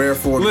gonna be in rare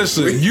form.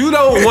 Listen, you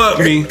don't want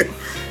me.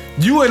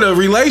 You in a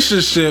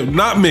relationship,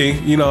 not me.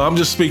 You know, I'm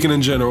just speaking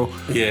in general.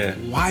 Yeah.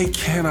 Why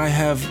can't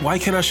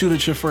I shoot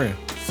at your friend?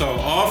 So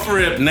off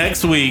rip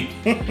next week.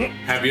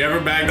 Have you ever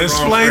bagged the wrong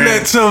Explain friend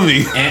that to me.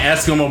 and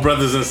Eskimo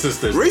brothers and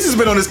sisters? Reese has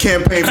been on this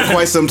campaign for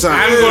quite some time.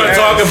 I'm going to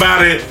talk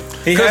about it.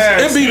 Because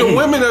it be the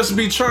women that's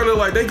be trying to,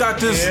 like, they got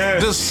this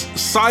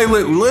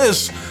silent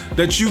list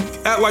that you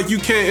act like you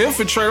can't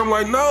infiltrate. I'm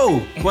like,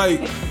 no.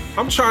 Like,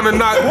 I'm trying to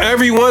knock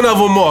every one of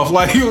them off.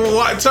 Like,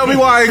 tell me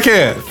why I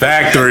can't.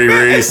 Factory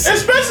Reese.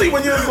 Especially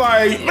when you're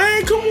like,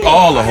 man, come on.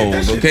 All the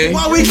hoes, okay?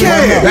 Why we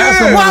can't?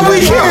 Why we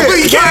can't?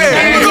 We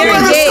can't. You're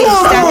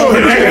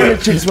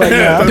engaged. Chicks right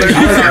now.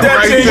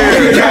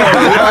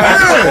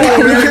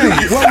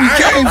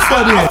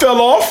 I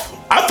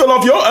fell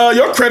off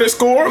your credit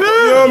score. You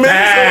know what I mean?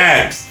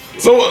 Facts.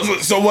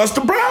 So what's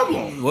the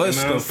problem? What's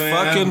You know the what I'm saying?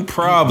 fucking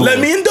problem? Let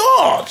me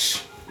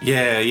indulge.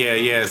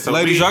 Yeah. So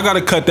Ladies, y'all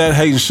gotta cut that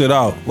hating shit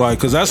out. Like,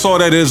 cause that's all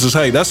that is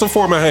hate. That's a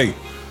form of hate.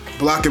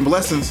 Blocking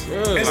blessings.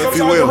 And If sometimes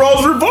you the will.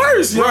 roles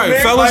reverse. You know Right, what I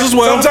mean? fellas as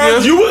well,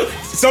 Sometimes yeah.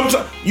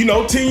 sometimes, you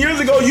know, 10 years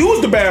ago, you was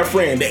the bad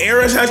friend. The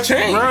era has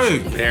changed. Right.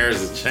 there's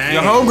a change.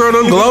 Your homegirl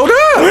done glowed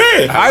up.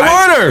 Yeah. I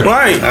want her.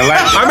 Right. I like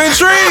I'm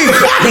intrigued.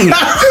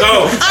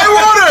 so. I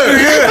want her.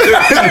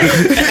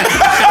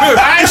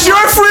 I'm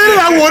your friend and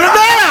I want her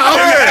now.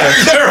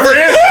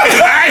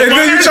 And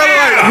then you try to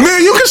like, man,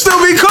 you can still